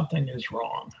here? Something is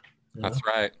wrong. That's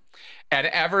right. And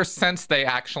ever since they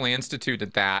actually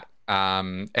instituted that,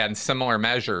 and similar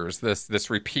measures, this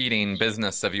repeating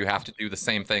business of you have to do the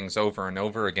same things over and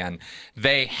over again,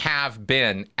 they have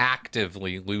been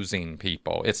actively losing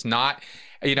people. It's not,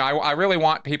 you know, I really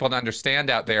want people to understand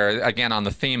out there, again, on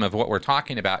the theme of what we're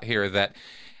talking about here,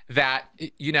 that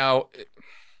you know,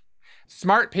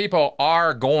 smart people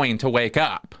are going to wake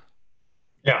up.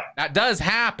 Yeah. That does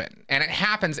happen, and it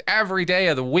happens every day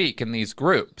of the week in these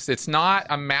groups. It's not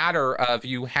a matter of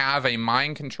you have a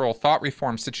mind control thought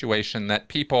reform situation that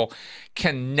people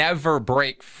can never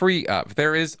break free of.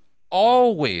 There is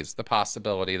always the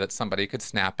possibility that somebody could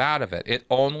snap out of it. It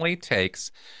only takes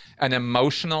an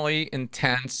emotionally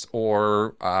intense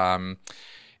or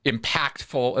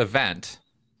impactful event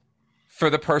for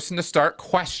the person to start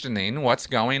questioning what's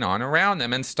going on around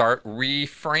them and start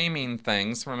reframing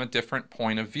things from a different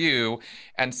point of view,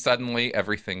 and suddenly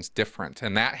everything's different.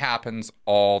 And that happens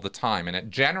all the time. And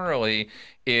it generally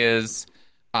is,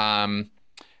 you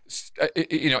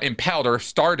know, impelled or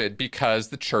started because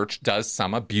the church does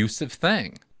some abusive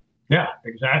thing. Yeah,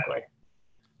 exactly.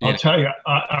 I'll tell you,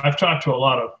 I've talked to a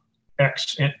lot of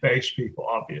ex-int-based people,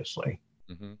 obviously.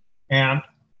 Mm-hmm. And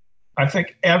I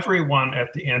think everyone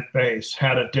at the int base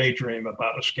had a daydream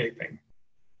about escaping,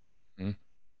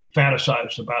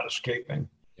 fantasized about escaping.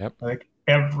 Yep. I think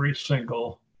every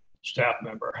single staff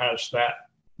member has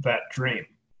that dream,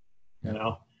 you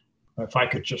know, if I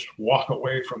could just walk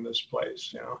away from this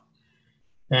place, you know.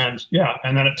 And yeah,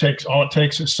 and then all it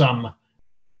takes is some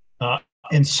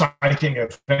inciting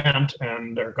event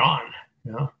and they're gone,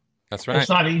 you know. That's right. It's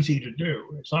not easy to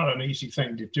do. It's not an easy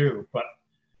thing to do, but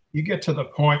you get to the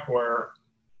point where,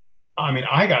 I mean,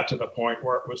 I got to the point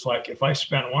where it was like, if I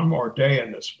spend one more day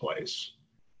in this place,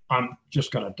 I'm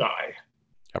just going to die.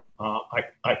 Yep.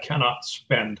 I cannot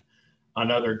spend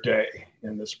another day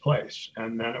in this place.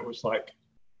 And then it was like,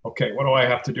 okay, what do I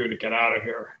have to do to get out of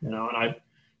here? You know, and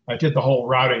I did the whole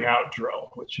routing out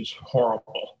drill, which is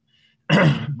horrible,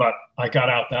 but I got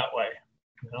out that way.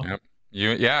 You know?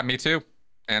 Yep. Yeah, me too.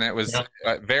 And it was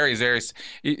very, very,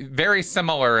 very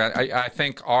similar. I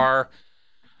think our,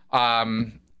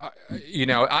 you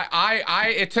know,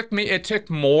 it took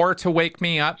more to wake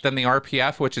me up than the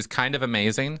RPF, which is kind of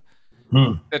amazing,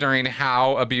 considering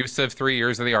how abusive 3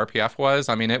 years of the RPF was.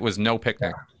 I mean, it was no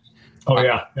picnic. Oh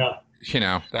yeah. You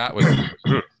know, that was,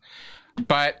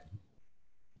 but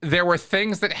there were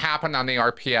things that happened on the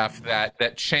RPF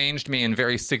that changed me in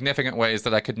very significant ways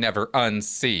that I could never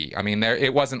unsee. I mean,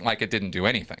 it wasn't like it didn't do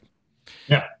anything.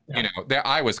 Yeah. You know,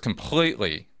 I was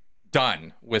completely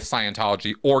done with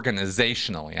Scientology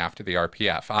organizationally after the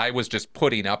RPF. I was just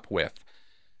putting up with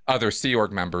other Sea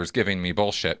Org members giving me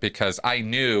bullshit because I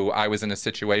knew I was in a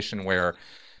situation where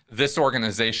this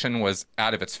organization was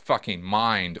out of its fucking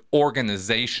mind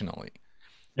organizationally.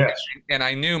 Yes. And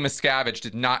I knew Miscavige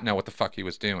did not know what the fuck he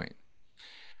was doing.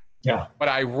 Yeah. But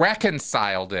I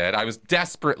reconciled it. I was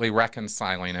desperately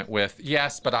reconciling it with,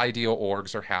 yes, but ideal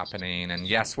orgs are happening. And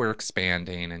yes, we're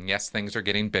expanding. And yes, things are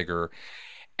getting bigger.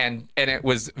 And it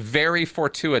was very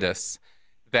fortuitous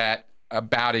that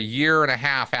about a year and a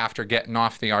half after getting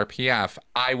off the RPF,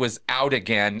 I was out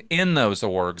again in those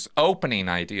orgs, opening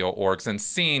ideal orgs and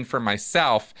seeing for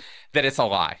myself that it's a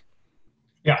lie.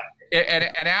 Yeah.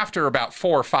 And after about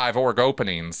 4 or 5 org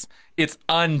openings, it's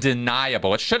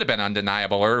undeniable. It should have been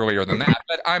undeniable earlier than that,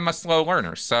 but I'm a slow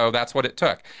learner, so that's what it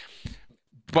took.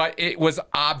 But it was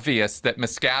obvious that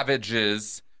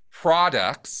Miscavige's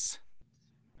products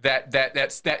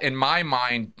that in my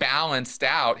mind balanced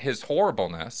out his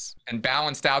horribleness and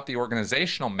balanced out the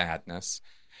organizational madness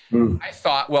Mm. I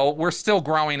thought, well, we're still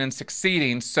growing and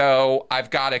succeeding, so I've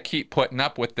got to keep putting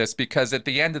up with this because at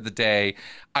the end of the day,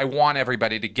 I want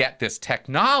everybody to get this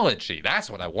technology. That's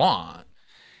what I want.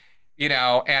 And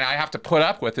I have to put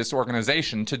up with this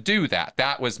organization to do that.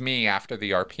 That was me after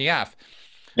the RPF.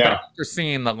 But Yeah. after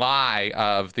seeing the lie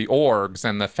of the orgs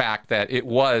and the fact that it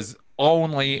was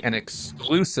only and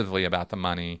exclusively about the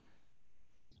money,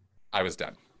 I was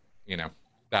done.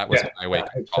 That was Yeah. my wake.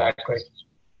 Yeah, exactly.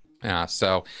 Yeah,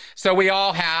 so we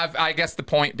all have, I guess the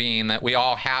point being that we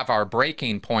all have our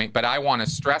breaking point, but I want to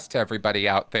stress to everybody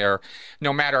out there,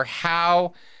 no matter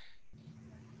how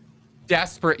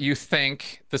desperate you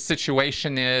think the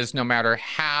situation is, no matter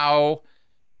how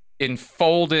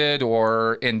enfolded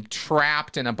or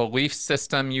entrapped in a belief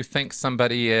system you think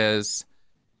somebody is,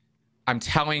 I'm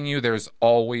telling you, there's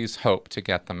always hope to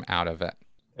get them out of it.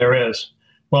 There is.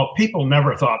 Well, people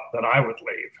never thought that I would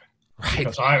leave. Right.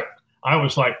 Because I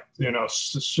was like,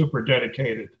 super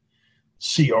dedicated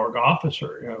Sea Org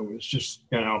officer. It was just,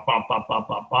 bum, bum, bum,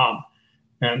 bum, bum.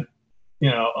 And, a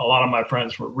lot of my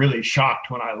friends were really shocked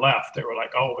when I left. They were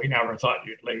like, oh, we never thought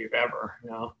you'd leave ever,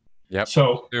 Yep.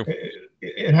 So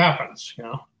it happens,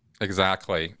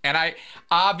 Exactly. And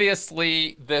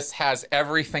obviously this has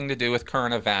everything to do with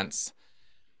current events.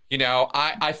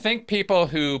 I think people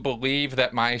who believe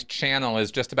that my channel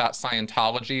is just about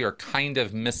Scientology are kind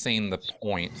of missing the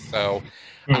point. So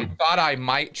I thought I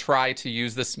might try to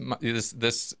use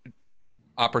this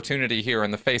opportunity here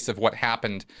in the face of what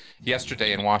happened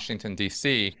yesterday in Washington,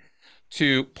 D.C.,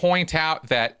 to point out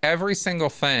that every single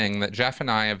thing that Jeff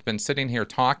and I have been sitting here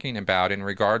talking about in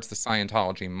regards to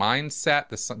Scientology mindset,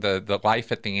 the life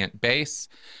at the ant base,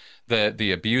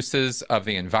 the abuses of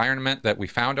the environment that we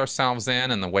found ourselves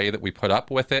in and the way that we put up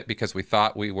with it because we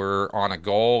thought we were on a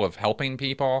goal of helping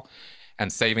people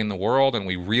and saving the world, and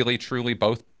we really, truly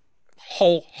both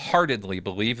wholeheartedly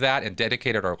believe that and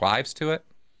dedicated our lives to it.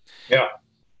 Yeah.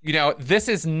 This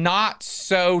is not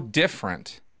so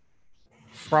different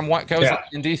from what goes on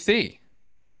in DC.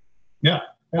 Yeah.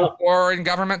 Yeah. Or in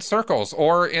government circles,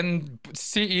 or in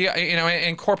CEO,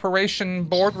 in corporation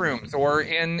boardrooms, or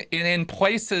in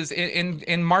places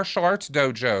in martial arts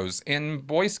dojos, in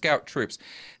Boy Scout troops.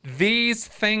 These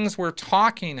things we're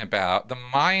talking about, the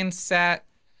mindset,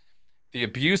 the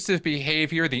abusive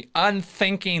behavior, the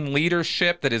unthinking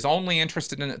leadership that is only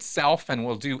interested in itself and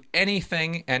will do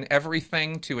anything and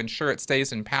everything to ensure it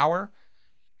stays in power.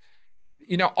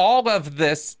 All of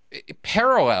this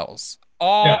parallels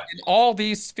in all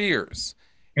these spheres.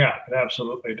 Yeah, it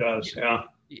absolutely does. Yeah.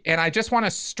 And I just want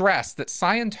to stress that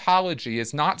Scientology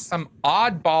is not some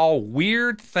oddball,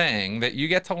 weird thing that you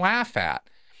get to laugh at.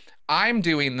 I'm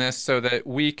doing this so that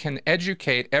we can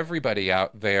educate everybody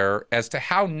out there as to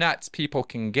how nuts people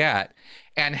can get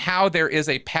and how there is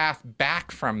a path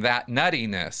back from that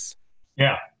nuttiness.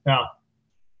 Yeah. Yeah.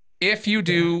 If you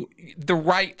do the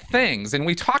right things. And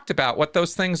we talked about what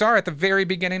those things are at the very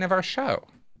beginning of our show.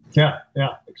 Yeah,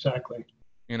 exactly.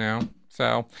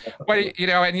 So,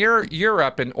 and you're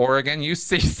up in Oregon. You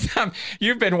see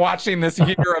you've been watching this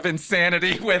year of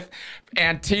insanity with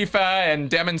Antifa and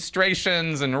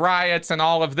demonstrations and riots and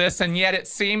all of this, and yet it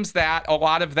seems that a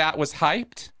lot of that was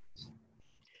hyped.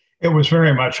 It was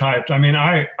very much hyped. I mean,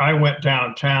 I went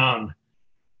downtown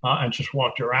and just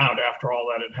walked around after all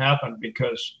that had happened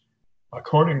because,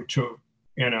 according to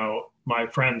my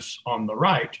friends on the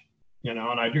right, and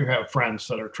I do have friends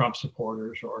that are Trump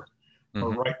supporters or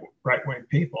right-wing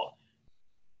people.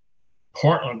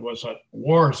 Portland was a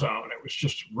war zone. It was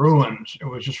just ruins.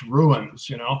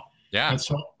 Yeah. And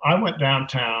so I went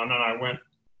downtown and I went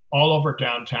all over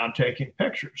downtown taking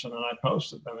pictures, and then I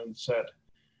posted them and said,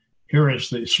 here is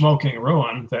the smoking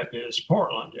ruin that is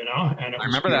Portland, and I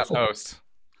remember that post.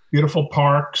 Beautiful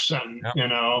parks and,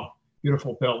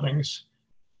 beautiful buildings.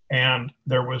 And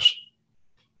there was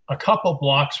a couple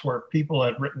blocks where people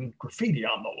had written graffiti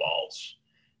on the walls.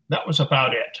 That was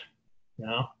about it,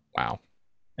 Wow.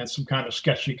 And some kind of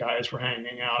sketchy guys were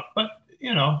hanging out. But,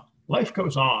 life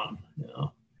goes on,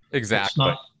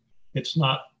 Exactly. It's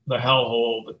not the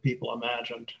hellhole that people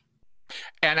imagined.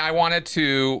 And I wanted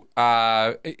to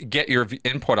get your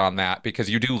input on that because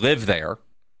you do live there.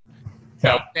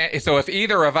 So if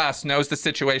either of us knows the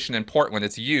situation in Portland,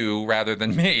 it's you rather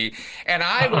than me. And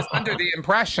I was under the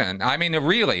impression, I mean,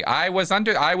 really, I was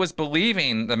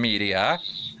believing the media,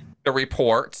 the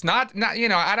reports, not,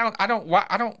 I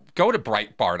don't go to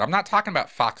Breitbart. I'm not talking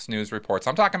about Fox News reports.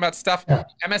 I'm talking about stuff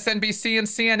MSNBC and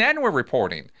CNN were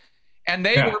reporting. And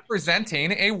they were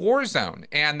presenting a war zone,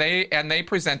 and they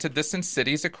presented this in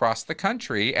cities across the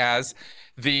country as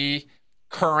the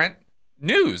current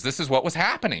news. This is what was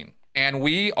happening. And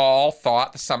we all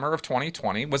thought the summer of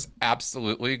 2020 was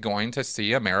absolutely going to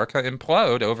see America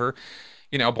implode over,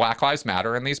 Black Lives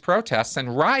Matter and these protests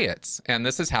and riots. And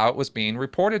this is how it was being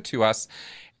reported to us.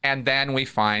 And then we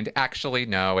find, actually,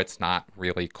 no, it's not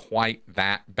really quite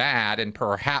that bad. And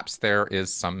perhaps there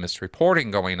is some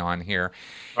misreporting going on here.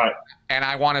 Right. And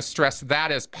I want to stress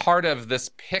that as part of this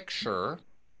picture,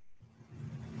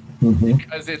 Mm-hmm.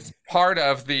 because it's part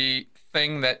of the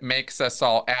thing that makes us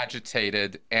all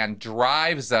agitated and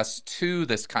drives us to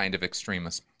this kind of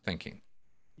extremist thinking.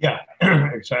 Yeah,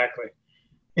 exactly.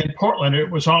 In Portland,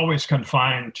 it was always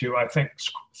confined to, I think,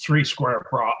 3 square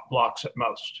blocks at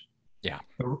most. Yeah.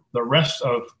 The rest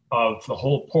of the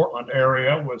whole Portland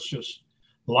area was just,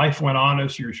 life went on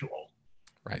as usual.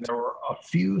 Right. There were a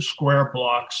few square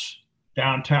blocks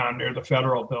downtown near the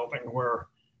Federal Building where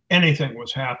anything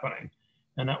was happening.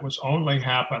 And that was only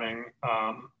happening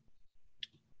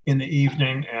in the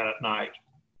evening and at night.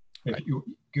 If Right.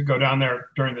 you go down there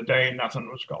during the day, nothing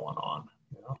was going on.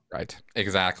 Right.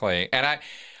 Exactly. And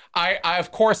I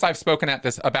of course, I've spoken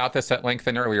about this at length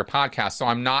in earlier podcasts, so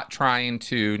I'm not trying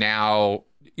to now,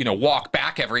 walk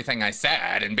back everything I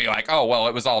said and be like, oh, well,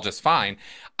 it was all just fine.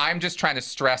 I'm just trying to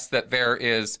stress that there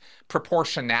is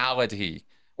proportionality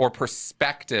or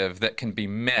perspective that can be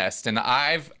missed. And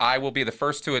I will be the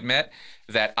first to admit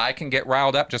that I can get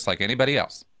riled up just like anybody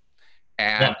else.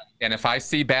 And if I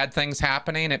see bad things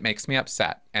happening, it makes me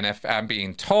upset. And if I'm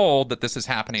being told that this is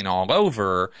happening all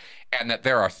over and that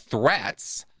there are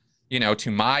threats,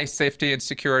 to my safety and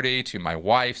security, to my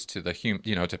wife's, to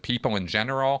to people in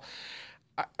general,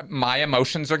 my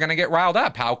emotions are going to get riled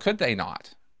up. How could they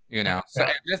not? So,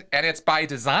 and it's by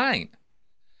design.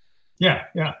 Yeah.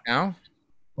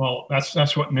 Well,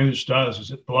 that's what news does, is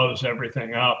it blows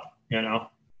everything up,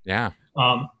 Yeah.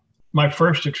 My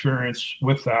first experience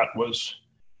with that was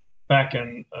back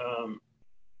in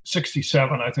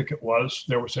 67, I think it was.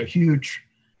 There was a huge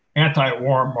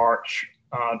anti-war march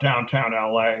downtown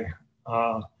LA.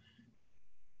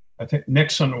 I think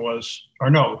Johnson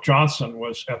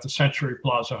was at the Century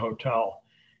Plaza Hotel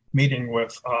meeting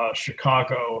with the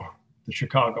Chicago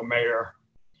mayor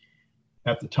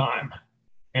at the time.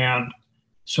 And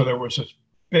so there was a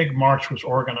big march was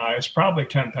organized, probably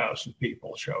 10,000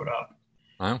 people showed up.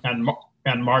 Wow.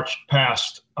 And marched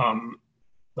past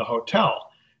the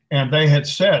hotel. And they had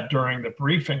said during the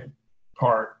briefing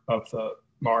part of the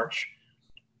march,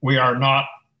 we are not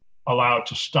allowed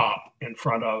to stop in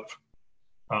front of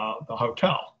the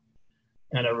hotel.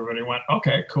 And everybody went,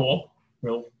 okay, cool.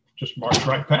 We'll just march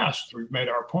right past. We've made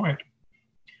our point.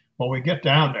 Well, we get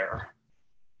down there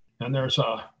and there's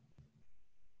a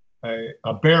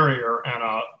barrier and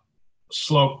a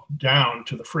slope down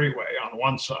to the freeway on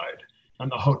one side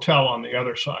and the hotel on the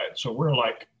other side. So we're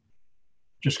like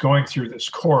just going through this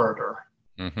corridor.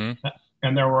 Mm-hmm.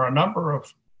 And there were a number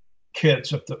of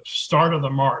kids at the start of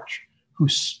the march who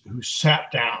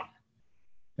sat down.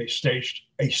 They staged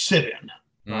a sit-in,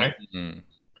 right? Mm-hmm.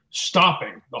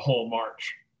 Stopping the whole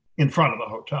march in front of the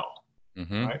hotel,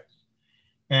 Mm-hmm. right?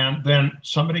 And then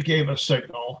somebody gave a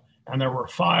signal and there were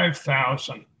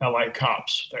 5,000 LA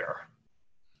cops there.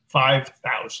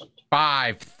 5,000.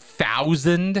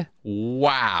 5,000?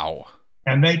 Wow.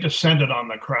 And they descended on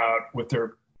the crowd with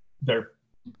their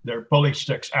bully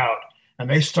sticks out, and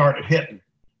they started hitting,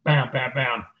 bam, bam,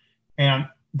 bam. And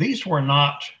these were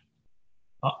not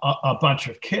a bunch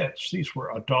of kids. These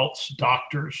were adults,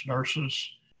 doctors, nurses,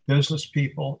 business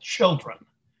people, children.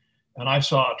 And I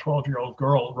saw a 12-year-old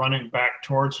girl running back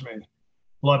towards me,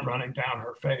 blood running down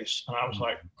her face. And I was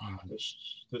like, oh, this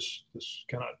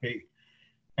cannot be.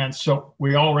 And so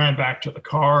we all ran back to the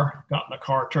car, got in the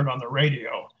car, turned on the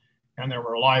radio, and there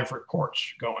were live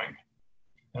reports going.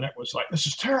 And it was like, this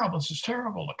is terrible.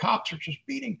 The cops are just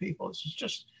beating people. This is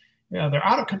just, they're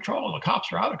out of control. The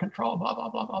cops are out of control, blah, blah,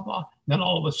 blah, blah, blah. And then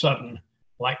all of a sudden,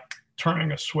 like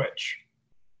turning a switch,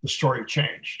 the story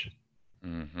changed.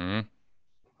 Mm-hmm.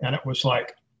 And it was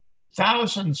like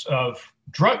thousands of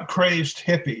drug-crazed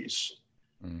hippies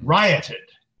rioted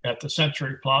at the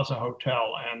Century Plaza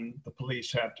Hotel, and the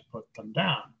police had to put them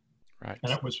down. Right.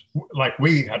 And it was like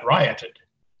we had rioted.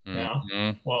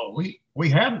 Mm-hmm. Well, we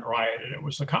hadn't rioted. It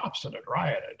was the cops that had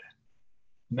rioted.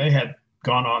 And they had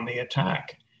gone on the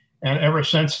attack. And ever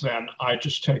since then, I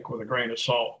just take with a grain of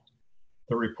salt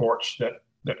the reports that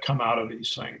come out of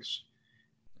these things,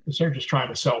 because they're just trying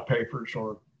to sell papers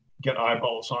or get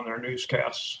eyeballs on their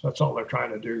newscasts. That's all they're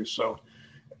trying to do. So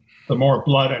the more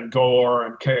blood and gore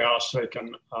and chaos they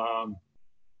can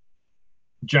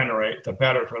generate, the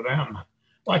better for them.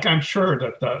 Like, I'm sure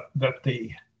that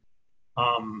the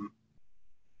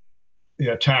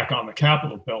attack on the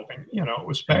Capitol building, it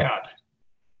was bad.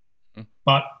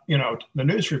 But, the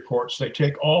news reports, they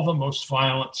take all the most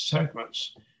violent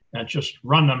segments and just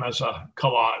run them as a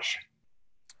collage.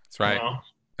 That's right.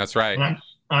 That's right.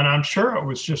 And I'm sure it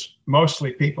was just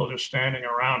mostly people just standing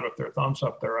around with their thumbs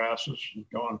up their asses and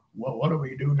going, well, what do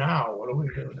we do now? What do we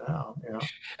do now?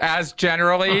 As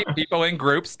generally people in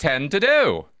groups tend to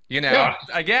do.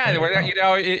 Again,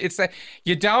 it's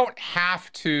you don't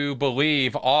have to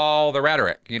believe all the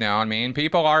rhetoric. I mean,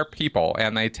 people are people,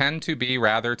 and they tend to be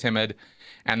rather timid,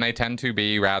 and they tend to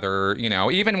be rather,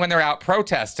 even when they're out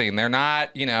protesting, they're not,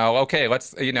 okay,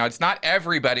 let's, it's not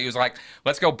everybody who's like,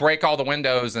 let's go break all the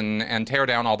windows and tear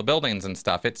down all the buildings and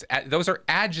stuff. Those are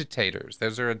agitators.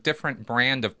 Those are a different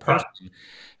brand of person.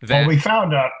 Well, we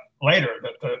found out later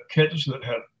that the kids that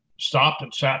had stopped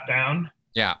and sat down,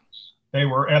 yeah, they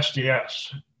were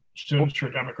SDS, Students for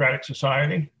Democratic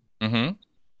Society. Mm-hmm.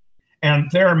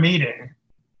 And their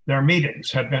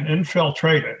meetings had been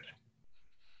infiltrated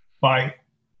by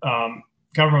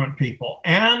government people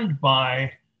and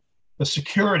by the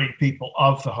security people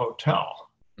of the hotel.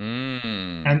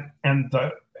 And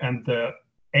the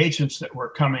agents that were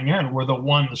coming in were the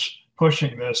ones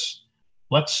pushing this.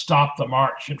 Let's stop the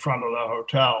march in front of the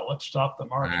hotel. Let's stop the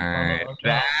march in front of the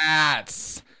hotel.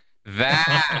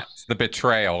 That's the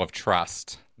betrayal of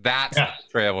trust. That's the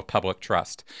betrayal of public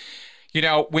trust.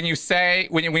 When you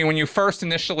first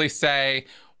initially say,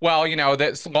 well,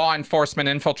 that law enforcement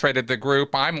infiltrated the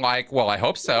group, I'm like, well, I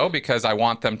hope so, because I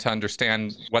want them to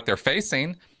understand what they're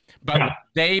facing. But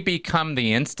they become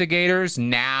the instigators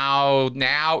now,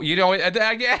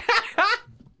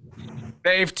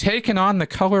 they've taken on the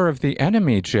color of the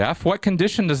enemy, Jeff. What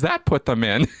condition does that put them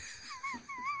in?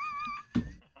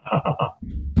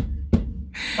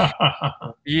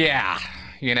 Yeah.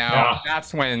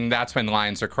 That's when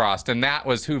lines are crossed. And that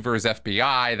was Hoover's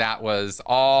FBI. That was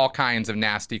all kinds of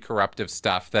nasty, corruptive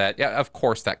stuff that, of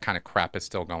course, that kind of crap is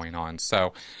still going on.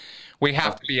 So we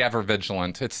have to be ever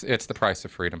vigilant. It's the price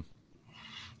of freedom.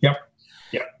 Yep.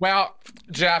 Well,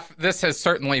 Jeff, this has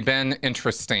certainly been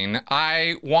interesting.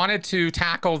 I wanted to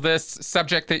tackle this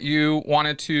subject that you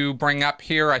wanted to bring up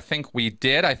here. I think we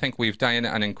did. I think we've done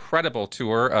an incredible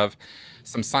tour of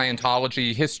some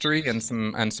Scientology history and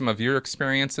some of your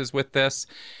experiences with this.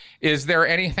 Is there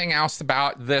anything else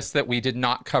about this that we did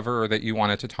not cover or that you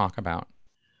wanted to talk about?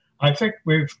 I think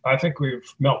we've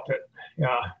milked it.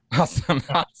 Yeah. Awesome.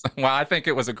 Well, I think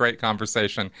it was a great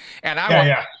conversation, and I want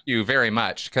to thank you very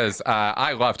much because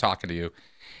I love talking to you.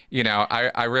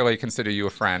 I really consider you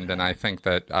a friend, and I think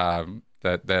that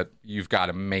that you've got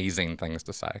amazing things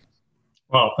to say.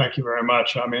 Well, thank you very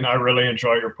much. I mean, I really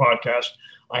enjoy your podcast.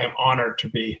 I am honored to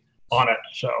be on it.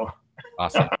 So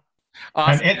awesome.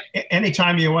 And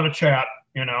anytime you want to chat,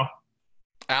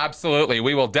 Absolutely.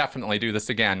 We will definitely do this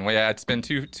again. It's been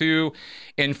too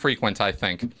infrequent, I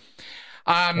think.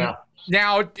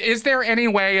 Now, is there any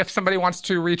way, if somebody wants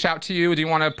to reach out to you, do you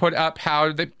want to put up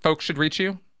how the folks should reach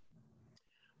you?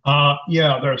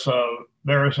 There is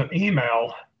an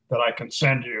email that I can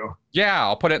send you. Yeah,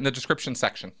 I'll put it in the description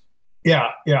section. Yeah,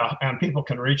 and people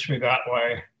can reach me that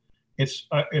way.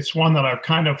 It's one that I've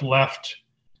kind of left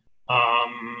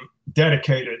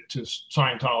dedicated to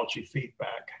Scientology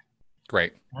feedback.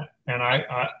 Great. And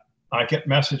I get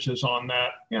messages on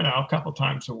that, a couple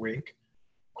times a week,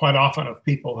 quite often of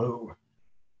people who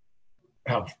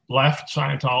have left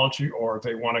Scientology, or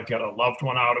they want to get a loved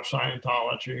one out of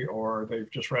Scientology, or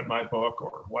they've just read my book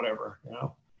or whatever,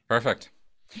 Perfect.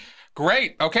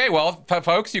 Great. Okay. Well,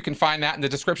 folks, you can find that in the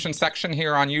description section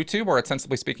here on YouTube or at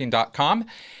sensiblyspeaking.com.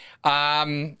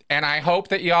 And I hope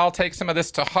that you all take some of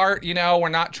this to heart. We're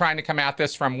not trying to come at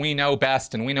this from we know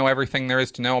best and we know everything there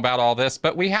is to know about all this,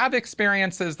 but we have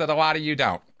experiences that a lot of you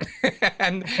don't.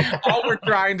 And all we're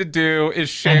trying to do is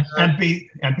share and be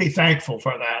thankful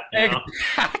for that.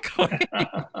 Exactly.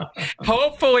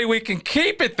 Hopefully we can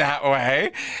keep it that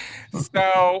way.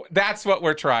 So that's what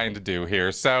we're trying to do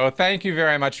here. So thank you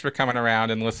very much for coming around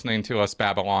and listening to us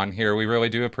Babylon here. We really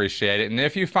do appreciate it. And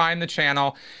if you find the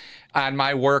channel and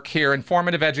my work here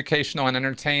informative, educational, and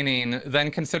entertaining,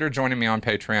 then consider joining me on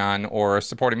Patreon or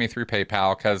supporting me through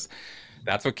PayPal, because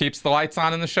that's what keeps the lights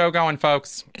on and the show going,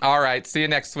 folks. All right. See you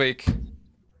next week.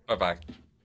 Bye-bye.